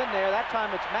man who's in there, that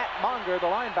time it's Matt Monger, the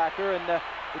linebacker, and the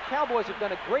Cowboys have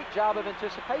done a great job of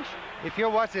anticipation. If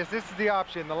you'll watch this, this is the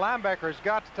option. The linebacker has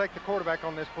got to take the quarterback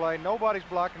on this play. Nobody's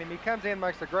blocking him. He comes in,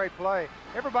 makes a great play.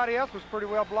 Everybody else was pretty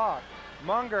well blocked.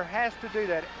 Monger has to do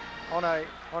that. On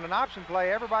an option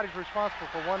play, everybody's responsible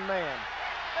for one man.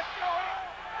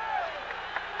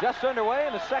 Just underway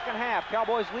in the second half.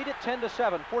 Cowboys lead it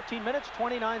 10-7. 14 minutes,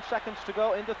 29 seconds to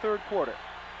go into third quarter.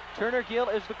 Turner Gill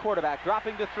is the quarterback,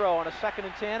 dropping to throw on a 2nd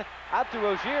and 10. Out to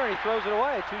Rozier, and he throws it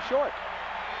away, too short.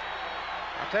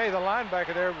 I'll tell you, the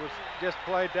linebacker there was just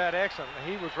played that excellent.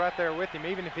 He was right there with him.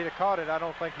 Even if he'd have caught it, I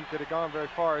don't think he could have gone very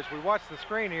far. As we watch the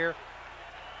screen here,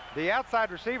 the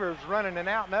outside receiver is running an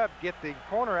out and up, get the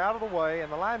corner out of the way,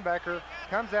 and the linebacker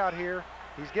comes out here.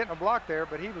 He's getting a block there,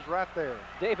 but he was right there.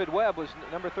 David Webb was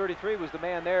number 33, was the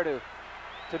man there to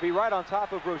be right on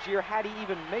top of Rozier. Had he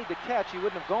even made the catch, he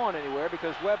wouldn't have gone anywhere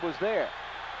because Webb was there.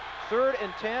 3rd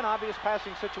and 10, obvious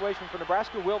passing situation for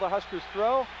Nebraska. Will the Huskers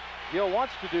throw? Gill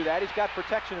wants to do that. He's got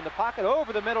protection in the pocket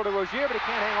over the middle to Rozier, but he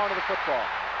can't hang on to the football.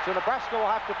 So Nebraska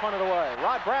will have to punt it away.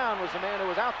 Rod Brown was the man who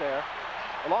was out there,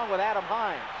 along with Adam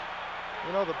Hines.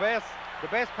 You know, the best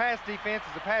pass defense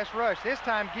is the pass rush. This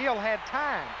time Gill had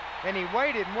time, and he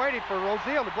waited and waited for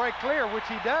Rozier to break clear, which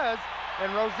he does,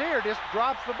 and Rozier just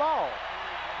drops the ball.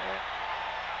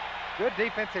 Good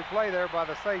defensive play there by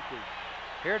the safety.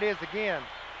 Here it is again.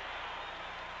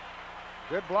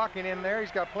 Good blocking in there.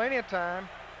 He's got plenty of time.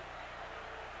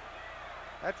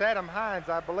 That's Adam Hines,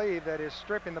 I believe, that is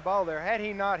stripping the ball there. Had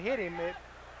he not hit him,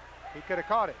 he could have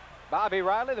caught it. Bobby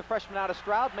Riley, the freshman out of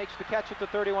Stroud, makes the catch at the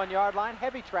 31-yard line.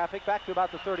 Heavy traffic back to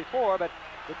about the 34, but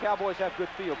the Cowboys have good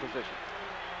field position.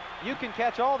 You can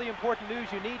catch all the important news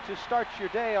you need to start your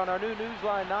day on our new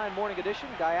Newsline 9 morning edition.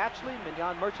 Guy Atchley,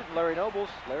 Mignon Merchant, and Larry Nobles.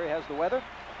 Larry has the weather,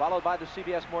 followed by the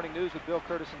CBS Morning News with Bill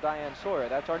Curtis and Diane Sawyer.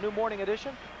 That's our new morning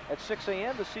edition at 6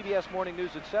 a.m. The CBS Morning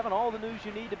News at 7. All the news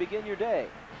you need to begin your day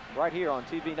right here on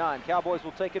TV 9. Cowboys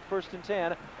will take it 1st and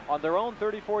 10 on their own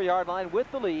 34-yard line with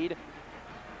the lead.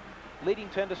 Leading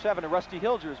 10-7, and Rusty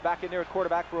Hilger is back in there at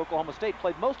quarterback for Oklahoma State.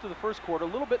 Played most of the first quarter, a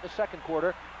little bit in the second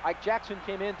quarter. Ike Jackson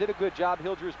came in, did a good job.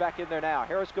 Hilger is back in there now.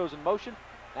 Harris goes in motion.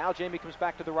 Now Jamie comes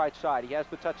back to the right side. He has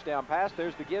the touchdown pass.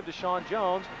 There's the give to Sean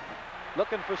Jones.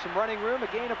 Looking for some running room, a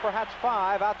gain of perhaps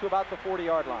 5 out to about the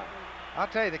 40-yard line. I'll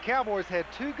tell you, the Cowboys had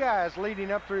 2 guys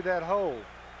leading up through that hole.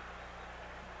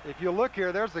 If you look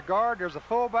here, there's the guard, there's a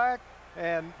fullback,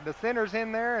 and the center's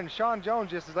in there, and Sean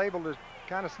Jones just is able to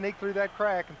kind of sneak through that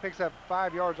crack and picks up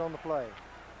 5 yards on the play.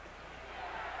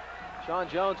 Sean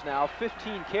Jones now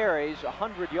 15 carries,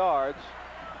 100 yards.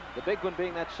 The big one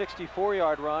being that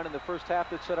 64-yard run in the first half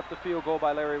that set up the field goal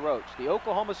by Larry Roach. The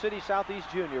Oklahoma City Southeast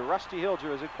junior, Rusty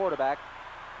Hilger, is at quarterback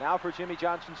now for Jimmy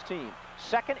Johnson's team.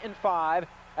 2nd and 5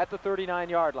 at the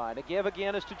 39-yard line. The give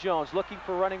again is to Jones, looking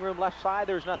for running room left side.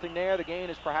 There's nothing there. The gain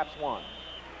is perhaps 1.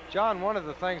 John, one of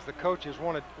the things the coaches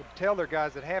want to tell their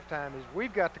guys at halftime is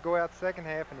we've got to go out second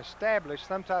half and establish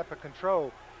some type of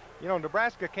control. You know,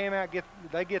 Nebraska came out,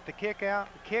 they get the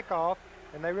kickoff,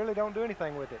 and they really don't do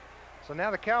anything with it. So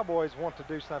now the Cowboys want to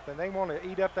do something. They want to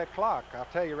eat up that clock, I'll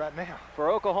tell you right now.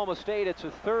 For Oklahoma State, it's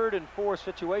a 3rd and 4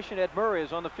 situation. Ed Murray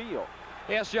is on the field.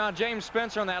 Yes, John, James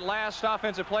Spencer on that last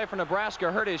offensive play for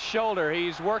Nebraska hurt his shoulder.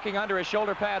 He's working under his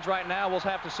shoulder pads right now. We'll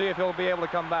have to see if he'll be able to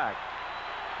come back.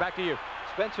 Back to you.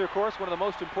 Spencer, of course, one of the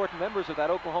most important members of that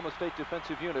Oklahoma State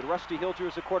defensive unit. Rusty Hilger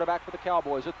is the quarterback for the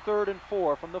Cowboys at 3rd and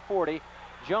 4 from the 40.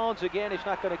 Jones again, he's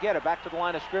not going to get it. Back to the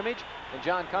line of scrimmage, and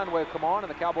John Conway will come on, and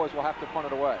the Cowboys will have to punt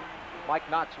it away. Mike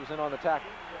Knox was in on the tackle.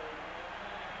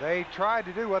 They tried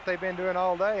to do what they've been doing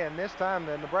all day, and this time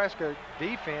the Nebraska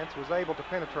defense was able to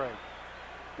penetrate.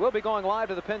 We'll be going live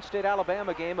to the Penn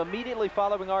State-Alabama game immediately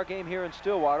following our game here in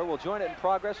Stillwater. We'll join it in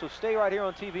progress, so stay right here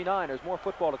on TV9. There's more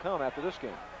football to come after this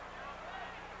game.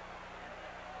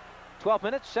 12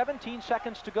 minutes, 17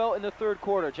 seconds to go in the 3rd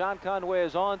quarter. John Conway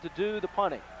is on to do the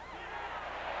punting.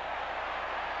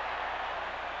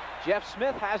 Jeff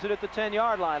Smith has it at the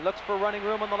 10-yard line. Looks for running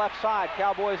room on the left side.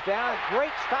 Cowboys down.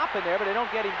 Great stop in there, but they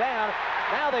don't get him down.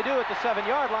 Now they do at the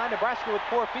 7-yard line. Nebraska with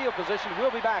poor field position.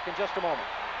 We'll be back in just a moment.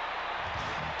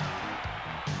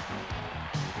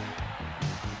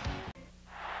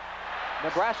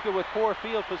 Nebraska with poor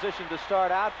field position to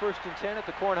start out. 1st and 10 at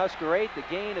the Cornhusker 8. The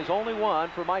gain is only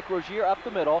 1 for Mike Rozier up the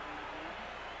middle.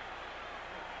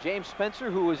 James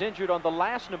Spencer, who was injured on the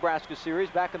last Nebraska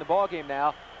series, back in the ballgame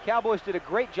now. Cowboys did a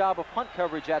great job of punt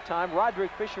coverage that time.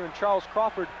 Roderick Fisher and Charles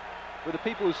Crawford were the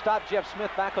people who stopped Jeff Smith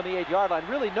back on the 8-yard line.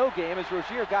 Really no game as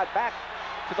Rozier got back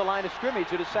to the line of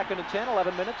scrimmage. It is 2nd and 10,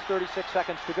 11 minutes, 36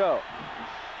 seconds to go.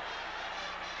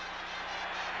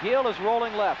 Gill is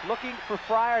rolling left, looking for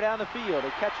Fryer down the field. He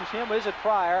catches him. Is it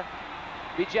Fryer?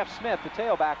 Be Jeff Smith, the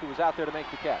tailback, who was out there to make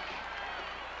the catch.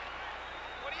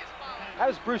 That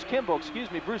was Bruce Kimball,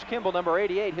 Bruce Kimball, number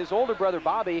 88. His older brother,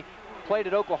 Bobby, played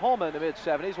at Oklahoma in the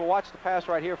mid-70s. We'll watch the pass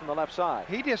right here from the left side.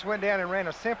 He just went down and ran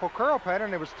a simple curl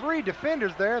pattern. There was 3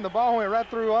 defenders there, and the ball went right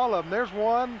through all of them. There's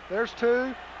 1, there's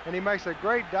 2, and he makes a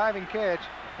great diving catch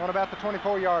on about the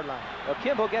 24-yard line. Well,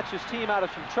 Kimball gets his team out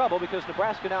of some trouble because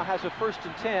Nebraska now has a 1st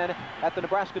and 10 at the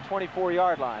Nebraska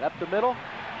 24-yard line. Up the middle,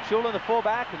 Shulin the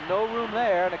fullback, and no room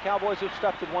there, and the Cowboys have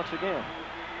stuffed it once again.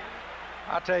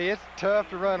 I tell you, it's tough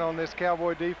to run on this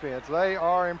Cowboy defense. They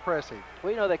are impressive.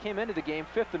 Well, you know, they came into the game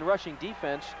 5th in rushing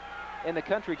defense in the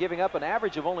country, giving up an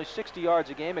average of only 60 yards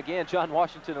a game. Again, John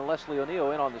Washington and Leslie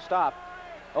O'Neal in on the stop.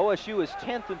 OSU is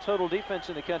 10th in total defense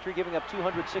in the country, giving up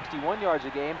 261 yards a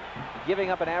game, giving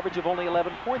up an average of only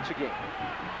 11 points a game.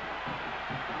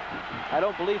 I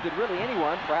don't believe that really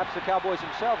anyone, perhaps the Cowboys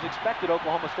themselves, expected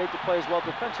Oklahoma State to play as well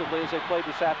defensively as they played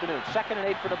this afternoon. 2nd and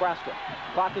 8 for Nebraska.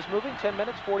 Clock is moving, 10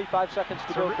 minutes, 45 seconds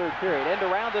to go, 3rd period. End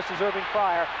around, this is Irving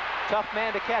Fryer. Tough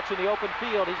man to catch in the open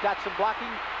field. He's got some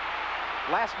blocking.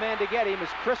 Last man to get him is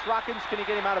Chris Rockins. Can he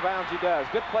get him out of bounds? He does.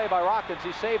 Good play by Rockins.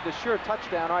 He saved a sure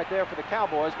touchdown right there for the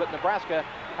Cowboys, but Nebraska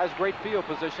has great field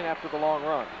position after the long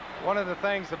run. One of the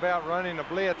things about running a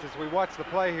blitz as we watch the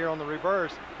play here on the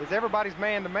reverse is everybody's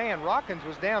man-to-man. Rockins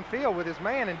was downfield with his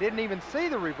man and didn't even see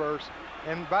the reverse.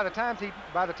 And by the time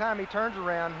he turns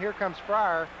around, here comes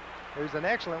Fryer, who's an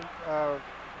excellent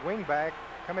wingback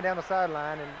coming down the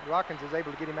sideline, and Rockins is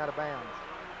able to get him out of bounds.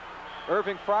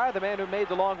 Irving Fryer, the man who made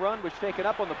the long run, was taken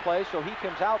up on the play, so he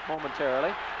comes out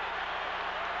momentarily.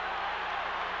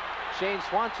 Shane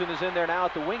Swanson is in there now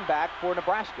at the wingback for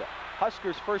Nebraska.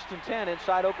 Huskers 1st and 10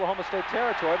 inside Oklahoma State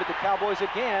territory, but the Cowboys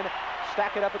again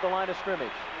stack it up at the line of scrimmage.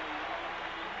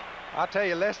 I'll tell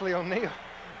you, Leslie O'Neal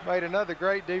made another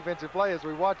great defensive play as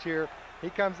we watch here. He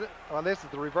comes, well, this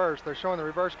is the reverse. They're showing the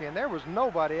reverse again. There was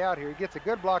nobody out here. He gets a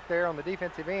good block there on the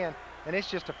defensive end, and it's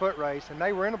just a foot race, and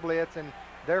they were in a blitz, and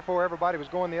therefore everybody was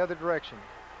going the other direction.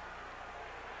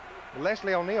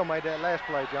 Leslie O'Neal made that last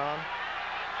play, John.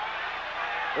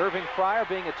 Irving Fryer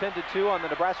being attended to on the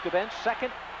Nebraska bench. 2nd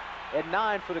and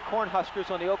 9 for the Cornhuskers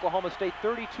on the Oklahoma State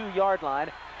 32-yard line.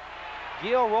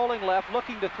 Gill rolling left,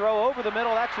 looking to throw over the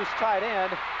middle. That's his tight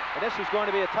end. And this is going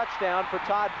to be a touchdown for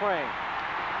Todd Frayne.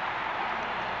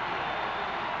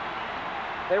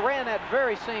 They ran that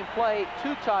very same play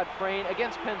to Todd Frayne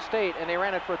against Penn State, and they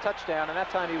ran it for a touchdown, and that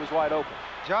time he was wide open.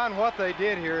 John, what they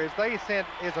did here is they sent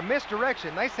a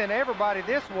misdirection. They sent everybody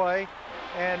this way,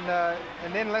 and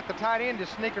then let the tight end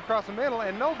just sneak across the middle,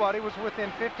 and nobody was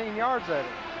within 15 yards of it.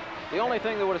 The only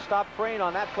thing that would have stopped Frayne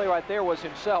on that play right there was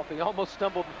himself. He almost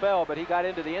stumbled and fell, but he got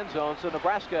into the end zone. So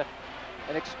Nebraska,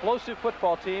 an explosive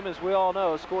football team, as we all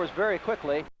know, scores very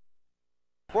quickly.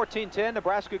 14-10,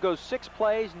 Nebraska goes 6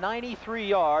 plays, 93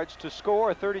 yards to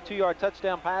score. A 32-yard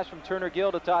touchdown pass from Turner Gill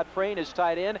to Todd Frayne, his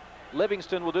tight end.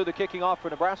 Livingston will do the kicking off for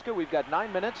Nebraska. We've got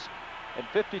 9 minutes and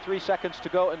 53 seconds to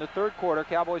go in the third quarter.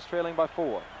 Cowboys trailing by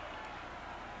 4.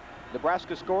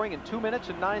 Nebraska scoring in 2 minutes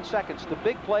and 9 seconds. The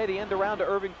big play, the end around to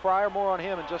Irving Fryer. More on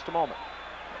him in just a moment.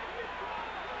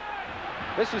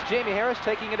 This is Jamie Harris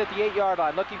taking it at the 8-yard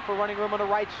line, looking for running room on the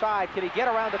right side. Can he get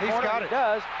around the corner? He's got it. He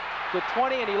does. To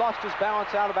 20, and he lost his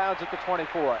balance out of bounds at the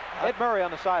 24. Ed Murray on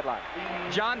the sideline.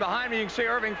 John, behind me, you can see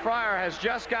Irving Fryer has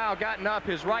just gotten up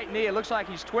his right knee. It looks like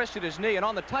he's twisted his knee. And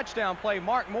on the touchdown play,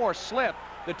 Mark Moore slipped.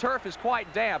 The turf is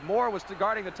quite damp. Moore was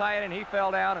guarding the tight end, and he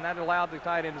fell down, and that allowed the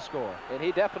tight end to score. And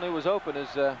he definitely was open, as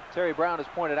Terry Brown has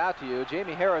pointed out to you.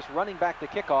 Jamie Harris running back the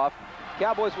kickoff.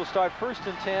 Cowboys will start 1st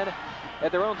and 10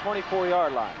 at their own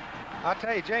 24-yard line. I'll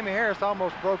tell you, Jamie Harris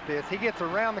almost broke this. He gets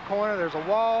around the corner, there's a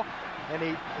wall, and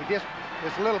he just,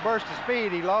 this little burst of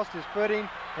speed, he lost his footing,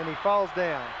 and he falls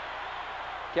down.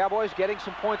 Cowboys getting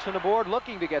some points on the board,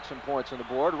 looking to get some points on the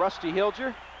board. Rusty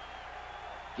Hilger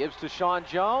gives to Sean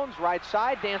Jones, right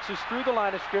side, dances through the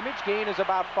line of scrimmage. Gain is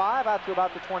about 5, out to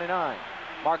about the 29.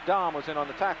 Mark Dahm was in on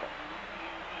the tackle.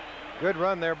 Good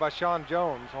run there by Sean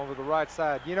Jones over the right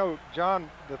side. You know, John,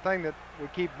 the thing that we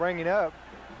keep bringing up,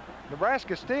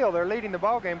 Nebraska still, they're leading the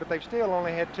ball game, but they've still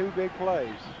only had 2 big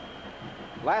plays.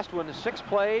 Last one is 6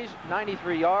 plays,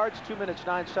 93 yards, 2 minutes,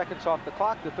 9 seconds off the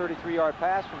clock. The 33-yard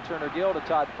pass from Turner Gill to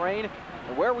Todd Frayne.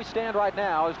 And where we stand right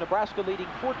now is Nebraska leading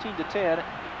 14-10.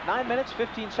 9 minutes,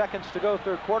 15 seconds to go,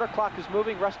 third quarter. Clock is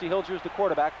moving. Rusty Hilger is the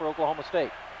quarterback for Oklahoma State.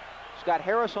 Scott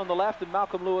Harris on the left and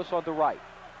Malcolm Lewis on the right.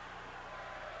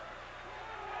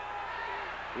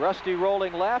 Rusty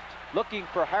rolling left, looking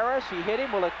for Harris. He hit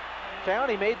him. Will it count?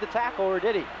 He made the tackle, or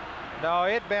did he? No,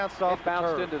 it bounced off the turf. It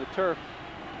bounced into the turf.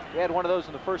 We had one of those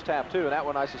in the first half, too, and that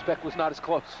one, I suspect, was not as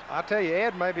close. I'll tell you,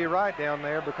 Ed may be right down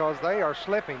there because they are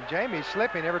slipping. Jamie's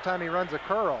slipping every time he runs a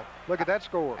curl. Look at that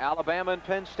score. Alabama and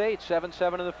Penn State,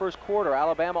 7-7 in the first quarter.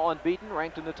 Alabama unbeaten,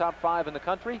 ranked in the top 5 in the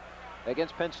country.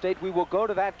 Against Penn State, we will go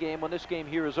to that game when this game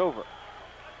here is over.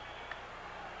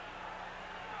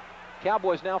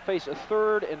 Cowboys now face a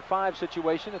 3rd and 5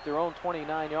 situation at their own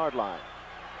 29-yard line.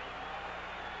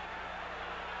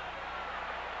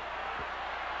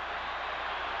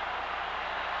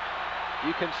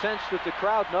 You can sense that the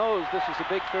crowd knows this is a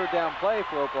big 3rd down play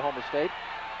for Oklahoma State.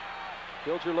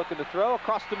 Hilger looking to throw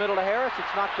across the middle to Harris.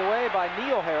 It's knocked away by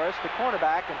Neil Harris, the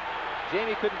cornerback, and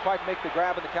Jamie couldn't quite make the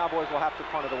grab, and the Cowboys will have to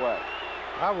punt it away.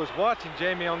 I was watching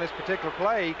Jamie on this particular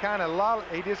play.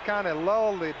 He just kind of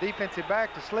lulled the defensive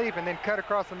back to sleep and then cut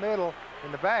across the middle.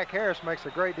 In the back, Harris makes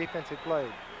a great defensive play.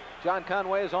 John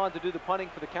Conway is on to do the punting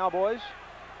for the Cowboys.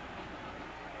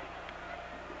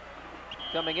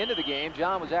 Coming into the game,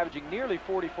 John was averaging nearly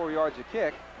 44 yards a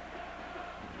kick.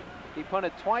 He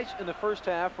punted twice in the first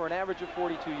half for an average of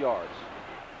 42 yards.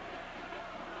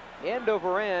 End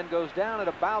over end, goes down at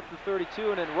about the 32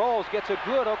 and then rolls, gets a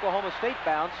good Oklahoma State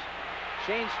bounce.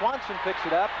 Shane Swanson picks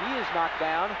it up. He is knocked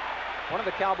down. One of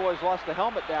the Cowboys lost the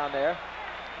helmet down there.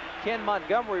 Ken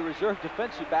Montgomery, reserve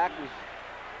defensive back, was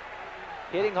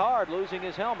hitting hard, losing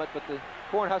his helmet, but the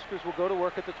Cornhuskers will go to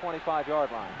work at the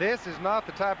 25-yard line. This is not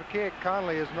the type of kick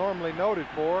Conley is normally noted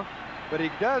for, but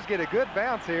he does get a good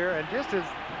bounce here, and just as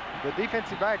the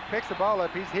defensive back picks the ball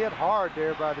up, he's hit hard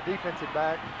there by the defensive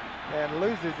back and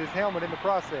loses his helmet in the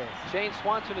process. Shane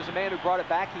Swanson is the man who brought it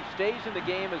back. He stays in the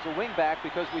game as a wingback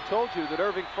because we told you that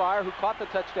Irving Fryer, who caught the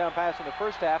touchdown pass in the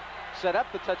first half, set up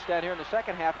the touchdown here in the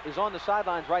second half, is on the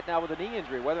sidelines right now with a knee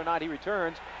injury. Whether or not he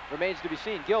returns remains to be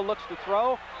seen. Gill looks to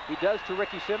throw. He does to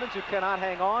Ricky Simmons, who cannot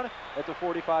hang on at the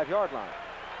 45-yard line.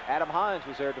 Adam Hines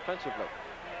was there defensively.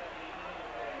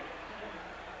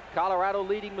 Colorado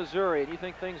leading Missouri, and you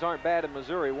think things aren't bad in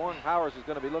Missouri. Warren Powers is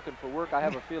going to be looking for work, I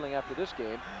have a feeling, after this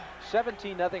game.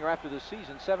 17-0, or after this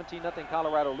season, 17-0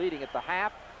 Colorado leading at the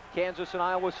half. Kansas and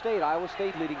Iowa State. Iowa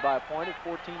State leading by a point at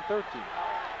 14-13.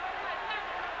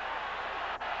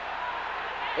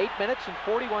 8 minutes and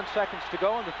 41 seconds to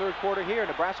go in the third quarter here.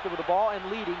 Nebraska with the ball and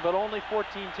leading, but only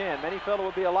 14-10. Many felt it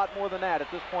would be a lot more than that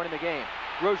at this point in the game.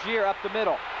 Rozier up the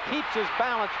middle, keeps his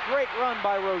balance. Great run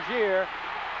by Rozier.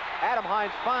 Adam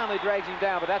Hines finally drags him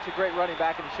down, but that's a great running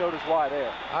back, and he showed us why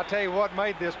there. I'll tell you what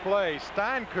made this play.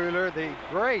 Steinkühler, the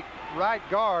great right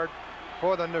guard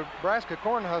for the Nebraska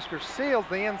Cornhuskers, seals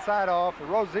the inside off.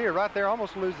 Rozier right there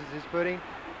almost loses his footing.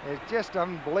 It's just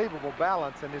unbelievable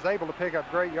balance and is able to pick up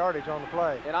great yardage on the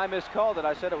play. And I miscalled it.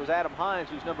 I said it was Adam Hines,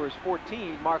 whose number is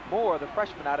 14. Mark Moore, the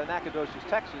freshman out of Nacogdoches,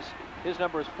 Texas, his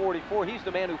number is 44. He's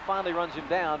the man who finally runs him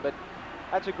down, but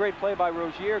that's a great play by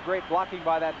Rozier. Great blocking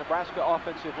by that Nebraska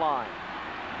offensive line.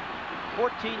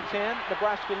 14-10,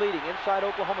 Nebraska leading inside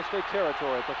Oklahoma State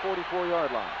territory at the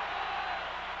 44-yard line.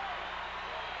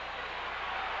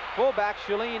 Fullback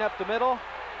Shalene up the middle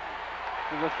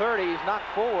to the 30. He's knocked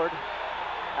forward.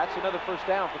 That's another first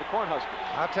down for the Cornhuskers.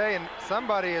 I'll tell you,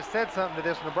 somebody has said something to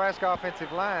this Nebraska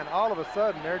offensive line. All of a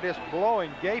sudden, they're just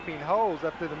blowing gaping holes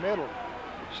up through the middle.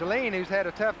 Shalene, who's had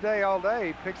a tough day all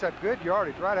day, picks up good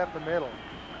yardage right up the middle.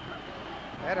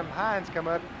 Adam Hines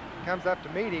comes up to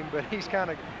meet him, but he's kind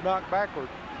of knocked backward.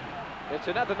 It's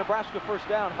another Nebraska first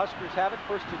down. Huskers have it,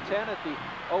 1st and 10 at the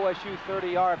OSU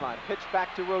 30-yard line. Pitch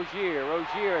back to Rozier.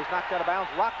 Rozier is knocked out of bounds.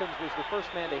 Watkins was the first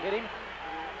man to hit him,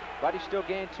 but he still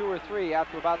gained 2 or 3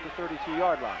 out to about the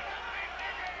 32-yard line.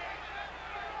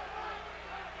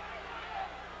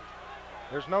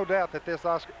 There's no doubt that this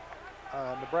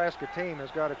Nebraska team has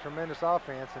got a tremendous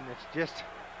offense, and it's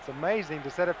amazing to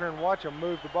sit up here and watch them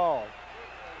move the ball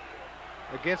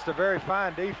against a very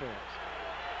fine defense.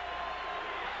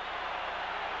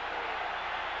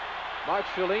 Mark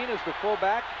Shalene is the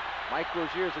fullback. Mike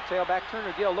Rozier is the tailback.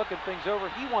 Turner Gill looking things over.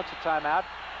 He wants a timeout.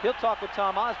 He'll talk with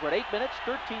Tom Osborne. 8 minutes,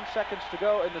 13 seconds to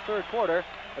go in the third quarter.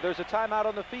 There's a timeout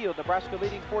on the field. Nebraska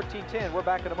leading 14-10. We're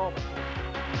back in a moment.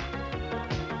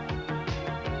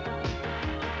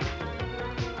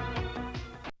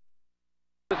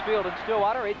 This field in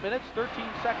Stillwater, 8 minutes, 13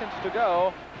 seconds to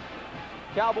go.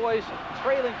 Cowboys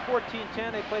trailing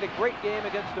 14-10. They played a great game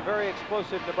against a very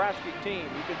explosive Nebraska team.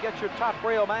 You can get your Top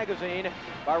Rail magazine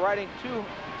by writing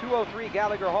 203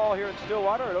 Gallagher Hall here in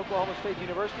Stillwater at Oklahoma State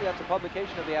University. That's a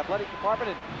publication of the athletic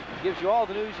department. It gives you all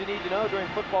the news you need to know during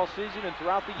football season and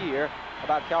throughout the year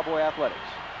about Cowboy athletics.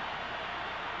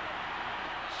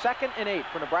 2nd and 8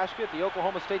 for Nebraska at the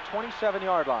Oklahoma State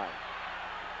 27-yard line.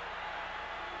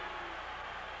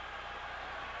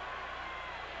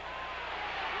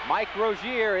 Mike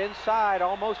Rozier inside,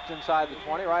 almost inside the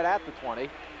 20, right at the 20.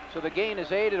 So the gain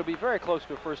is 8. It'll be very close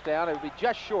to a first down. It'll be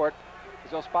just short,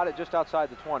 because they'll spot it just outside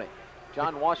the 20.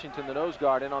 John Washington, the nose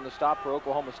guard, in on the stop for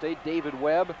Oklahoma State. David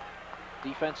Webb,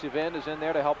 defensive end, is in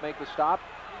there to help make the stop.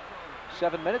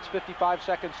 7 minutes, 55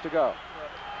 seconds to go.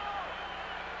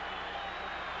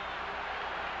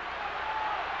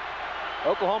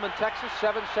 Oklahoma and Texas,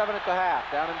 7-7 at the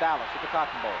half, down in Dallas at the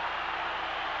Cotton Bowl.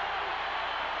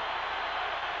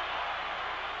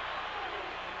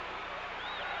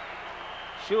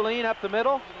 Shalene up the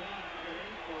middle.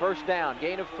 First down,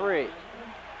 gain of 3.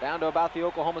 Down to about the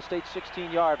Oklahoma State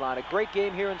 16-yard line. A great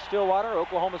game here in Stillwater.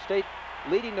 Oklahoma State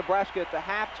leading Nebraska at the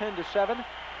half, 10-7. On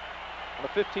a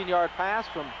 15-yard pass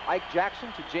from Ike Jackson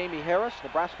to Jamie Harris.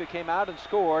 Nebraska came out and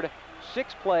scored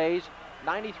 6 plays,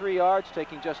 93 yards,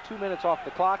 taking just 2 minutes off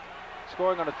the clock.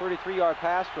 Scoring on a 33-yard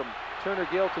pass from Turner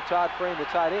Gill to Todd Frame, the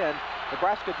tight end.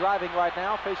 Nebraska driving right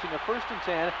now, facing a 1st and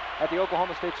 10 at the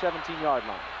Oklahoma State 17-yard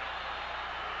line.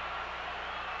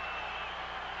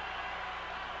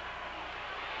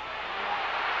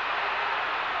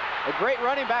 A great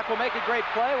running back will make a great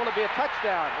play. Will it be a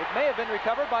touchdown? It may have been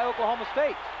recovered by Oklahoma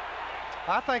State.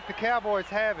 I think the Cowboys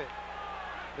have it.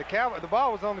 The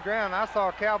ball was on the ground. I saw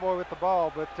a Cowboy with the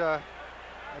ball, but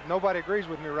nobody agrees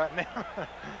with me right now.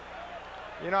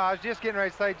 You know, I was just getting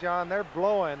ready to say, John, they're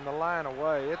blowing the line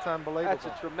away. It's unbelievable. That's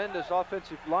a tremendous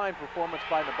offensive line performance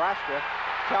by Nebraska.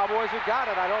 Cowboys have got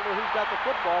it. I don't know who's got the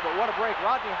football, but what a break.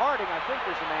 Rodney Harding, I think,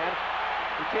 was the man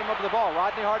who came up with the ball.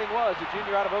 Rodney Harding was a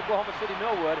junior out of Oklahoma City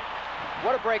Millwood.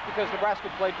 What a break, because Nebraska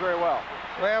played very well.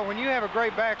 Well, when you have a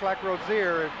great back like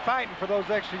Rozier fighting for those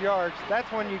extra yards,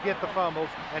 that's when you get the fumbles,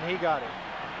 and he got it.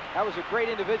 That was a great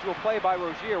individual play by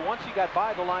Rozier. Once he got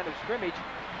by the line of scrimmage,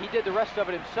 he did the rest of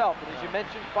it himself. And as you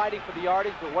mentioned, fighting for the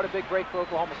yardage, but what a big break for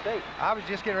Oklahoma State. I was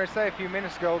just getting ready to say a few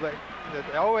minutes ago that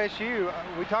OSU,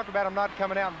 we talked about them not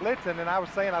coming out and blitzing, and I was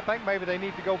saying I think maybe they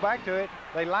need to go back to it.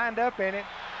 They lined up in it,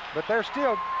 but they're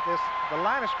still, the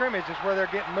line of scrimmage is where they're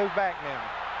getting moved back now.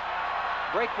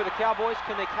 Break for the Cowboys.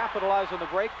 Can they capitalize on the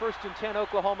break? 1st and 10,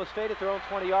 Oklahoma State at their own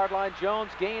 20-yard line.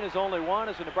 Jones' gain is only 1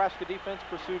 as the Nebraska defense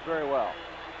pursued very well.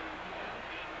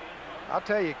 I'll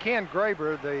tell you, Ken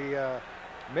Graber, the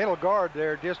middle guard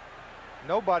there, just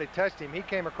nobody touched him. He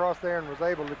came across there and was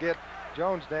able to get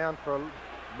Jones down for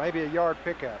maybe a yard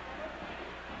pickup.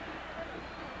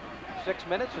 6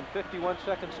 minutes and 51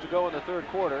 seconds to go in the third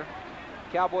quarter.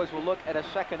 Cowboys will look at a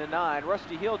 2nd and 9.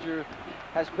 Rusty Hilger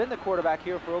has been the quarterback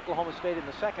here for Oklahoma State in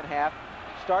the second half.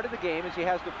 Started the game as he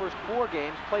has the first 4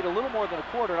 games, played a little more than a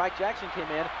quarter. Ike Jackson came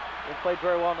in and played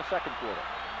very well in the second quarter.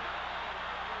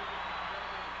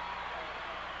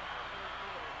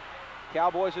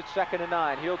 Cowboys at 2nd and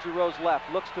 9. Hilger rolls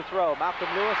left, looks to throw. Malcolm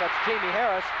Lewis, that's Jamie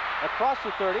Harris, across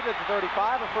the 30 to the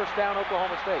 35, a first down,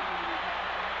 Oklahoma State.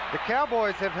 The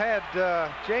Cowboys have had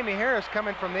Jamie Harris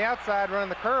coming from the outside running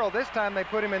the curl. This time they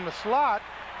put him in the slot.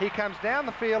 He comes down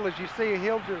the field as you see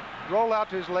Hilger roll out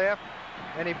to his left,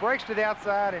 and he breaks to the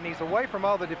outside, and he's away from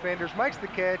all the defenders, makes the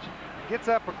catch, gets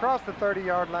up across the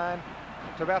 30-yard line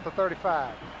to about the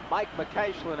 35. Mike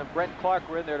McCashlin and Brent Clark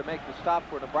were in there to make the stop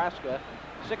for Nebraska.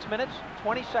 6 minutes,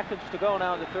 20 seconds to go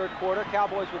now in the third quarter.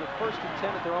 Cowboys with a 1st and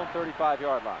 10 at their own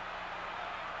 35-yard line.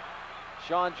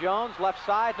 Sean Jones, left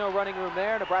side, no running room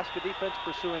there. Nebraska defense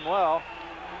pursuing well.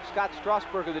 Scott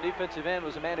Strasburger, the defensive end,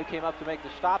 was the man who came up to make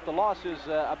the stop. The loss is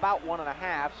about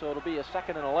 1.5, so it'll be a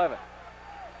 2nd and 11.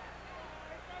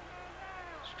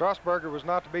 Strasburger was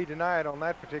not to be denied on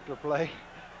that particular play.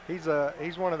 He's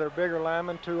one of their bigger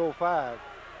linemen, 205.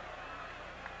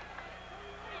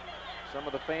 Some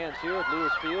of the fans here at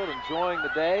Lewis Field enjoying the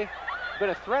day. It's been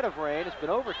a threat of rain. It's been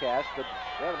overcast, but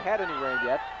we haven't had any rain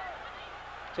yet.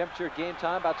 Temperature at game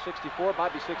time about 64. It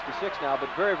might be 66 now, but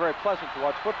very, very pleasant to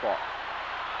watch football.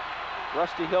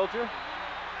 Rusty Hilger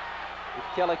with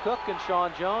Kelly Cook and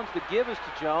Sean Jones. The give is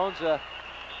to Jones.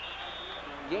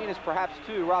 Gain is perhaps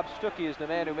 2. Rob Stuckey is the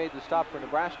man who made the stop for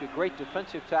Nebraska. Great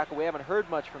defensive tackle. We haven't heard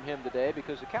much from him today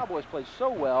because the Cowboys played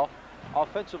so well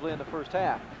offensively in the first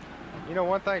half. You know,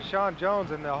 one thing Sean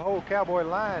Jones and the whole Cowboy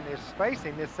line is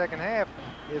facing this second half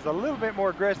is a little bit more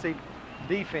aggressive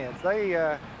defense. They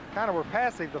kind of were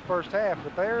passive the first half,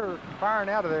 but they're firing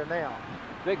out of there now.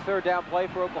 Big third down play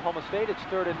for Oklahoma State. It's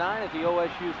 3rd and 9 at the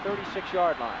OSU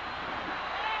 36-yard line.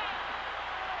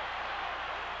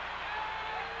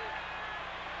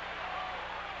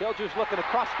 Hilger's looking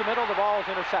across the middle. The ball is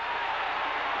intercepted.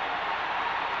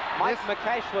 Mike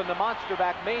McCashlin, the monster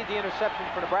back, made the interception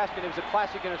for Nebraska, and it was a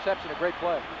classic interception, a great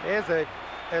play. It is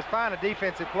as fine a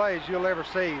defensive play as you'll ever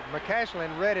see.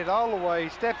 McCashlin read it all the way,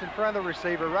 steps in front of the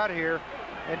receiver right here,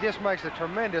 and just makes a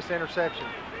tremendous interception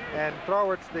and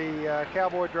thwarts the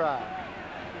Cowboy drive.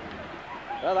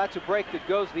 Well, that's a break that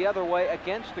goes the other way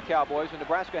against the Cowboys, and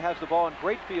Nebraska has the ball in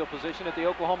great field position at the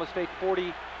Oklahoma State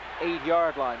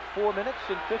 48-yard line. 4 minutes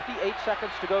and 58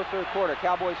 seconds to go third quarter.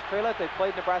 Cowboys trail it. They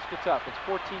played Nebraska tough. It's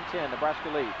 14-10. Nebraska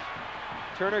leads.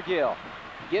 Turner Gill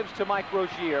gives to Mike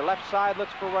Rozier. Left side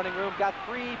looks for running room. Got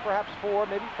 3, perhaps 4,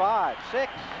 maybe 5,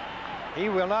 6. He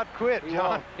will not quit,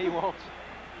 John. He won't.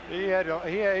 He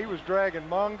was dragging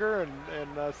Munger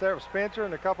and Sarah Spencer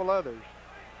and a couple others.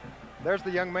 There's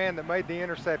the young man that made the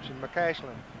interception,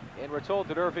 McCashlin. And we're told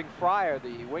that Irving Fryer,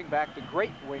 the wingback, the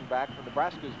great wingback from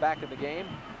Nebraska, is back in the game.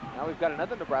 Now we've got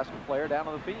another Nebraska player down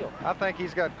on the field. I think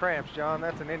he's got cramps, John.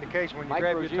 That's an indication when you Mike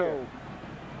grab Rozier. your toe.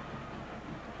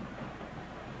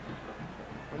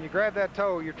 When you grab that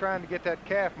toe, you're trying to get that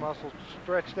calf muscle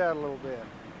stretched out a little bit.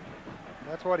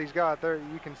 That's what he's got there.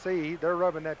 You can see they're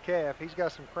rubbing that calf. He's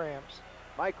got some cramps.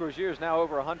 Mike Rozier is now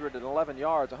over 111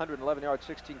 yards, 111 yards,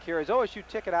 16 carries. OSU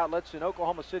ticket outlets in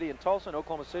Oklahoma City and Tulsa. In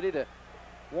Oklahoma City, the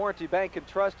Warranty Bank and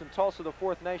Trust. In Tulsa, the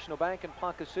Fourth National Bank. In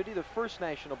Ponca City, the First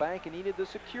National Bank. In Enid, the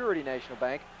Security National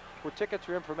Bank. For tickets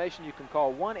or information, you can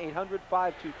call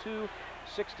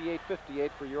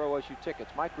 1-800-522-6858 for your OSU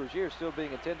tickets. Mike Rozier is still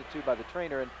being attended to by the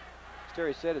trainer, and as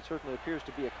Terry said, it certainly appears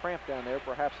to be a cramp down there,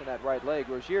 perhaps in that right leg.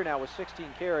 Rozier now with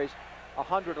 16 carries,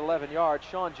 111 yards.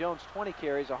 Sean Jones, 20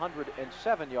 carries,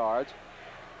 107 yards.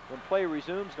 When play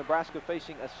resumes, Nebraska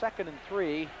facing a 2nd and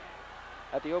 3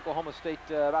 at the Oklahoma State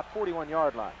about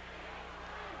 41-yard line.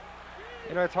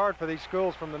 You know, it's hard for these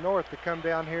schools from the north to come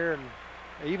down here, and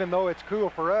even though it's cool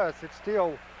for us, it's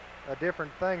still a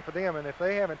different thing for them. And if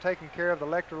they haven't taken care of the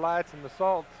electrolytes and the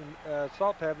salts and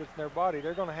salt tablets in their body,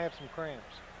 they're going to have some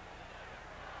cramps.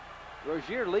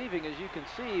 Rozier leaving, as you can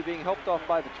see, being helped off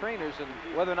by the trainers, and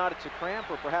whether or not it's a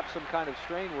cramp or perhaps some kind of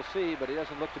strain, we'll see, but he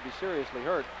doesn't look to be seriously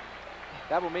hurt.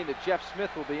 That will mean that Jeff Smith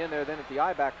will be in there then at the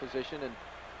I-back position, and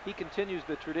he continues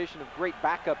the tradition of great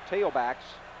backup tailbacks.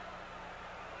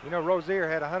 You know, Rozier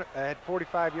had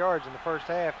 45 yards in the first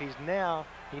half. He now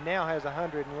has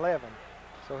 111,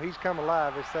 so he's come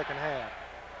alive this second half.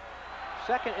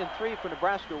 2nd and 3 for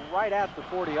Nebraska right at the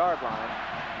 40-yard line.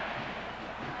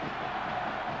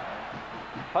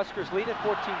 Huskers lead at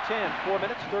 14-10, 4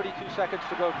 minutes, 32 seconds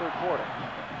to go third quarter.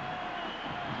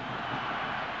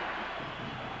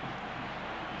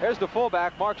 There's the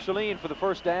fullback, Mark Shaleen, for the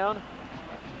first down.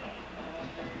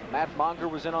 Matt Monger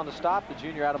was in on the stop, the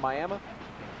junior out of Miami.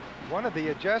 One of the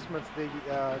adjustments the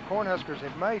Cornhuskers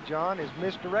have made, John, is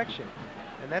misdirection.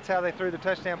 And that's how they threw the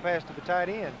touchdown pass to the tight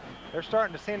end. They're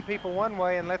starting to send people one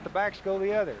way and let the backs go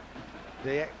the other.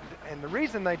 And the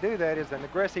reason they do that is an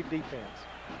aggressive defense.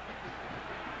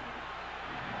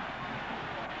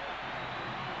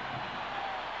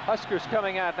 Huskers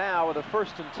coming out now with a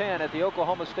 1st and 10 at the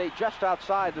Oklahoma State, just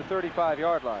outside the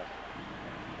 35-yard line.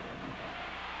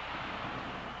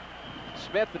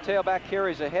 Smith, the tailback,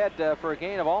 carries ahead for a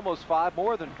gain of almost 5,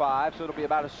 more than 5, so it'll be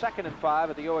about a 2nd and 5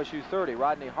 at the OSU 30.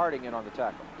 Rodney Harding in on the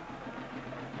tackle.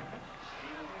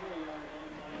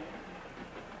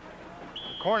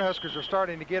 The Cornhuskers are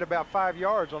starting to get about 5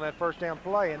 yards on that first down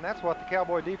play, and that's what the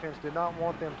Cowboy defense did not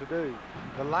want them to do.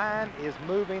 The line is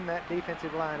moving that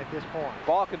defensive line at this point.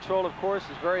 Ball control, of course,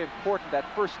 is very important. That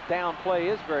first down play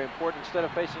is very important. Instead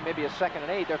of facing maybe a 2nd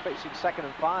and 8, they're facing 2nd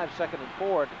and 5, 2nd and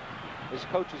 4. As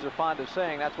coaches are fond of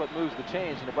saying, that's what moves the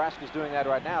chains. And Nebraska's doing that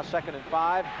right now. 2nd and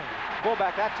 5.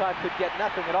 Fullback that time could get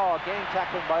nothing at all. Game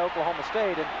tackling by Oklahoma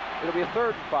State, and it'll be a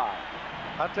 3rd and 5.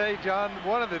 I'll tell you, John,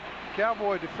 one of the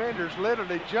Cowboy defenders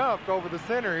literally jumped over the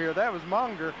center here. That was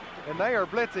Monger, and they are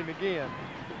blitzing again.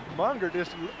 Monger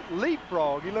just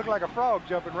leapfrog. He looked like a frog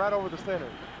jumping right over the center.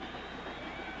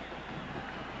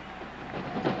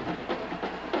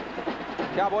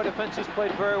 Cowboy defense has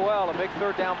played very well. A big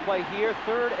 3rd down play here.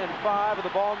 3rd and 5 with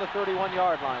the ball on the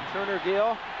 31-yard line. Turner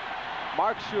Gill,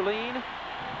 Mark Shulene.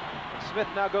 Smith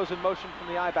now goes in motion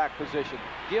from the I-back position.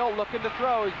 Gill looking to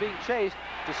throw. He's being chased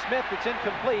to Smith. It's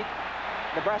incomplete.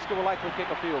 Nebraska will likely kick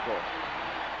a field goal.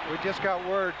 We just got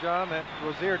word, John, that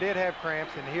Rozier did have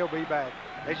cramps and he'll be back.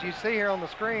 As you see here on the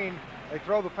screen, they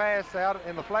throw the pass out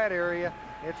in the flat area.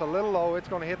 It's a little low. It's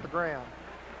going to hit the ground.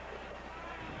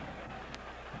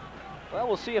 Well,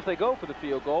 we'll see if they go for the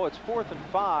field goal. It's 4th and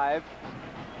 5.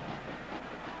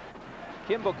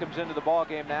 Kimball comes into the ball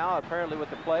game now, apparently with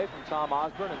the play from Tom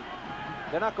Osborne, and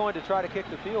they're not going to try to kick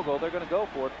the field goal. They're going to go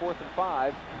for it, 4th and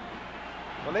 5.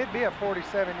 Well, it'd be a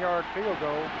 47-yard field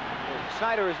goal.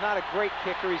 Snyder is not a great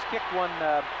kicker. He's kicked one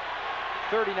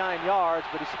 39 yards,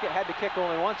 but he's had to kick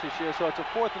only once this year, so it's a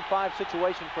 4th and 5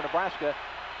 situation for Nebraska.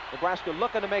 Nebraska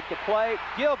looking to make the play.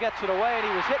 Gill gets it away, and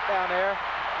he was hit down there.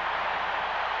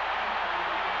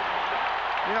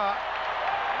 You know,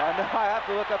 I know I have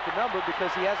to look up the number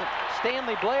because he hasn't.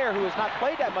 Stanley Blair, who has not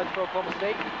played that much for Oklahoma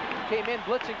State, came in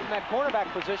blitzing from that cornerback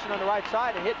position on the right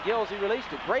side and hit Gill as he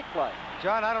released it. Great play.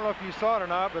 John, I don't know if you saw it or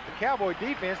not, but the Cowboy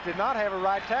defense did not have a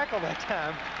right tackle that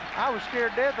time. I was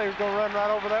scared to death they was going to run right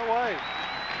over that way,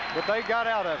 but they got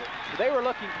out of it. They were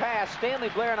looking past Stanley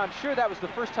Blair, and I'm sure that was the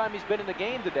first time he's been in the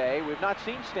game today. We've not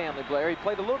seen Stanley Blair. He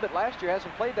played a little bit last year,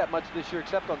 hasn't played that much this year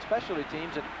except on specialty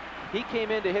teams, and he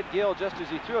came in to hit Gill just as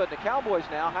he threw it. The Cowboys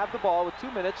now have the ball with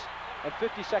 2 minutes and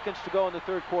 50 seconds to go in the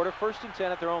 3rd quarter. 1st and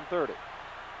 10 at their own 30.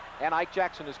 And Ike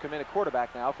Jackson has come in at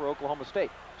quarterback now for Oklahoma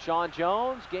State. Sean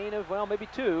Jones, gain of, well, maybe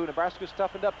 2. Nebraska's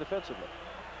toughened up defensively.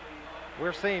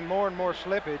 We're seeing more and more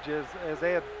slippage as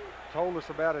Ed told us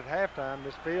about at halftime.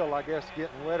 This field, I guess,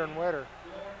 getting wetter and wetter.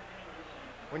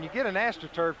 When you get an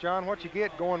AstroTurf, John, what you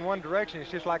get going one direction,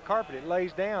 it's just like carpet. It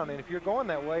lays down, and if you're going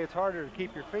that way, it's harder to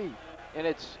keep your feet. And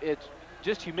it's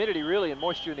just humidity really and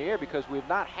moisture in the air because we've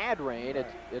not had rain.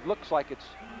 It looks like it's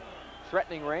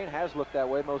threatening rain, has looked that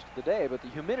way most of the day, but the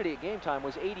humidity at game time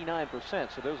was 89%,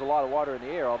 so there's a lot of water in the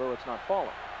air, although it's not falling.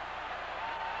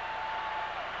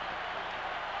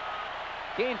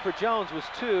 Gain for Jones was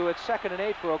 2. It's 2nd and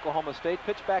 8 for Oklahoma State.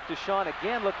 Pitch back to Sean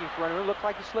again, looking for him. It looked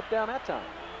like he slipped down that time.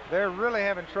 They're really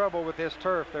having trouble with this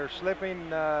turf. They're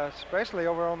slipping, especially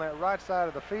over on that right side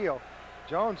of the field.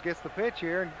 Jones gets the pitch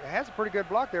here and has a pretty good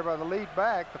block there by the lead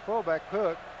back, the fullback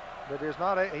Cook, but there's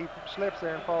not he slips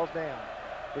there and falls down.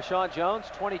 Rashawn Jones,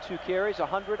 22 carries,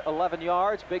 111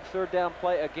 yards. Big 3rd down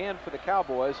play again for the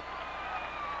Cowboys.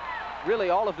 Really,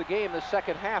 all of the game, the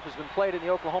second half, has been played in the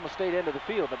Oklahoma State end of the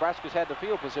field. Nebraska's had the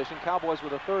field position. Cowboys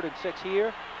with a 3rd and 6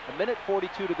 here.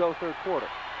 1:42 to go, 3rd quarter.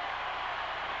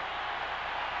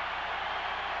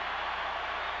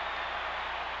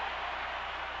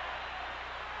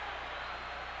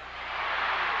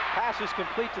 Pass is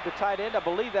complete to the tight end. I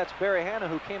believe that's Barry Hanna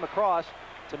who came across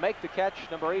to make the catch,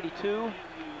 number 82.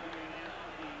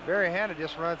 Barry Hanna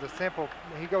just runs a simple,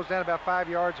 he goes down about 5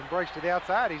 yards and breaks to the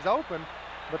outside. He's open,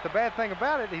 but the bad thing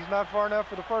about it, he's not far enough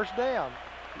for the 1st down.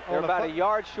 They're about a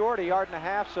yard short, a yard and a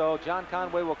half, so John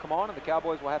Conway will come on and the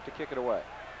Cowboys will have to kick it away.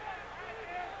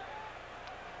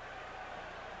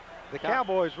 The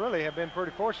Cowboys really have been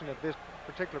pretty fortunate this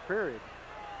particular period.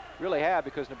 Really have,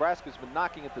 because Nebraska's been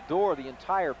knocking at the door the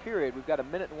entire period. We've got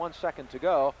 1 minute and 1 second to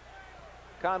go.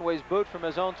 Conway's boot from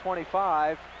his own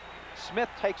 25 Smith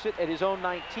takes it at his own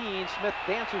 19. Smith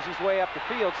dances his way up the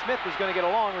field. Smith is going to get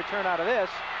a long return out of this.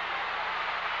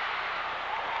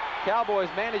 Cowboys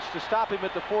managed to stop him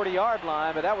at the 40-yard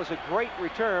line, but that was a great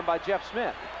return by Jeff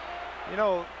Smith. You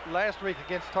know, last week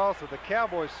against Tulsa, the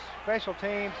Cowboys' special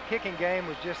teams kicking game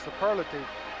was just superlative.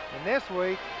 And this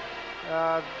week,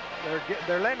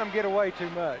 they're letting them get away too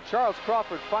much. Charles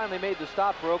Crawford finally made the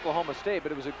stop for Oklahoma State,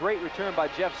 but it was a great return by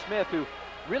Jeff Smith, who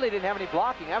really didn't have any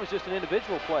blocking. That was just an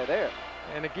individual play there.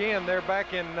 And again, they're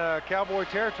back in Cowboy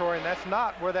territory, and that's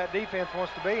not where that defense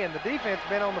wants to be. And the defense has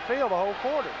been on the field the whole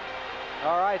quarter.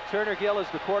 All right, Turner Gill is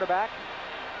the quarterback.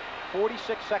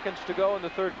 46 seconds to go in the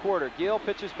third quarter. Gill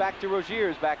pitches back to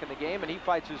Roziers back in the game, and he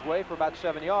fights his way for about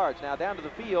 7 yards. Now down to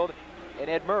the field, and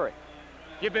Ed Murray.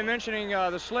 You've been mentioning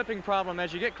the slipping problem.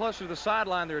 As you get closer to the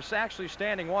sideline, there's actually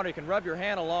standing water. You can rub your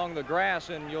hand along the grass,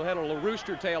 and you'll hit a little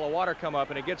rooster tail of water come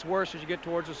up, and it gets worse as you get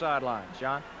towards the sidelines.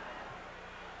 John?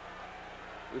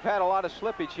 We've had a lot of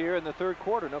slippage here in the third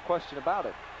quarter, no question about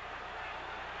it.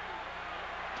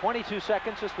 22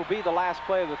 seconds. This will be the last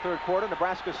play of the third quarter.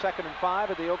 Nebraska's 2nd and 5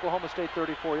 at the Oklahoma State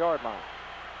 34-yard line.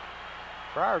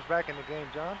 Fryer's back in the game,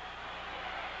 John.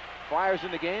 Fryer's in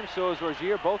the game, so is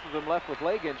Rozier. Both of them left with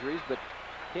leg injuries, but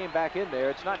came back in there.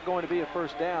 It's not going to be a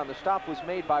first down. The stop was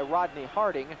made by Rodney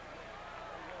Harding.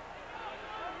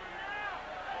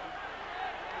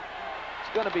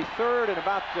 It's going to be third and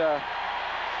about 3rd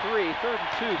and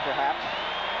 2 perhaps.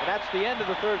 And that's the end of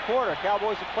the third quarter.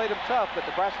 Cowboys have played them tough, but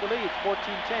Nebraska leads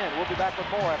 14-10. We'll be back with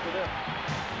more after this.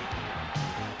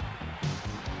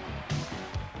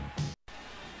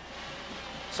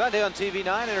 Sunday on TV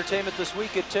 9, entertainment this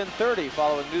week at 10:30,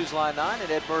 following Newsline 9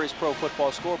 and Ed Murray's Pro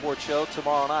Football Scoreboard show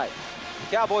tomorrow night.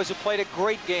 The Cowboys have played a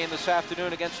great game this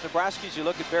afternoon against Nebraska. As you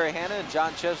look at Barry Hanna and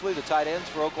John Chesley, the tight ends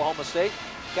for Oklahoma State.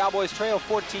 Cowboys trail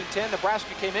 14-10.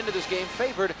 Nebraska came into this game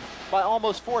favored by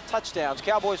almost 4 touchdowns.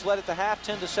 Cowboys led at the half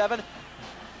 10-7.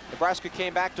 Nebraska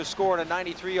came back to score on a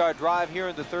 93-yard drive here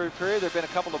in the third period. There have been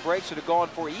a couple of breaks that have gone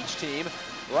for each team.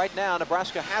 Right now,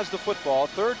 Nebraska has the football.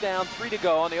 3rd down, 3 to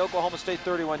go on the Oklahoma State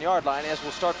 31-yard line, as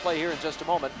we'll start play here in just a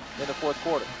moment in the fourth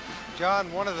quarter.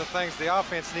 John, one of the things the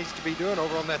offense needs to be doing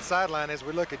over on that sideline as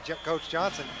we look at Coach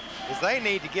Johnson is they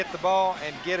need to get the ball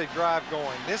and get a drive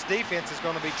going. This defense is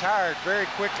going to be tired very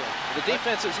quickly. The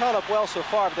defense has held up well so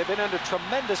far, but they've been under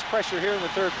tremendous pressure here in the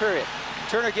third period.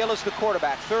 Turner Gill is the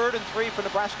quarterback. 3rd and 3 for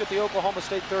Nebraska at the Oklahoma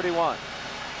State 31.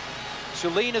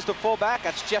 Shuleen is the fullback.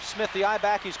 That's Jeff Smith, the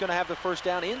I-back. He's going to have the first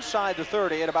down inside the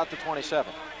 30 at about the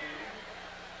 27.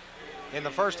 In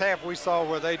the first half, we saw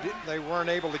where they weren't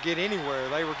able to get anywhere.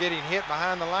 They were getting hit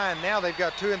behind the line. Now they've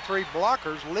got 2 and 3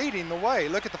 blockers leading the way.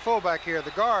 Look at the fullback here,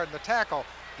 the guard and the tackle,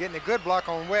 getting a good block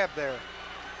on Webb there.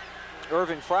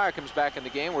 Irving Fryer comes back in the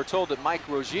game. We're told that Mike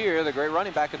Rozier, the great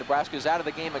running back of Nebraska, is out of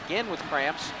the game again with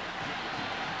cramps.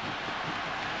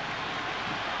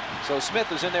 So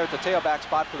Smith is in there at the tailback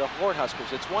spot for the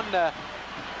Cornhuskers. It's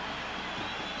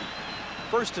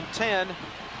 1st and 10.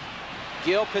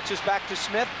 Gill pitches back to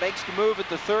Smith, makes the move at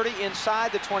the 30,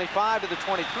 inside the 25 to the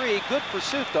 23. Good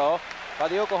pursuit, though, by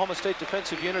the Oklahoma State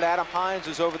defensive unit. Adam Hines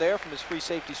is over there from his free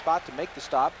safety spot to make the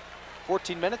stop.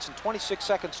 14 minutes and 26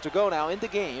 seconds to go now in the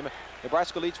game.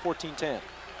 Nebraska leads 14-10.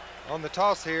 On the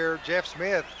toss here, Jeff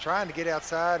Smith trying to get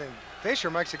outside, and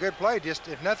Fisher makes a good play. Just,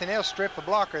 if nothing else, strip the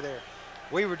blocker there.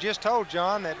 We were just told,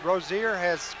 John, that Rozier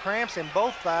has cramps in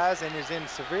both thighs and is in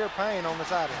severe pain on the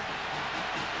sideline.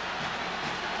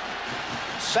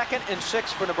 2nd and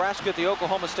 6 for Nebraska at the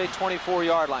Oklahoma State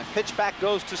 24-yard line. Pitch back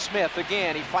goes to Smith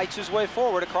again. He fights his way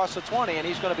forward across the 20, and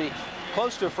he's going to be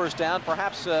close to a first down,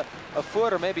 perhaps a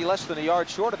foot or maybe less than a yard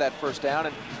short of that first down.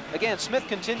 And again, Smith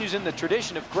continues in the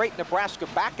tradition of great Nebraska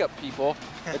backup people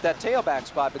at that tailback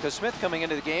spot, because Smith coming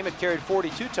into the game had carried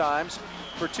 42 times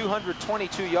for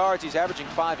 222 yards. He's averaging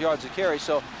 5 yards a carry,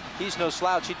 so he's no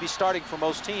slouch. He'd be starting for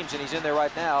most teams, and he's in there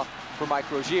right now for Mike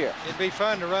Rozier. It'd be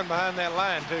fun to run behind that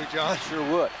line too, John. Sure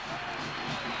would.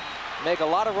 Make a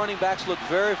lot of running backs look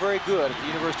very, very good at the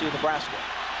University of Nebraska.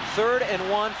 3rd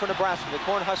and 1 for Nebraska. The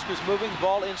Cornhuskers moving the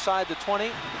ball inside the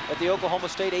 20 at the Oklahoma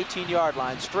State 18-yard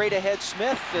line. Straight ahead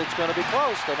Smith. It's going to be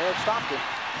close. They may have stopped him.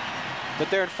 But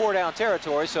they're in 4-down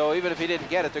territory, so even if he didn't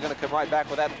get it, they're going to come right back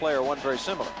with that play or one very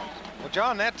similar. Well,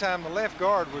 John, that time the left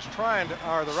guard was trying to,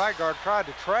 or the right guard tried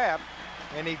to trap,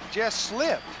 and he just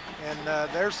slipped. And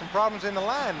there's some problems in the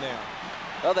line now.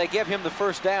 Well, they give him the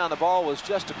first down. The ball was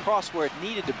just across where it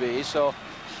needed to be, so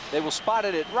they will spot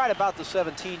it at right about the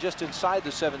 17, just inside the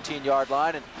 17-yard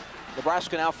line. And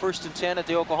Nebraska now 1st and 10 at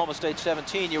the Oklahoma State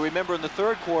 17. You remember in the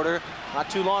third quarter, not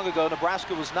too long ago,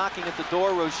 Nebraska was knocking at the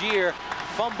door. Rozier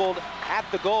fumbled at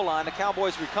the goal line. The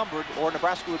Cowboys recovered, or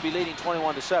Nebraska would be leading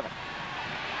 21-7.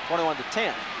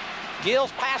 21-10.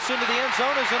 Gill's pass into the end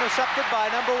zone is intercepted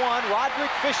by number 1, Roderick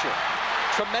Fisher.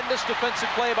 Tremendous defensive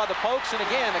play by the Pokes, and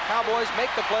again, the Cowboys make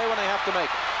the play when they have to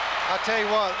make it. I'll tell you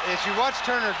what, as you watch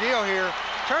Turner Gill here,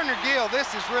 Turner Gill,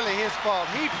 this is really his fault.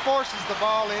 He forces the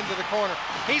ball into the corner.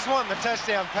 He's wanting a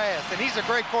touchdown pass, and he's a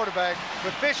great quarterback,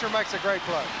 but Fisher makes a great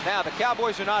play. Now, the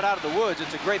Cowboys are not out of the woods.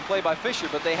 It's a great play by Fisher,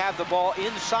 but they have the ball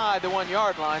inside the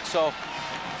 1-yard line, so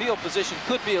field position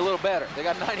could be a little better. They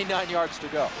got 99 yards to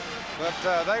go.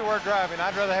 But they were driving.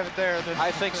 I'd rather have it there than...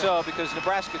 I think so, because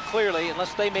Nebraska clearly,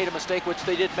 unless they made a mistake, which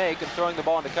they did make, in throwing the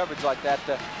ball into coverage like that,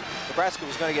 Nebraska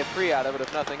was going to get free out of it,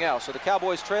 if nothing else. So the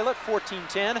Cowboys trail it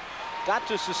 14-10. Got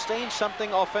to sustain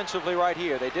something offensively right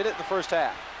here. They did it in the first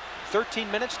half.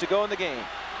 13 minutes to go in the game.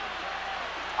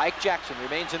 Ike Jackson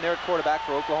remains in there at quarterback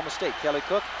for Oklahoma State. Kelly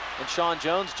Cook and Sean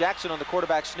Jones. Jackson on the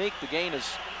quarterback sneak. The gain is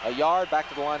a yard back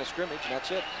to the line of scrimmage, and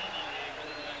that's it.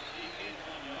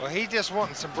 Well, he's just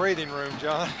wanting some breathing room,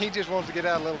 John. He just wants to get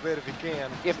out a little bit if he can.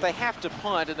 If they have to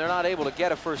punt and they're not able to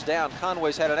get a first down,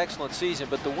 Conway's had an excellent season,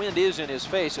 but the wind is in his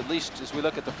face, at least as we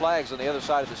look at the flags on the other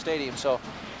side of the stadium. So,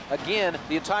 again,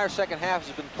 the entire second half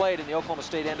has been played in the Oklahoma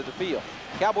State end of the field.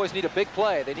 Cowboys need a big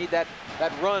play. They need that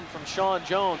run from Sean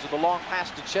Jones with the long pass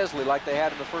to Chesley like they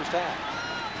had in the first half.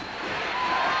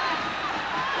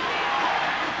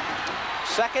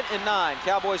 2nd and 9.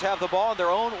 Cowboys have the ball on their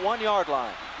own 1-yard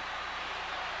line.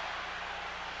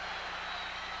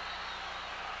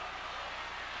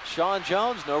 Sean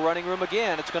Jones, no running room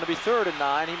again. It's going to be 3rd and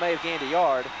 9. He may have gained a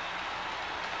yard.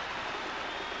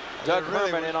 Doug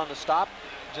Herman in on the stop.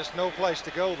 Just no place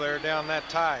to go there down that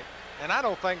tight. And I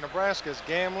don't think Nebraska's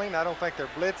gambling. I don't think they're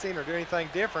blitzing or doing anything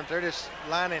different. They're just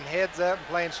lining heads up and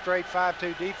playing straight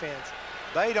 5-2 defense.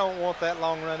 They don't want that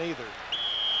long run either.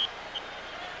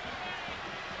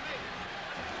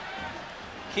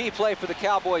 Key play for the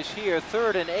Cowboys here,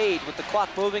 3rd and 8 with the clock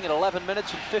moving at 11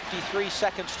 minutes and 53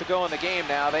 seconds to go in the game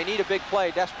now. They need a big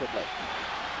play desperately.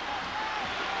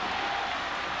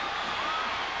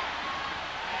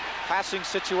 Passing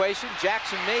situation.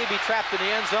 Jackson may be trapped in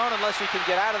the end zone unless he can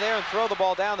get out of there and throw the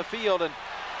ball down the field, and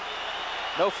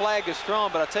no flag is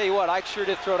thrown, but I'll tell you what, Ike sure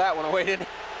did throw that one away, didn't he?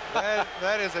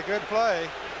 that is a good play.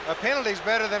 A penalty's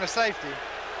better than a safety.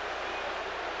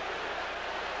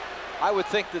 I would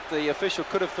think that the official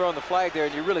could have thrown the flag there,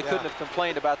 and you really couldn't have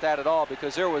complained about that at all,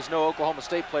 because there was no Oklahoma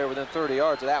State player within 30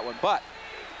 yards of that one. But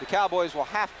the Cowboys will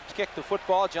have to kick the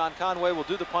football. John Conway will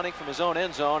do the punting from his own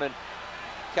end zone, and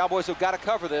Cowboys have got to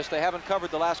cover this. They haven't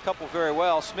covered the last couple very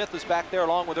well. Smith is back there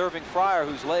along with Irving Fryer,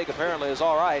 whose leg apparently is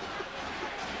all right.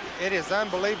 It is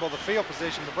unbelievable the field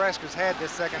position Nebraska's had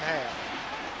this second half.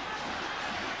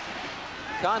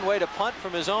 Conway to punt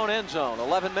from his own end zone.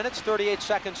 11 minutes, 38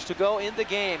 seconds to go in the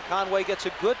game. Conway gets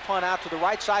a good punt out to the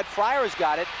right side. Fryer has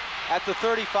got it at the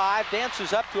 35,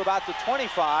 dances up to about the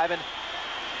 25, and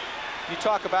you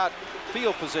talk about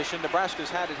field position.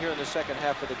 Nebraska's had it here in the second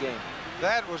half of the game.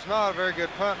 That was not a very good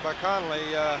punt by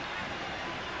Conley.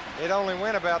 It only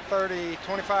went about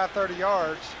 25, 30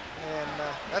 yards, and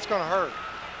that's going to hurt.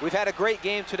 We've had a great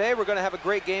game today. We're going to have a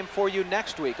great game for you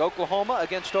next week. Oklahoma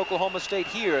against Oklahoma State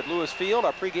here at Lewis Field.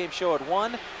 Our pregame show at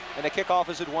 1, and the kickoff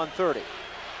is at 1:30.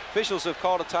 Officials have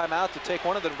called a timeout to take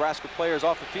one of the Nebraska players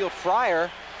off the field.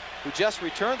 Fryer, who just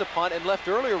returned the punt and left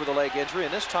earlier with a leg injury,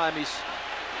 and this time he's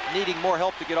needing more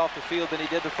help to get off the field than he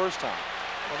did the first time.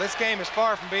 Well, this game is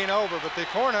far from being over, but the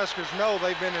Cornhuskers know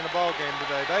they've been in a ball game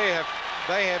today.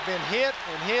 They have been hit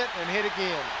and hit and hit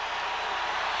again.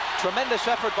 Tremendous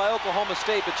effort by Oklahoma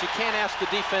State, but you can't ask the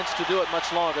defense to do it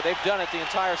much longer. They've done it the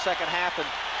entire second half, and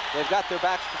they've got their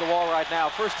backs to the wall right now.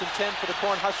 1st and 10 for the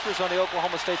Cornhuskers on the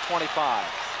Oklahoma State 25.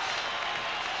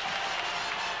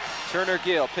 Turner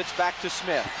Gill, pitch back to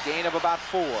Smith. Gain of about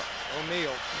 4.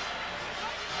 O'Neal.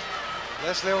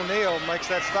 Leslie O'Neal makes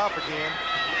that stop again.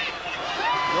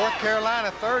 North Carolina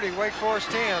 30, Wake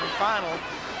Forest 10, final.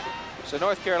 So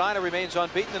North Carolina remains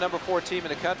unbeaten, the number 4 team in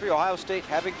the country. Ohio State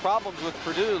having problems with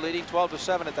Purdue, leading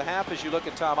 12-7 at the half as you look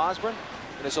at Tom Osborne.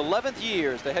 In his 11th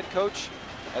year as the head coach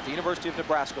at the University of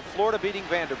Nebraska. Florida beating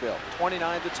Vanderbilt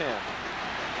 29-10.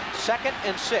 2nd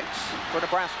and 6 for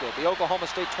Nebraska at the Oklahoma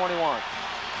State 21.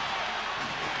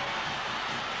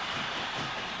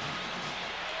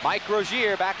 Mike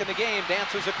Rozier back in the game,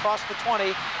 dances across the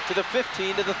 20 to the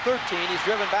 15 to the 13. He's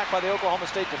driven back by the Oklahoma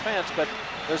State defense, but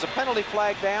there's a penalty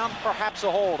flag down, perhaps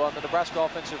a hold on the Nebraska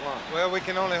offensive line. Well, we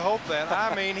can only hope that.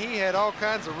 I mean, he had all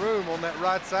kinds of room on that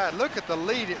right side. Look at the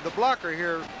lead, the blocker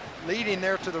here leading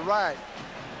there to the right.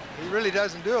 He really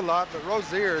doesn't do a lot, but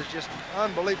Rozier is just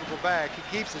unbelievable back.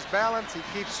 He keeps his balance, he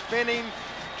keeps spinning,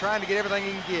 trying to get everything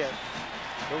he can get.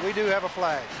 But we do have a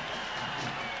flag.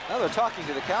 Now they're talking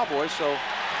to the Cowboys, so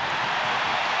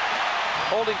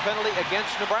Holding penalty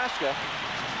against Nebraska.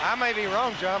 I may be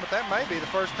wrong, John, but that may be the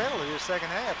first penalty of the second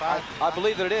half. I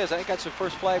believe that it is. I think that's the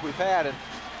first flag we've had, and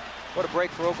what a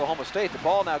break for Oklahoma State. The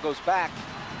ball now goes back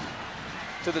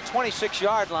to the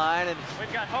 26-yard line, and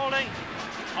we've got holding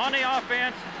on the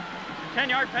offense,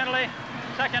 10-yard penalty,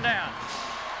 second down.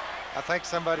 I think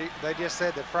they just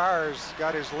said that Fryer's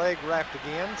got his leg wrapped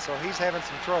again, so he's having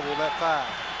some trouble with that 5.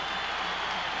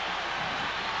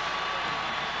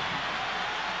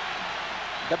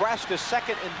 Nebraska's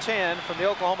 2nd and 10 from the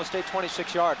Oklahoma State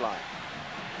 26-yard line.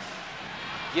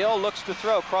 Gill looks to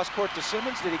throw cross court to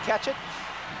Simmons. Did he catch it?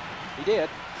 He did.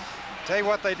 Tell you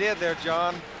what they did there,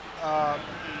 John.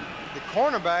 The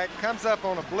cornerback comes up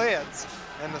on a blitz,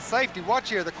 and the safety, watch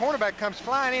here, the cornerback comes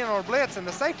flying in on a blitz, and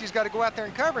the safety's got to go out there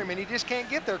and cover him, and he just can't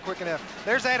get there quick enough.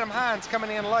 There's Adam Hines coming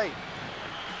in late.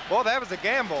 Boy, that was a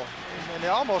gamble, and it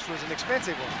almost was an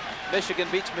expensive one. Michigan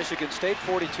beats Michigan State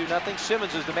 42-0.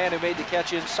 Simmons is the man who made the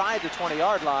catch inside the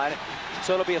 20-yard line.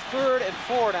 So it'll be a 3rd and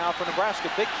 4 now for Nebraska.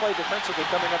 Big play defensively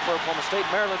coming up for Oklahoma State.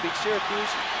 Maryland beats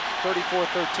Syracuse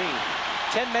 34-13.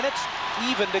 10 minutes,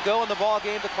 even to go in the ball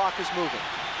game. The clock is moving.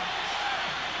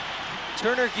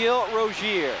 Turner, Gill,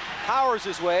 Rozier. Powers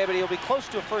his way, but he'll be close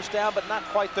to a first down, but not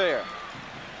quite there.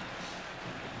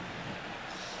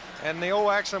 And the old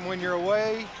axiom, when you're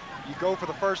away, you go for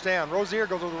the first down. Rozier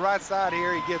goes to the right side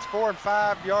here. He gets 4 and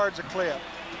 5 yards a clip.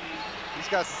 He's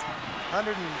got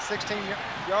 116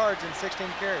 yards and 16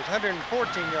 carries,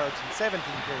 114 yards and 17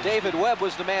 carries. David Webb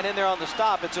was the man in there on the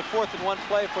stop. It's a 4th and 1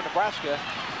 play for Nebraska.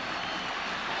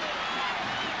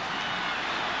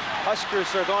 Huskers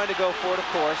are going to go for it, of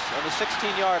course, on the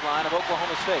 16-yard line of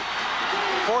Oklahoma State.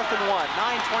 4th and 1,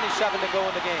 9:27 to go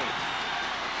in the game.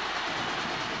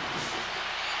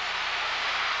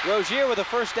 Rozier with a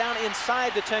first down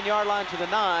inside the 10-yard line to the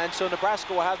 9, so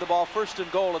Nebraska will have the ball 1st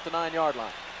and goal at the 9-yard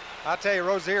line. I'll tell you,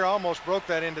 Rozier almost broke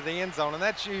that into the end zone, and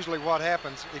that's usually what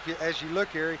happens. As you look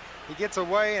here, he gets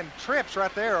away and trips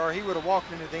right there, or he would have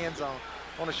walked into the end zone.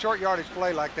 On a short yardage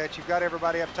play like that, you've got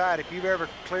everybody up tight. If you ever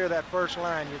clear that first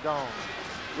line, you're gone.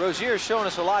 Rozier's shown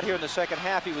us a lot here in the second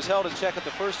half. He was held in check at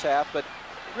the first half, but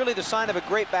really the sign of a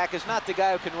great back is not the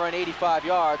guy who can run 85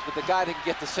 yards, but the guy that can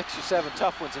get the 6 or 7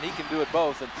 tough ones, and he can do it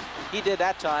both. And he did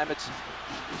that time.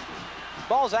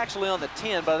 Ball's actually on the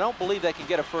 10, but I don't believe they can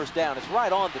get a first down. It's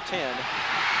right on the 10.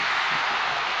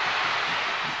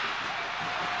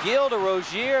 Gill to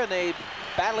Rozier, and they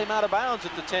battle him out of bounds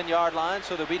at the 10-yard line,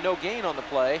 so there'll be no gain on the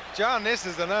play. John, this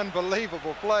is an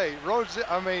unbelievable play.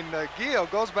 Gill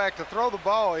goes back to throw the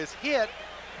ball, is hit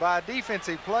by a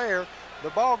defensive player. The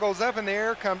ball goes up in the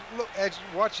air,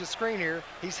 watch the screen here.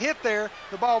 He's hit there,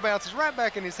 the ball bounces right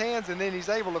back in his hands, and then he's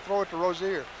able to throw it to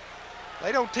Rozier.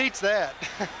 They don't teach that.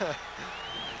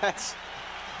 That's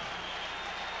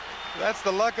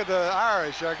the luck of the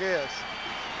Irish, I guess.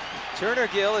 Turner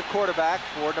Gill at quarterback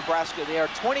for Nebraska. They are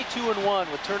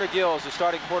 22-1 with Turner Gill as the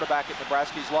starting quarterback at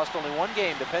Nebraska. He's lost only 1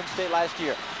 game to Penn State last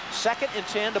year. 2nd and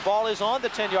 10. The ball is on the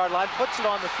 10-yard line. Puts it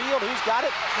on the field. Who's got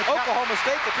it? Oklahoma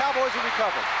State. The Cowboys will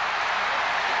recover.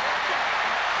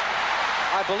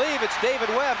 I believe it's David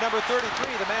Webb, number 33,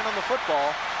 the man on the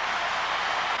football.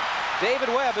 David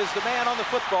Webb is the man on the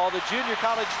football. The junior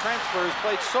college transfer has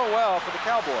played so well for the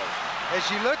Cowboys. As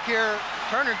you look here,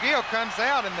 Turner Gill comes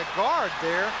out, and the guard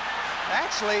there,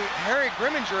 actually, Harry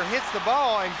Grimminger hits the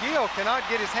ball, and Gill cannot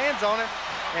get his hands on it.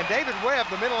 And David Webb,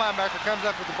 the middle linebacker, comes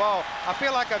up with the ball. I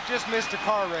feel like I've just missed a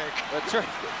car wreck. But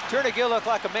Turner Gill looked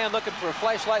like a man looking for a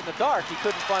flashlight in the dark. He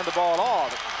couldn't find the ball at all.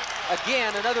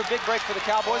 Again, another big break for the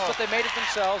Cowboys, but they made it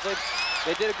themselves.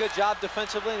 They did a good job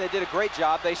defensively, and they did a great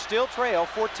job. They still trail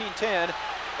 14-10.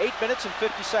 8 minutes and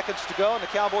 50 seconds to go, and the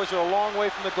Cowboys are a long way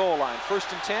from the goal line.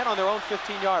 1st and 10 on their own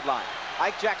 15-yard line.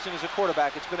 Ike Jackson is a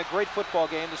quarterback. It's been a great football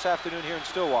game this afternoon here in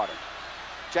Stillwater.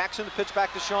 Jackson, the pitch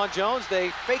back to Sean Jones.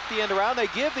 They fake the end around. They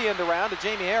give the end around to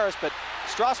Jamie Harris, but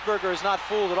Strasburger is not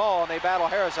fooled at all, and they battle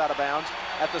Harris out of bounds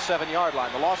at the 7-yard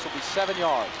line. The loss will be 7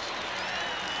 yards.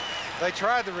 They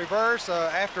tried the reverse.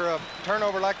 After a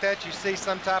turnover like that, you see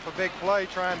some type of big play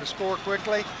trying to score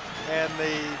quickly, and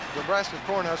the Nebraska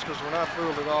Cornhuskers were not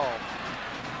fooled at all.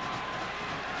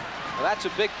 Well, that's a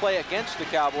big play against the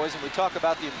Cowboys, and we talk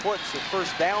about the importance of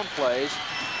first down plays.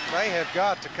 They have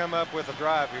got to come up with a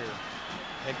drive here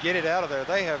and get it out of there.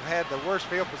 They have had the worst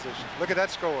field position. Look at that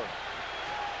score.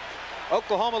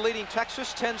 Oklahoma leading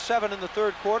Texas 10-7 in the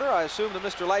 3rd quarter. I assume that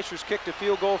Mr. Leishers kicked a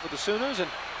field goal for the Sooners, and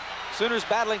Sooners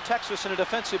battling Texas in a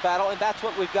defensive battle, and that's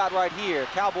what we've got right here.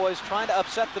 Cowboys trying to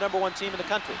upset the #1 team in the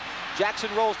country.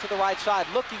 Jackson rolls to the right side,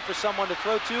 looking for someone to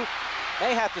throw to.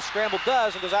 May have to scramble,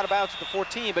 does, and goes out of bounds at the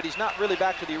 14, but he's not really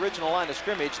back to the original line of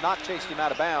scrimmage. Knock chased him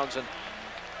out of bounds, and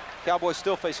Cowboys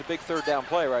still face a big third down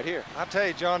play right here. I tell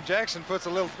you, John Jackson puts a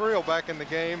little thrill back in the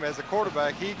game. As a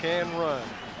quarterback, he can run.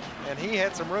 And he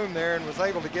had some room there and was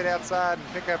able to get outside and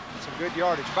pick up some good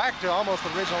yardage. Back to almost the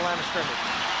original line of scrimmage.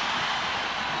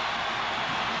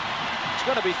 It's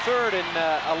going to be 3rd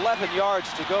and 11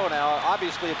 yards to go now.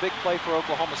 Obviously a big play for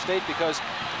Oklahoma State, because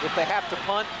if they have to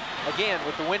punt, again,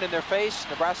 with the wind in their face,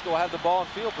 Nebraska will have the ball in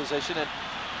field position, and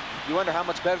you wonder how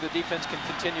much better the defense can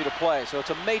continue to play. So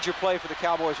it's a major play for the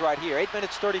Cowboys right here. 8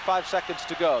 minutes, 35 seconds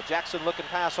to go. Jackson looking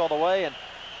pass all the way, and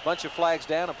a bunch of flags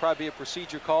down, and probably be a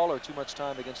procedure call or too much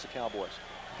time against the Cowboys.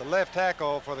 The left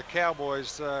tackle for the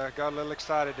Cowboys got a little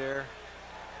excited there.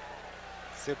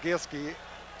 Silgilski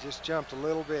just jumped a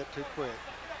little bit too quick.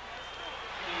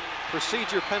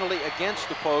 Procedure penalty against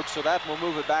the Pokes, so that will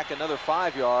move it back another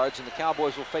 5 yards, and the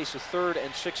Cowboys will face a 3rd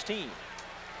and 16.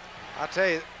 I tell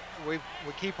you, we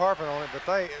keep harping on it,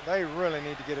 but they really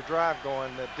need to get a drive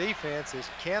going. The defense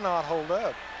cannot hold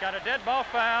up. Got a dead ball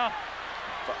foul.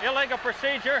 Illegal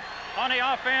procedure on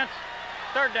the offense.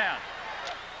 3rd down.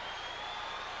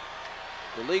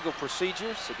 Illegal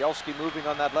procedure. Sigelski moving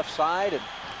on that left side, and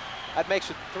that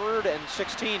makes it 3rd and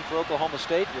 16 for Oklahoma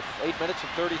State with 8 minutes and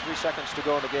 33 seconds to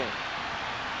go in the game.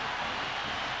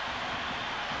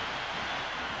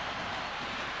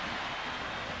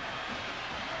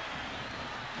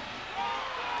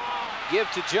 Give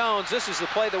to Jones. This is the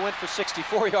play that went for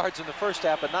 64 yards in the first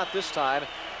half, but not this time.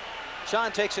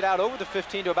 Sean takes it out over the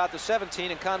 15 to about the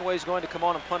 17, and Conway's going to come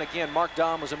on and punt again. Mark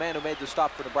Dahm was the man who made the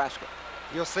stop for Nebraska.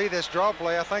 You'll see this draw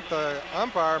play. I think the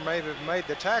umpire may have made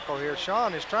the tackle here.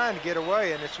 Sean is trying to get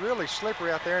away, and it's really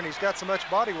slippery out there, and he's got so much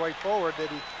body weight forward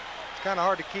that it's kind of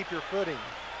hard to keep your footing.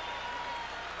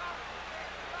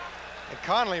 And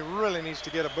Conley really needs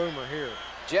to get a boomer here.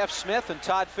 Jeff Smith and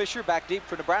Todd Fisher back deep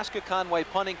for Nebraska. Conway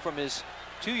punting from his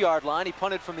 2-yard line. He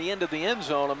punted from the end of the end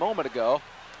zone a moment ago.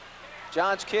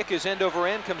 John's kick is end over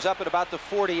end, comes up at about the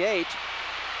 48.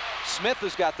 Smith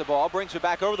has got the ball, brings it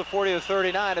back over the 40 to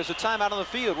 39. There's a timeout on the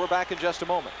field. We're back in just a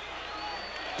moment.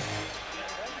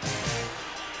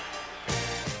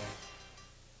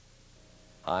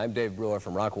 I'm Dave Brewer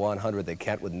from Rock 100, the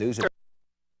Kent with news.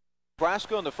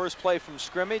 Nebraska on the first play from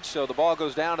scrimmage, so the ball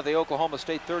goes down to the Oklahoma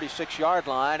State 36-yard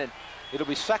line, and it'll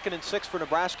be 2nd and 6 for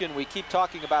Nebraska, and we keep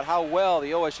talking about how well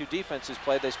the OSU defense has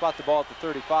played. They spot the ball at the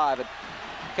 35, and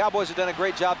Cowboys have done a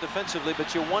great job defensively,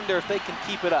 but you wonder if they can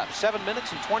keep it up. 7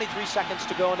 minutes and 23 seconds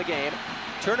to go in the game.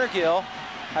 Turner Gill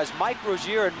has Mike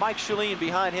Rozier and Mike Shalene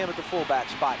behind him at the fullback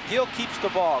spot. Gill keeps the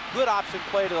ball. Good option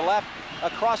play to the left,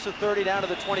 across the 30 down to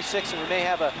the 26, and we may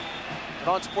have an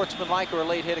unsportsmanlike or a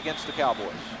late hit against the Cowboys.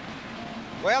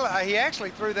 Well, he actually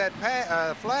threw that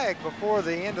flag before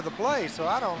the end of the play, so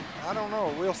I don't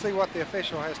know. We'll see what the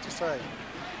official has to say.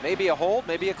 Maybe a hold,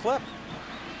 maybe a clip.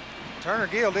 Turner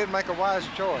Gill did make a wise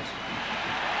choice.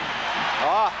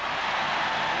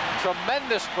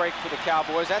 Tremendous break for the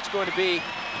Cowboys. That's going to be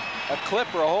a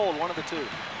clip or a hold, one of the two.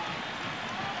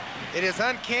 It is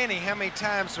uncanny how many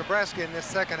times Nebraska in this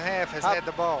second half has had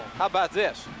the ball. How about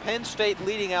this? Penn State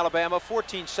leading Alabama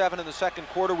 14-7 in the second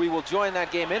quarter. We will join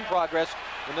that game in progress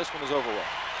when this one is over with.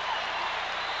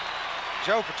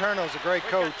 Joe Paterno's a great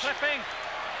coach. Clipping,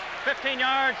 15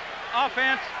 yards,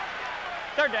 offense,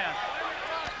 3rd down.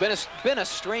 It's been a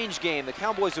strange game. The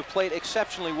Cowboys have played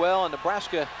exceptionally well, and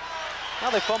Nebraska,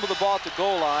 now they fumbled the ball at the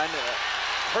goal line.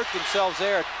 Hurt themselves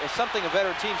there. It's something a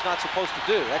veteran team's not supposed to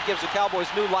do. That gives the Cowboys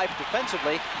new life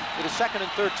defensively. It is 2nd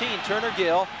and 13. Turner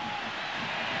Gill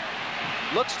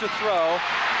looks to throw,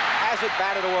 has it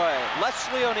batted away.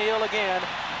 Leslie O'Neal again.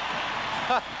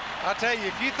 I'll tell you,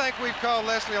 if you think we've called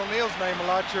Leslie O'Neal's name a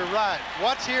lot, you're right.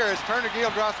 Watch here as Turner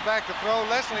Gill drops back to throw.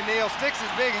 Leslie O'Neal sticks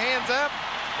his big hands up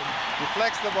and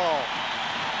deflects the ball.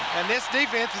 And this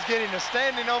defense is getting a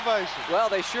standing ovation. Well,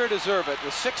 they sure deserve it.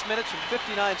 With 6 minutes and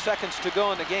 59 seconds to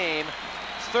go in the game,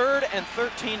 3rd and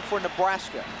 13 for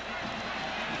Nebraska.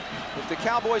 If the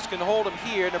Cowboys can hold them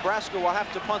here, Nebraska will have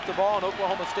to punt the ball, and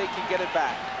Oklahoma State can get it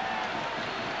back.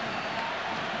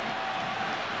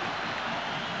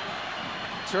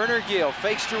 Turner Gill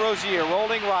fakes to Rozier,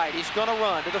 rolling right. He's going to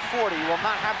run to the 40. He will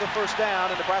not have the first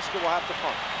down, and Nebraska will have to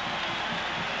punt.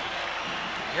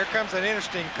 Here comes an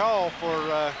interesting call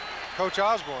for Coach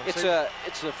Osborne. It's a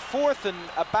 4th and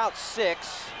about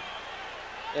 6,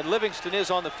 and Livingston is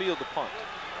on the field to punt.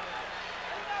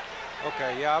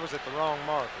 Okay, yeah, I was at the wrong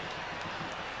mark.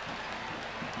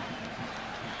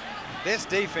 This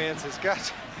defense has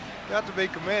got to be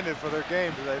commended for their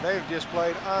game today. They've just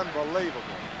played unbelievable.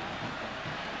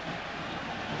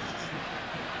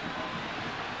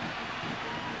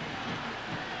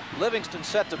 Livingston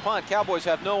set to punt. Cowboys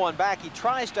have no one back. He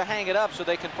tries to hang it up so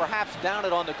they can perhaps down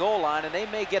it on the goal line, and they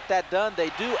may get that done. They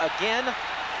do again.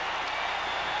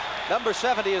 Number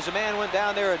 70 as a man went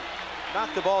down there and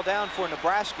knocked the ball down for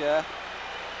Nebraska.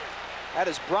 That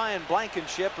is Brian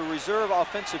Blankenship, a reserve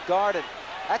offensive guard, and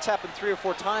that's happened 3 or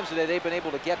 4 times today. They've been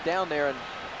able to get down there. And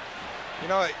you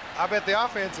know, I bet the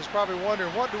offense is probably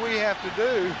wondering, what do we have to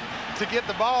do to get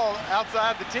the ball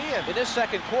outside the 10? In this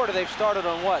second quarter, they've started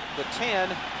on what? The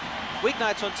 10.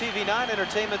 Weeknights on TV 9,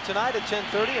 Entertainment Tonight at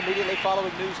 10:30, immediately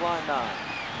following Newsline 9.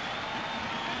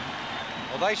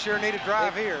 Well, they sure need a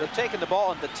drive here. They've taken the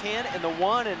ball on the 10 and the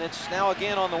 1, and it's now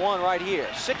again on the 1 right here.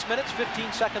 6 minutes,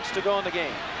 15 seconds to go in the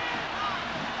game.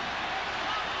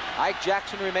 Ike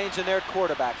Jackson remains in there at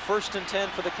quarterback. 1st and 10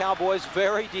 for the Cowboys,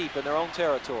 very deep in their own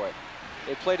territory.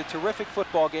 They played a terrific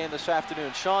football game this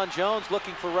afternoon. Sean Jones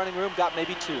looking for running room, got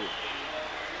maybe 2.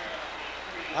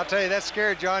 I'll tell you, that's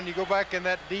scary, John. You go back in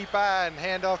that deep eye and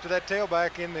hand off to that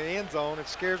tailback in the end zone. It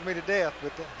scares me to death,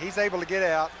 but he's able to get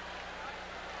out.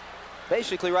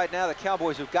 Basically, right now, the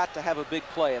Cowboys have got to have a big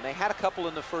play, and they had a couple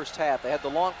in the first half. They had the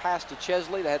long pass to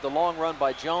Chesley. They had the long run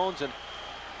by Jones, and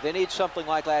they need something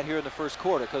like that here in the first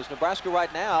quarter, because Nebraska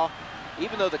right now,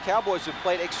 even though the Cowboys have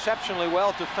played exceptionally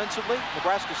well defensively,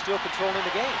 Nebraska's still controlling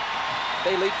the game.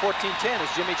 They lead 14-10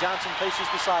 as Jimmy Johnson faces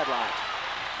the sidelines.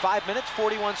 5 minutes,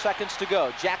 41 seconds to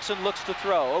go. Jackson looks to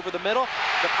throw. Over the middle,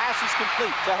 the pass is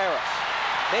complete to Harris.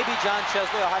 Maybe John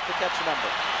Chesley will have to catch a number.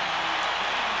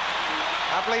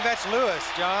 I believe that's Lewis,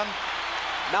 John.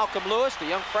 Malcolm Lewis, the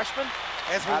young freshman.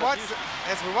 As we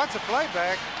watch the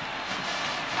playback,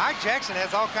 Ike Jackson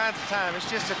has all kinds of time.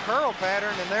 It's just a curl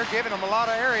pattern, and they're giving them a lot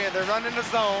of area. They're running the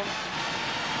zone.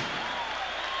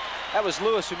 That was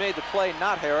Lewis who made the play,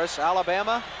 not Harris.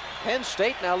 Alabama, Penn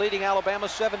State now leading Alabama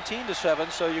 17-7,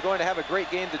 so you're going to have a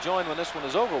great game to join when this one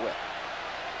is over with.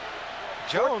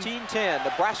 14-10,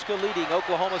 Nebraska leading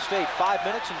Oklahoma State. 5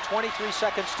 minutes and 23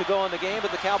 seconds to go in the game,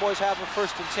 but the Cowboys have a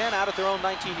 1st and 10 out at their own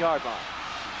 19-yard line.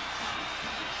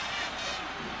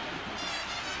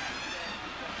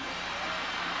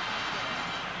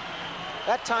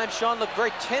 That time, Sean looked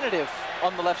very tentative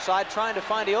on the left side, trying to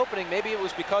find the opening. Maybe it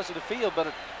was because of the field,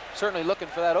 but certainly looking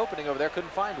for that opening over there.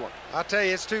 Couldn't find one. I'll tell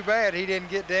you, it's too bad he didn't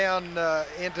get down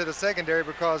into the secondary,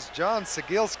 because John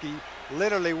Segilski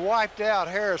literally wiped out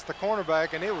Harris, the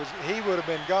cornerback, and he would have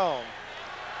been gone.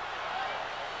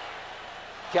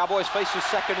 Cowboys faces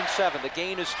 2nd and 7. The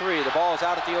gain is 3. The ball is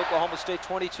out at the Oklahoma State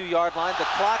 22-yard line. The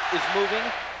clock is moving.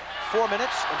 4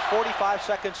 minutes and 45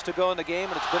 seconds to go in the game,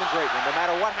 and it's been a great one. No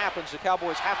matter what happens, the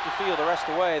Cowboys have to feel the rest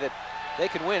of the way that they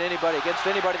can win anybody against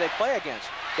anybody they play against.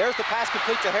 There's the pass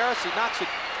complete to Harris. He knocks it.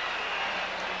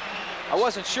 I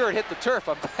wasn't sure it hit the turf.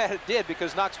 I'm glad it did,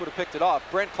 because Knox would have picked it off.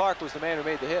 Brent Clark was the man who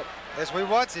made the hit. As we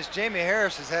watch this, Jamie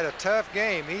Harris has had a tough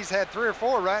game. He's had 3 or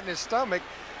 4 right in his stomach,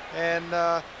 and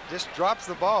just drops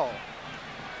the ball.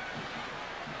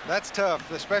 That's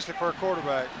tough, especially for a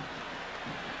quarterback.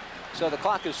 So the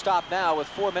clock is stopped now with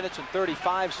 4 minutes and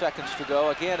 35 seconds to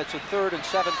go. Again, it's a 3rd and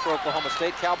 7 for Oklahoma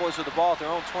State. Cowboys with the ball at their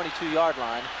own 22-yard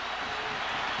line.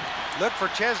 Look for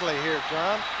Chesley here,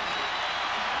 John.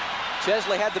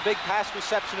 Chesley had the big pass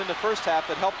reception in the first half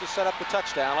that helped to set up the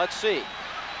touchdown. Let's see.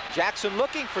 Jackson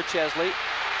looking for Chesley.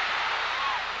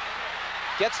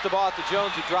 Gets the ball to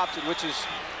Jones, who drops it, which is,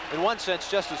 in one sense,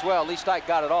 just as well. At least Ike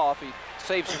got it off. He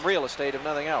saved some real estate, if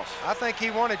nothing else. I think he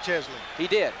wanted Chesley. He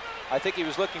did. I think he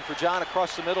was looking for John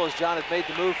across the middle, as John had made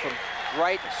the move from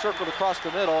right, circled across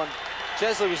the middle, and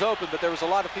Chesley was open, but there was a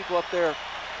lot of people up there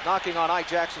knocking on Ike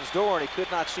Jackson's door, and he could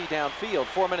not see downfield.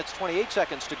 4 minutes, 28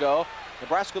 seconds to go.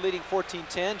 Nebraska leading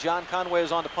 14-10. John Conway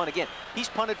is on to punt again. He's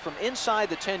punted from inside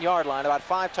the 10-yard line about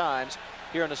 5 times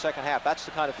here in the second half. That's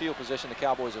the kind of field position the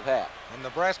Cowboys have had. And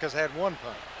Nebraska's had 1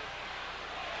 punt.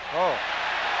 Oh.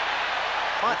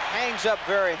 Punt hangs up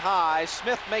very high.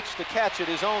 Smith makes the catch at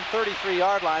his own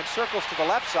 33-yard line, circles to the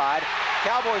left side.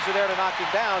 Cowboys are there to knock him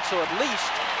down, so at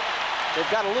least they've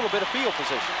got a little bit of field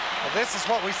position. Well, this is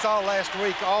what we saw last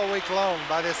week, all week long,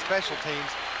 by this special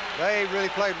teams. They really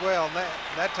played well, and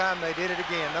that time they did it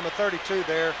again. Number 32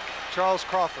 there, Charles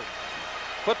Crawford.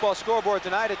 Football scoreboard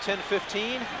tonight at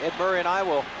 10:15. Ed Murray and I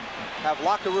will have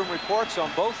locker room reports on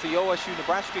both the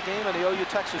OSU-Nebraska game and the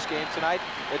OU-Texas game tonight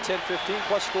at 10:15,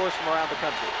 plus scores from around the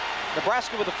country.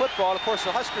 Nebraska with the football. Of course,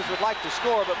 the Huskers would like to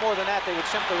score, but more than that, they would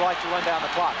simply like to run down the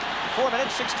clock. 4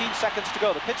 minutes, 16 seconds to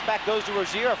go. The pitch back goes to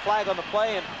Rozier, a flag on the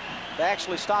play, and they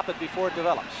actually stop it before it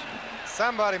develops.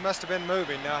 Somebody must have been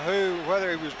moving. Now,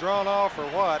 whether he was drawn off or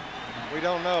what, we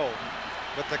don't know.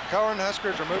 But the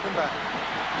Cornhuskers are moving back.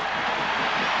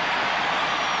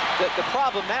 The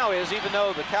problem now is, even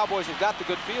though the Cowboys have got the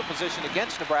good field position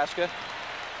against Nebraska,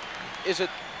 is it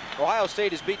Ohio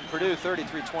State has beaten Purdue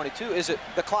 33-22. Is it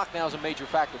the clock now is a major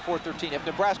factor, 4:13. If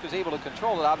Nebraska is able to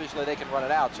control it, obviously they can run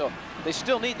it out. So they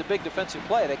still need the big defensive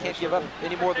play. They can't give up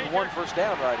any more than 1 first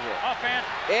down right here. Offense.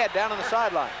 Ed down on the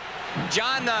sideline.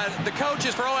 John, the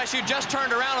coaches for OSU just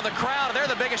turned around to the crowd. They're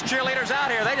the biggest cheerleaders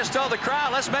out here. They just told the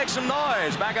crowd, let's make some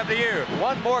noise. Back up to you.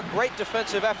 One more great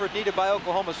defensive effort needed by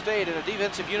Oklahoma State, and a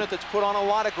defensive unit that's put on a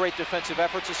lot of great defensive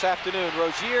efforts this afternoon.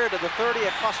 Rozier to the 30,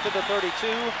 Acosta to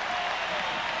 32.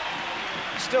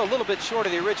 Still a little bit short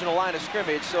of the original line of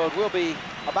scrimmage, so it will be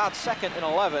about 2nd and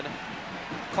 11.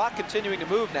 Clock continuing to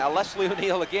move now. Leslie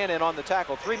O'Neal again in on the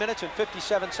tackle. 3 minutes and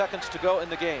 57 seconds to go in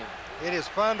the game. It is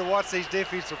fun to watch these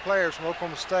defensive players from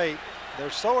Oklahoma State. They're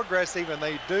so aggressive, and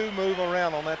they do move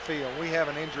around on that field. We have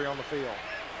an injury on the field.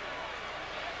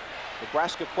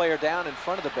 Nebraska player down in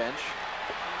front of the bench.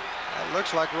 It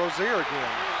looks like Rozier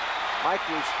again.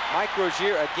 Mike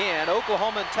Rozier again.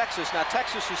 Oklahoma and Texas. Now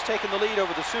Texas has taken the lead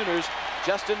over the Sooners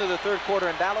just into the 3rd quarter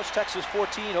in Dallas. Texas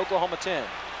 14, Oklahoma 10.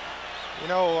 You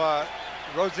know,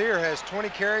 Rozier has 20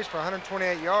 carries for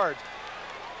 128 yards.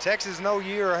 Texas no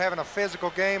year are having a physical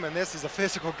game, and this is a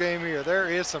physical game here. There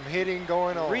is some hitting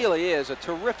going on. It really is a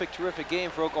terrific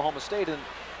game for Oklahoma State. And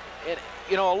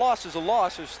you know, a loss is a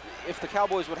loss. If the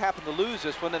Cowboys would happen to lose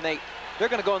this one, then they're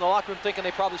going to go in the locker room thinking they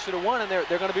probably should have won, and they're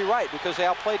going to be right because they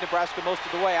outplayed Nebraska most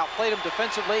of the way. Outplayed them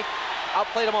defensively,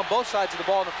 outplayed them on both sides of the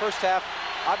ball in the first half.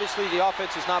 Obviously, the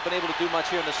offense has not been able to do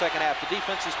much here in the second half. The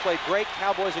defense has played great.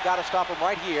 Cowboys have got to stop them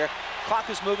right here. Clock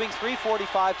is moving,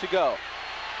 3:45 to go.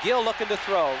 Gill looking to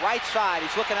throw, right side.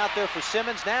 He's looking out there for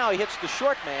Simmons. Now he hits the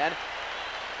short man.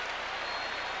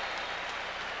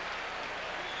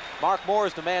 Mark Moore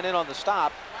is the man in on the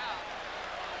stop.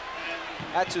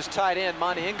 That's his tight end,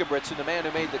 Monty Ingebrigtsen, the man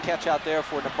who made the catch out there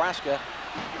for Nebraska.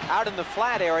 Out in the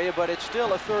flat area, but it's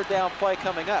still a 3rd down play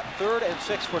coming up. 3rd and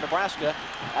 6 for Nebraska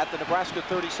at the Nebraska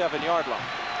 37-yard line.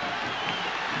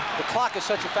 The clock is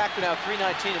such a factor now,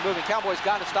 3:19 and moving. Cowboys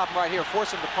got to stop him right here,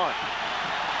 force him to punt.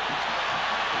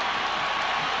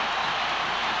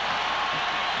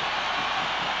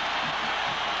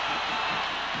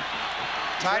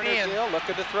 Tight end.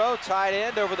 Looking to throw, tight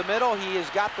end over the middle. He has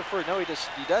got the first, no, he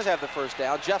does have the first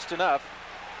down, just enough.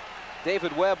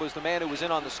 David Webb was the man who was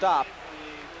in on the stop.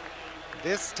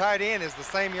 This tight end is the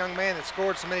same young man that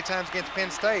scored so many times against Penn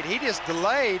State. He just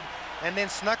delayed and then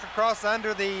snuck across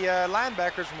under the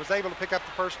linebackers and was able to pick up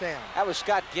the first down. That was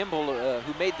Scott Gimble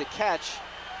who made the catch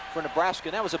for Nebraska.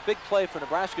 And that was a big play for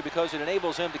Nebraska because it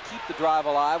enables him to keep the drive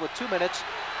alive with 2 minutes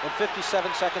and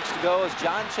 57 seconds to go as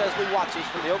John Chesley watches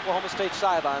from the Oklahoma State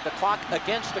sideline. The clock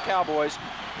against the Cowboys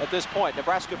at this point.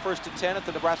 Nebraska 1st and 10 at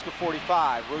the Nebraska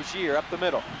 45. Rozier up the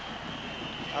middle.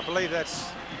 I believe that's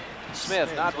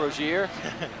Smith, not Rozier.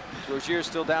 Rozier's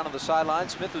still down on the sideline.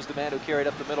 Smith was the man who carried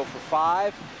up the middle for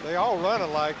 5. They all run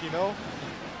alike, you know.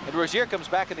 And Rozier comes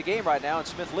back in the game right now, and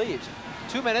Smith leaves.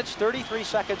 2 minutes, 33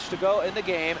 seconds to go in the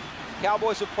game.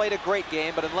 Cowboys have played a great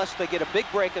game, but unless they get a big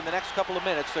break in the next couple of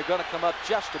minutes, they're going to come up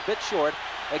just a bit short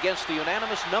against the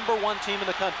unanimous #1 team in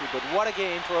the country. But what a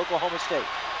game for Oklahoma State.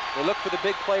 They look for the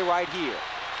big play right here.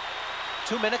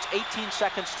 2 minutes, 18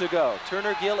 seconds to go.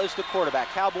 Turner Gill is the quarterback.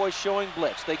 Cowboys showing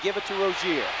blitz. They give it to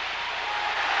Rozier.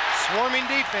 Swarming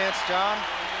defense, John.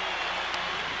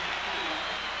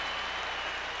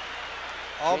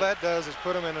 All that does is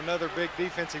put them in another big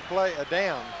defensive play, a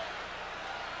down.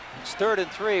 It's 3rd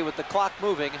and 3 with the clock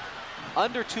moving.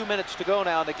 Under 2 minutes to go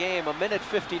now in the game,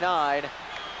 1:59.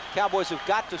 Cowboys have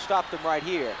got to stop them right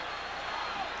here.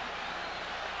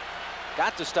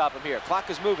 Got to stop them here. Clock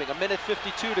is moving,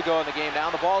 1:52 to go in the game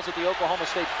now. The ball's at the Oklahoma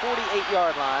State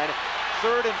 48-yard line.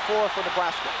 3rd and 4 for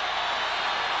Nebraska.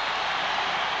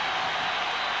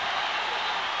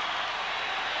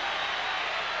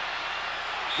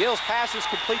 Gill's pass is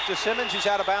complete to Simmons. He's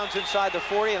out of bounds inside the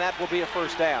 40, and that will be a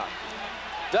first down.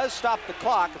 Does stop the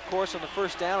clock, of course, on the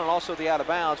first down and also the out of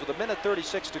bounds with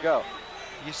 1:36 to go.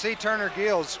 You see Turner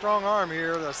Gill's strong arm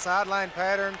here, the sideline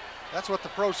pattern. That's what the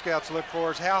pro scouts look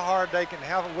for, is how hard they can,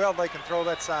 how well they can throw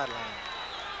that sideline.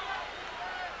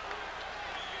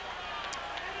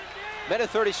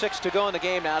 1:36 to go in the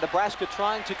game now. Nebraska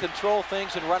trying to control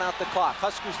things and run out the clock.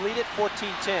 Huskers lead it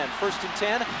 14-10. 1st and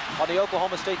 10 on the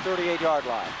Oklahoma State 38-yard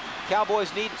line.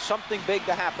 Cowboys need something big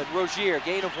to happen. Rozier,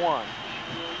 gain of 1.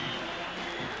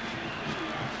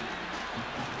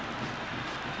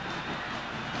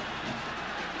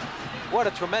 What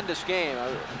a tremendous game.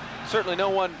 Certainly no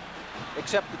one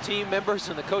except the team members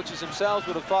and the coaches themselves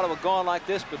would have thought it would go on like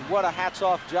this, but what a hats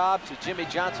off job to Jimmy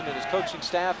Johnson and his coaching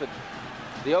staff. And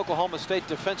The Oklahoma State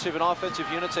defensive and offensive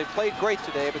units, they played great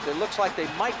today, but it looks like they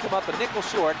might come up a nickel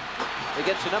short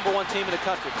against the #1 team in the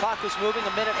country. Clock is moving,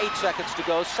 1 minute 8 seconds to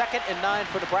go. 2nd and 9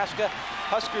 for Nebraska.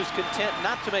 Huskers content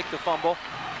not to make the fumble,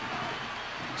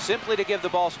 simply to give the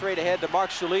ball straight ahead to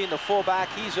Mark Shalene, the fullback.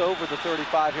 He's over the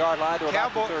 35-yard line to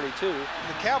about the 32.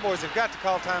 The Cowboys have got to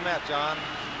call timeout, John.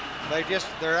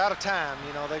 They're out of time.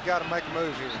 You know, they've got to make a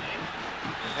move here.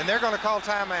 And they're going to call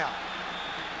timeout.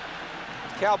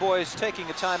 Cowboys taking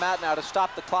a timeout now to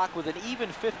stop the clock with an even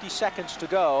 50 seconds to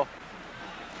go.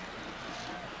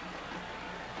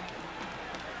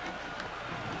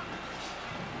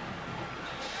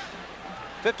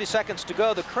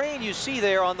 The crane you see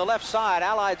there on the left side,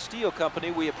 Allied Steel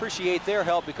Company, we appreciate their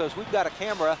help because we've got a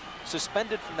camera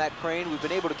suspended from that crane. We've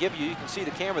been able to give you can see the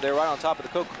camera there right on top of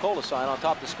the Coca-Cola sign on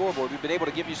top of the scoreboard. We've been able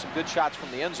to give you some good shots from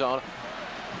the end zone.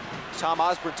 Tom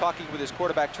Osborne talking with his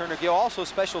quarterback, Turner Gill. Also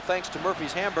special thanks to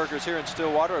Murphy's Hamburgers here in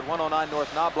Stillwater at 109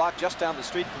 North Knobloch, just down the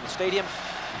street from the stadium.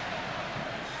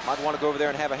 Might want to go over there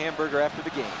and have a hamburger after the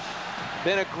game.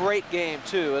 Been a great game,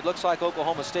 too. It looks like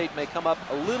Oklahoma State may come up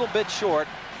a little bit short,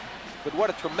 but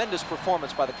what a tremendous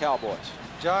performance by the Cowboys.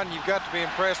 John, you've got to be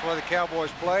impressed with the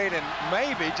Cowboys played, and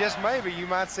maybe, just maybe, you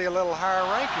might see a little higher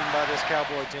ranking by this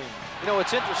Cowboy team. You know,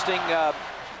 it's interesting.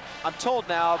 I'm told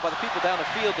now by the people down the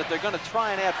field that they're going to try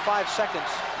and add 5 seconds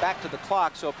back to the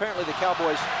clock. So apparently the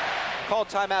Cowboys called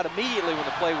timeout immediately when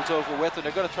the play was over with, and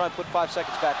they're going to try and put 5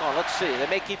 seconds back on. Let's see. They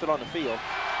may keep it on the field.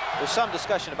 There's some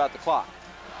discussion about the clock.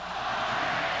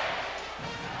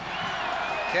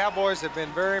 Cowboys have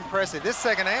been very impressive. This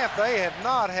second half, they have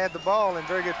not had the ball in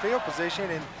very good field position,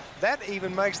 and that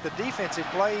even makes the defensive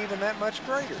play even that much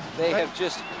greater. They have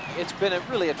just, it's been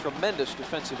really a tremendous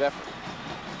defensive effort.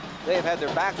 They have had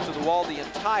their backs to the wall the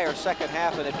entire second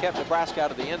half, and they've kept Nebraska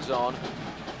out of the end zone.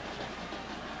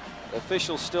 The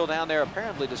officials still down there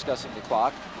apparently discussing the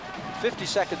clock. 50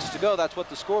 seconds to go, that's what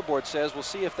the scoreboard says. We'll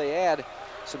see if they add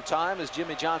some time as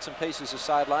Jimmy Johnson paces the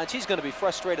sidelines. He's going to be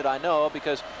frustrated, I know,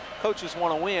 because coaches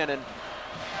want to win, and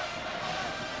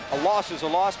a loss is a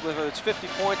loss, whether it's 50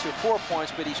 points or 4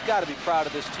 points, but he's got to be proud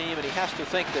of this team, and he has to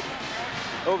think that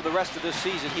over the rest of this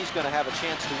season, he's going to have a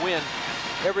chance to win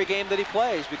every game that he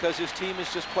plays, because his team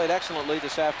has just played excellently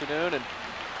this afternoon, and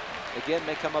again,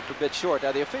 may come up a bit short.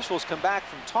 Now, the officials come back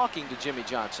from talking to Jimmy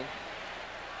Johnson.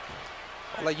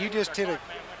 Well, you just hit a...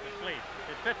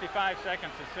 It's 55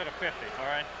 seconds instead of 50, all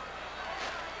right?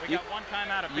 We got one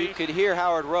timeout apiece. You could hear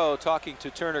Howard Rowe talking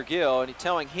to Turner Gill, and he's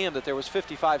telling him that there was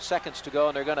 55 seconds to go,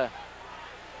 and they're going to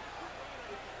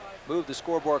move the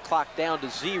scoreboard clock down to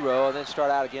 0 and then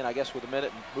start out again, I guess, with a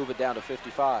minute and move it down to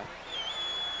 55.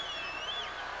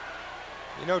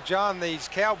 You know, John, these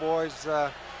Cowboys,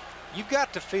 you've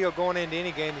got to feel going into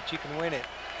any game that you can win it.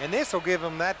 And this will give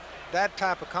them that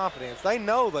type of confidence. They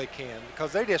know they can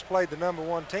because they just played the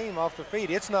 #1 team off their feet.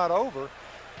 It's not over,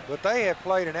 but they have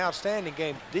played an outstanding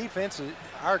game. Defense,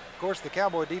 of course, the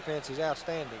Cowboy defense is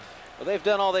outstanding. Well, they've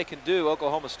done all they can do.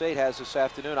 Oklahoma State has this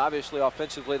afternoon. Obviously,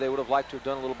 offensively, they would have liked to have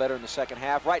done a little better in the second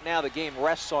half. Right now, the game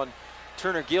rests on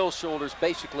Turner Gill's shoulders,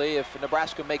 basically. If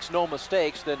Nebraska makes no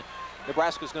mistakes, then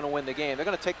Nebraska's going to win the game. They're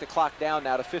going to take the clock down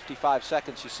now to 55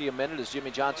 seconds. You see a minute as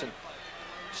Jimmy Johnson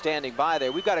standing by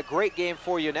there. We've got a great game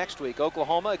for you next week.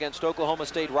 Oklahoma against Oklahoma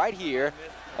State right here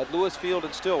at Lewis Field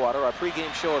in Stillwater. Our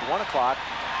pregame show at 1 o'clock.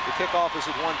 The kickoff is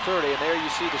at 1:30, and there you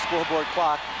see the scoreboard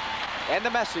clock and the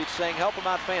message saying help them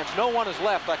out, fans. No one is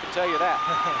left, I can tell you that.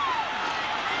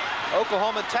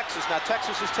 Oklahoma and Texas. Now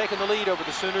Texas has taken the lead over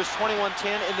the Sooners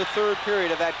 21-10 in the third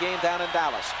period of that game down in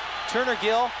Dallas. Turner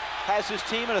Gill has his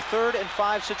team in a 3rd and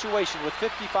 5 situation with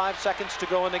 55 seconds to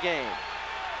go in the game.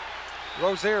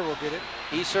 Rozier will get it.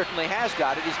 He certainly has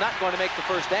got it. He's not going to make the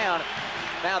first down.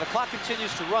 Now the clock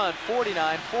continues to run,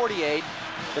 49-48.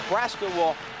 Nebraska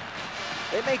will,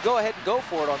 they may go ahead and go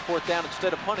for it on 4th down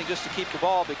instead of punting just to keep the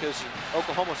ball, because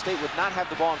Oklahoma State would not have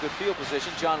the ball in good field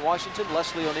position. John Washington,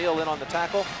 Leslie O'Neal in on the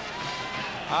tackle.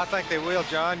 I think they will,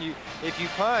 John. If you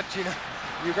punt, you know,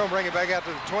 you're going to bring it back out to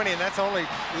the 20, and that's only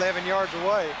 11 yards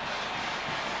away.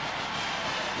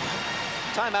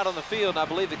 Timeout on the field, and I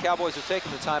believe the Cowboys have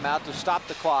taken the timeout to stop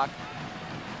the clock.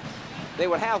 They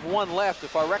would have 1 left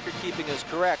if our record keeping is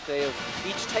correct. They have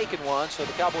each taken 1, so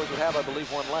the Cowboys would have, I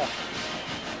believe, 1 left.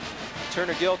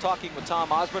 Turner Gill talking with Tom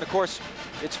Osborne. Of course,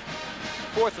 it's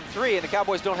 4th and 3, and the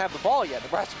Cowboys don't have the ball yet.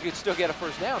 Nebraska could still get a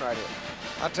first down right here.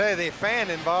 I'll tell you, the fan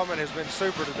involvement has been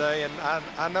super today, and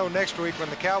I know next week when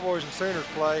the Cowboys and Sooners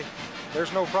play,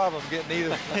 there's no problem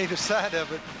getting either side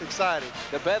of it excited.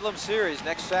 The Bedlam Series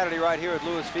next Saturday right here at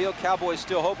Lewis Field. Cowboys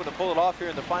still hoping to pull it off here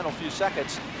in the final few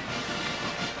seconds.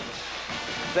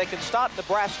 If they can stop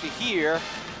Nebraska here,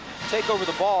 take over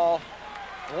the ball,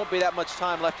 There won't be that much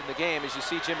time left in the game as you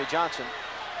see Jimmy Johnson.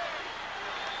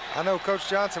 I know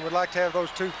Coach Johnson would like to have those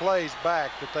 2 plays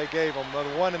back that they gave him, the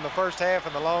one in the first half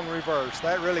and the long reverse.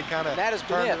 That really kind of that has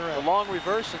been it. The long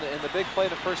reverse and the big play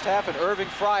in the first half, and Irving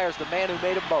Fryer's the man who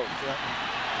made them both. Yeah.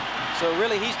 So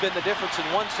really he's been the difference in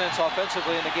one sense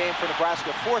offensively in the game for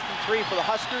Nebraska. 4th and 3 for the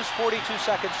Huskers, 42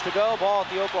 seconds to go. Ball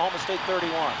at the Oklahoma State 31.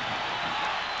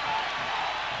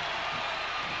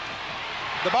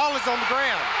 The ball is on the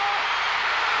ground.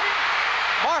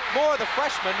 Mark Moore, the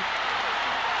freshman.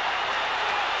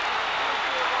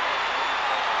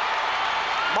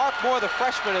 Mark Moore, the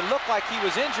freshman, it looked like he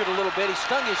was injured a little bit. He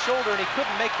stung his shoulder and he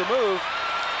couldn't make the move.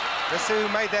 Let's see who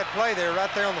made that play there, right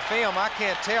there on the film. I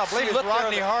can't tell. I believe it's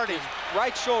Rodney Harding.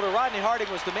 Right shoulder. Rodney Harding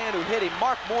was the man who hit him.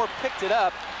 Mark Moore picked it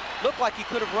up. Looked like he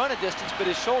could have run a distance, but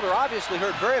his shoulder obviously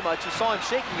hurt very much. You saw him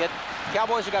shaking it.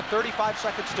 Cowboys have got 35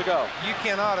 seconds to go. You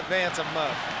cannot advance a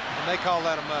muff, and they call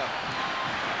that a muff.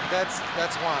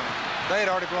 That's why. They had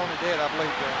already blown it dead, I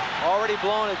believe. Already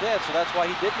blown it dead, so that's why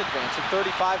he didn't advance. And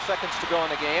 35 seconds to go in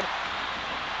the game.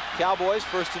 Cowboys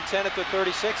 1st and 10 at the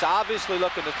 36, obviously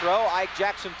looking to throw. Ike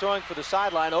Jackson throwing for the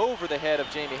sideline over the head of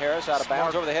Jamie Harris, out of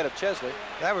bounds, over the head of Chesley.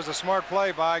 That was a smart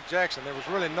play by Ike Jackson. There was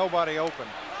really nobody open.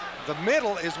 The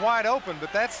middle is wide open,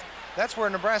 but that's where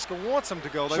Nebraska wants them to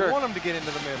go. They want them to get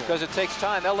into the middle. Because it takes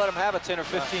time. They'll let them have a 10 or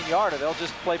 15 yarder. They'll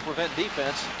just play prevent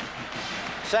defense.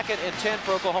 2nd and 10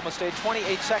 for Oklahoma State.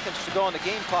 28 seconds to go on the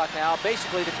game clock now.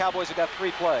 Basically, the Cowboys have got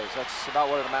 3 plays. That's about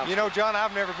what it amounts to. You know, John,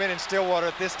 I've never been in Stillwater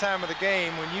at this time of the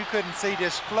game when you couldn't see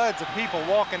just floods of people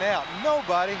walking out.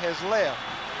 Nobody has left.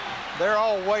 They're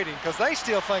all waiting because they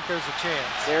still think there's a chance.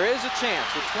 There is a chance.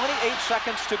 With 28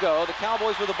 seconds to go, the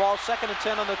Cowboys with the ball, 2nd and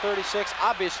 10 on the 36.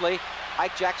 Obviously,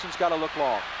 Ike Jackson's got to look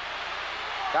long.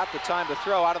 Got the time to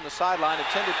throw out on the sideline,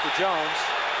 intended for Jones.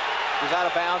 He's out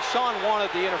of bounds. Sean wanted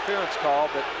the interference call,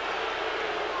 but...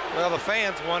 Well, the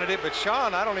fans wanted it, but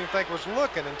Sean, I don't even think was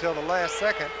looking until the last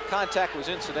second. Contact was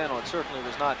incidental and certainly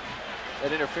was not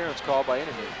an interference call by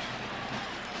any means.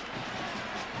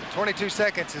 22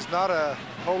 seconds is not a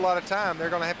whole lot of time.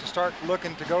 They're going to have to start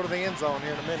looking to go to the end zone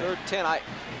here in a minute. 3rd and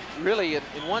 10. Really, in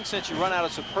one sense, you run out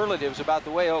of superlatives about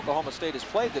the way Oklahoma State has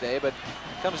played today, but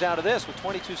it comes down to this. With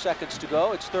 22 seconds to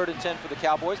go, it's 3rd and 10 for the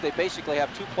Cowboys. They basically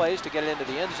have 2 plays to get it into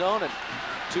the end zone, and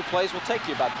 2 plays will take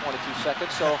you about 22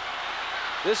 seconds. So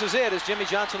this is it as Jimmy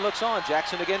Johnson looks on.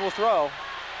 Jackson again will throw.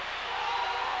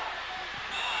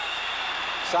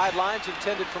 Sidelines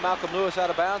intended for Malcolm Lewis, out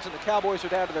of bounds, and the Cowboys are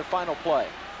down to their final play.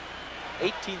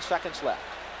 18 seconds left.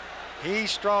 He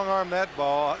strong-armed that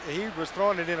ball. He was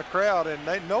throwing it in a crowd, and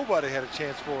nobody had a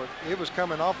chance for it. It was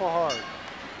coming awful hard.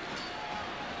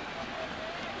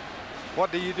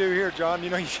 What do you do here, John?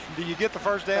 You know, do you get the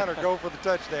first down or go for the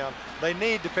touchdown? They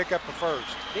need to pick up the first.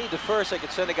 Need the first. They could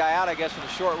send a guy out, I guess, in a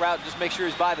short route and just make sure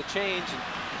he's by the chains and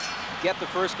get the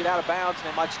first, get out of bounds,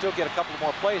 and they might still get a couple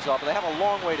more plays off, but they have a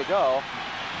long way to go.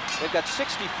 They've got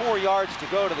 64 yards to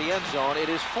go to the end zone. It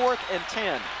is 4th and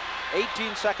 10.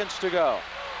 18 seconds to go.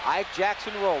 Ike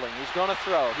Jackson rolling. He's going to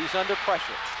throw. He's under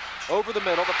pressure. Over the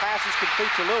middle. The pass is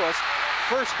complete to Lewis.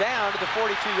 First down to the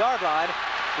 42-yard line.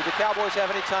 Do the Cowboys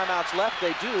have any timeouts left?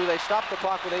 They do. They stop the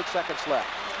clock with 8 seconds left.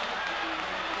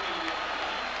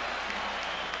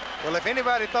 Well, if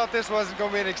anybody thought this wasn't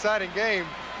going to be an exciting game,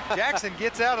 Jackson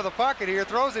gets out of the pocket here,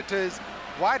 throws it to his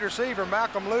wide receiver,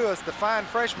 Malcolm Lewis, the fine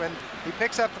freshman. He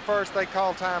picks up the first. They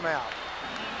call timeout.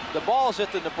 The ball's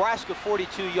at the Nebraska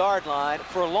 42-yard line.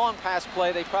 For a long pass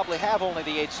play, they probably have only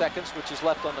the 8 seconds, which is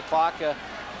left on the clock. If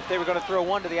they were going to throw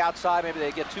one to the outside, maybe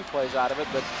they'd get 2 plays out of it.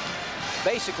 But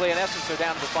basically, in essence, they're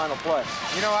down to the final play.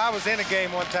 You know, I was in a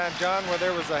game one time, John, where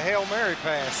there was a Hail Mary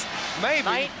pass. Maybe.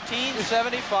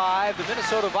 1975, the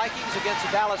Minnesota Vikings against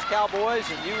the Dallas Cowboys,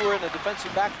 and you were in the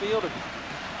defensive backfield. And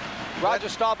Roger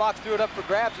Staubach threw it up for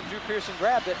grabs, and Drew Pearson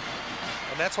grabbed it.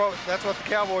 And that's what the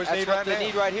Cowboys need right now. That's what they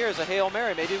need right here is a Hail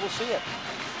Mary. Maybe we'll see it.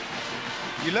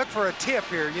 You look for a tip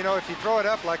here. You know, if you throw it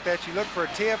up like that, you look for a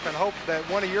tip and hope that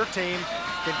one of your team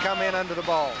can come in under the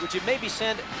ball. Would you maybe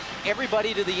send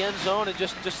everybody to the end zone and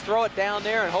just throw it down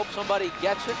there and hope somebody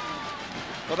gets it?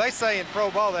 Well, they say in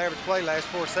pro ball the average play lasts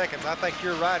 4 seconds. I think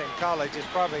you're right. In college, it's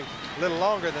probably a little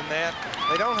longer than that.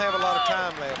 They don't have a lot of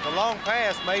time left. The long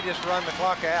pass may just run the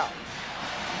clock out.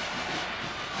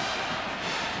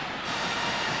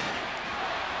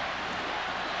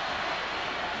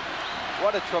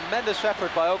 What a tremendous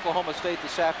effort by Oklahoma State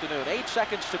this afternoon. 8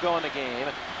 seconds to go in the game.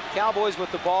 Cowboys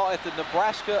with the ball at the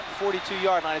Nebraska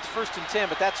 42-yard line. It's 1st and 10,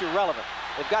 but that's irrelevant.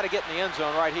 They've got to get in the end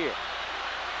zone right here.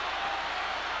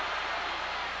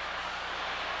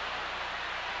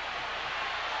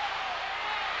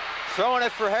 Throwing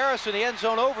it for Harris in the end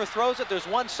zone, overthrows it. There's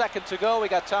 1 second to go. We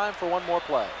got time for one more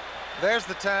play. There's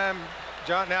the time,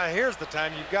 John. Now here's the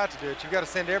time you've got to do it. You've got to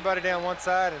send everybody down one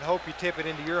side and hope you tip it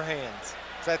into your hands.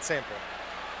 It's that simple.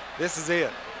 This is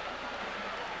it.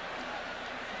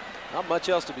 Not much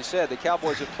else to be said. The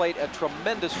Cowboys have played a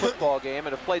tremendous football game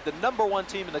and have played the #1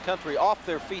 team in the country off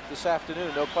their feet this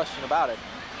afternoon, no question about it.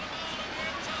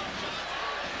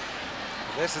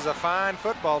 This is a fine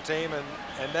football team,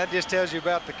 and that just tells you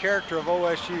about the character of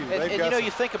OSU. And you know, you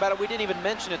think about it, we didn't even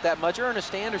mention it that much.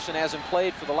 Ernest Anderson hasn't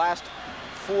played for the last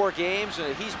 4 games,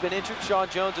 and he's been injured. Sean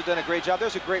Jones has done a great job.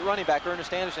 There's a great running back.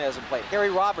 Ernest Anderson hasn't played. Harry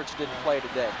Roberts didn't play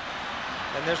today.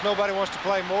 And there's nobody wants to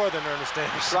play more than Ernest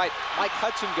Anderson. Right. Mike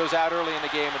Hudson goes out early in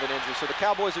the game with an injury. So the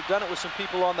Cowboys have done it with some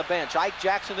people on the bench. Ike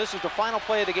Jackson, this is the final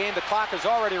play of the game. The clock has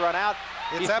already run out.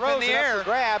 It's up in the air. Up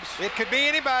for grabs. It could be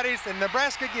anybody's, and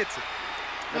Nebraska gets it.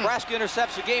 Nebraska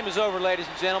intercepts. The game is over, ladies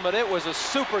and gentlemen. It was a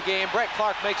super game. Brett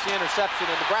Clark makes the interception,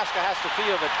 and Nebraska has to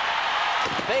feel that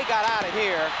they got out of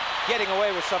here getting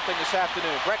away with something this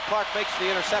afternoon. Brett Clark makes the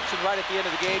interception right at the end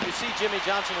of the game. You see Jimmy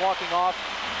Johnson walking off.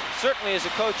 Certainly as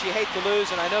a coach, you hate to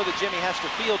lose, and I know that Jimmy has to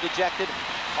feel dejected.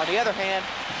 On the other hand,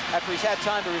 after he's had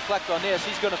time to reflect on this,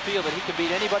 he's going to feel that he can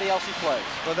beat anybody else he plays.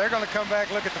 Well, they're going to come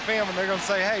back, look at the film, and they're going to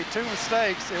say, hey, 2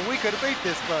 mistakes, and we could have beat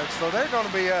this bunch. So they're going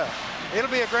to be up. It'll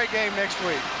be a great game next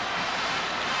week.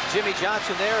 Jimmy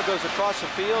Johnson there goes across the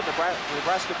field.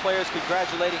 Nebraska players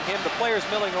congratulating him. The players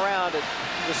milling around at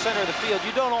the center of the field.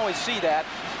 You don't always see that.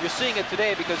 You're seeing it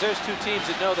today because there's 2 teams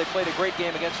that know they played a great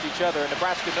game against each other, and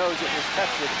Nebraska knows it was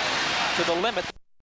tested to the limit.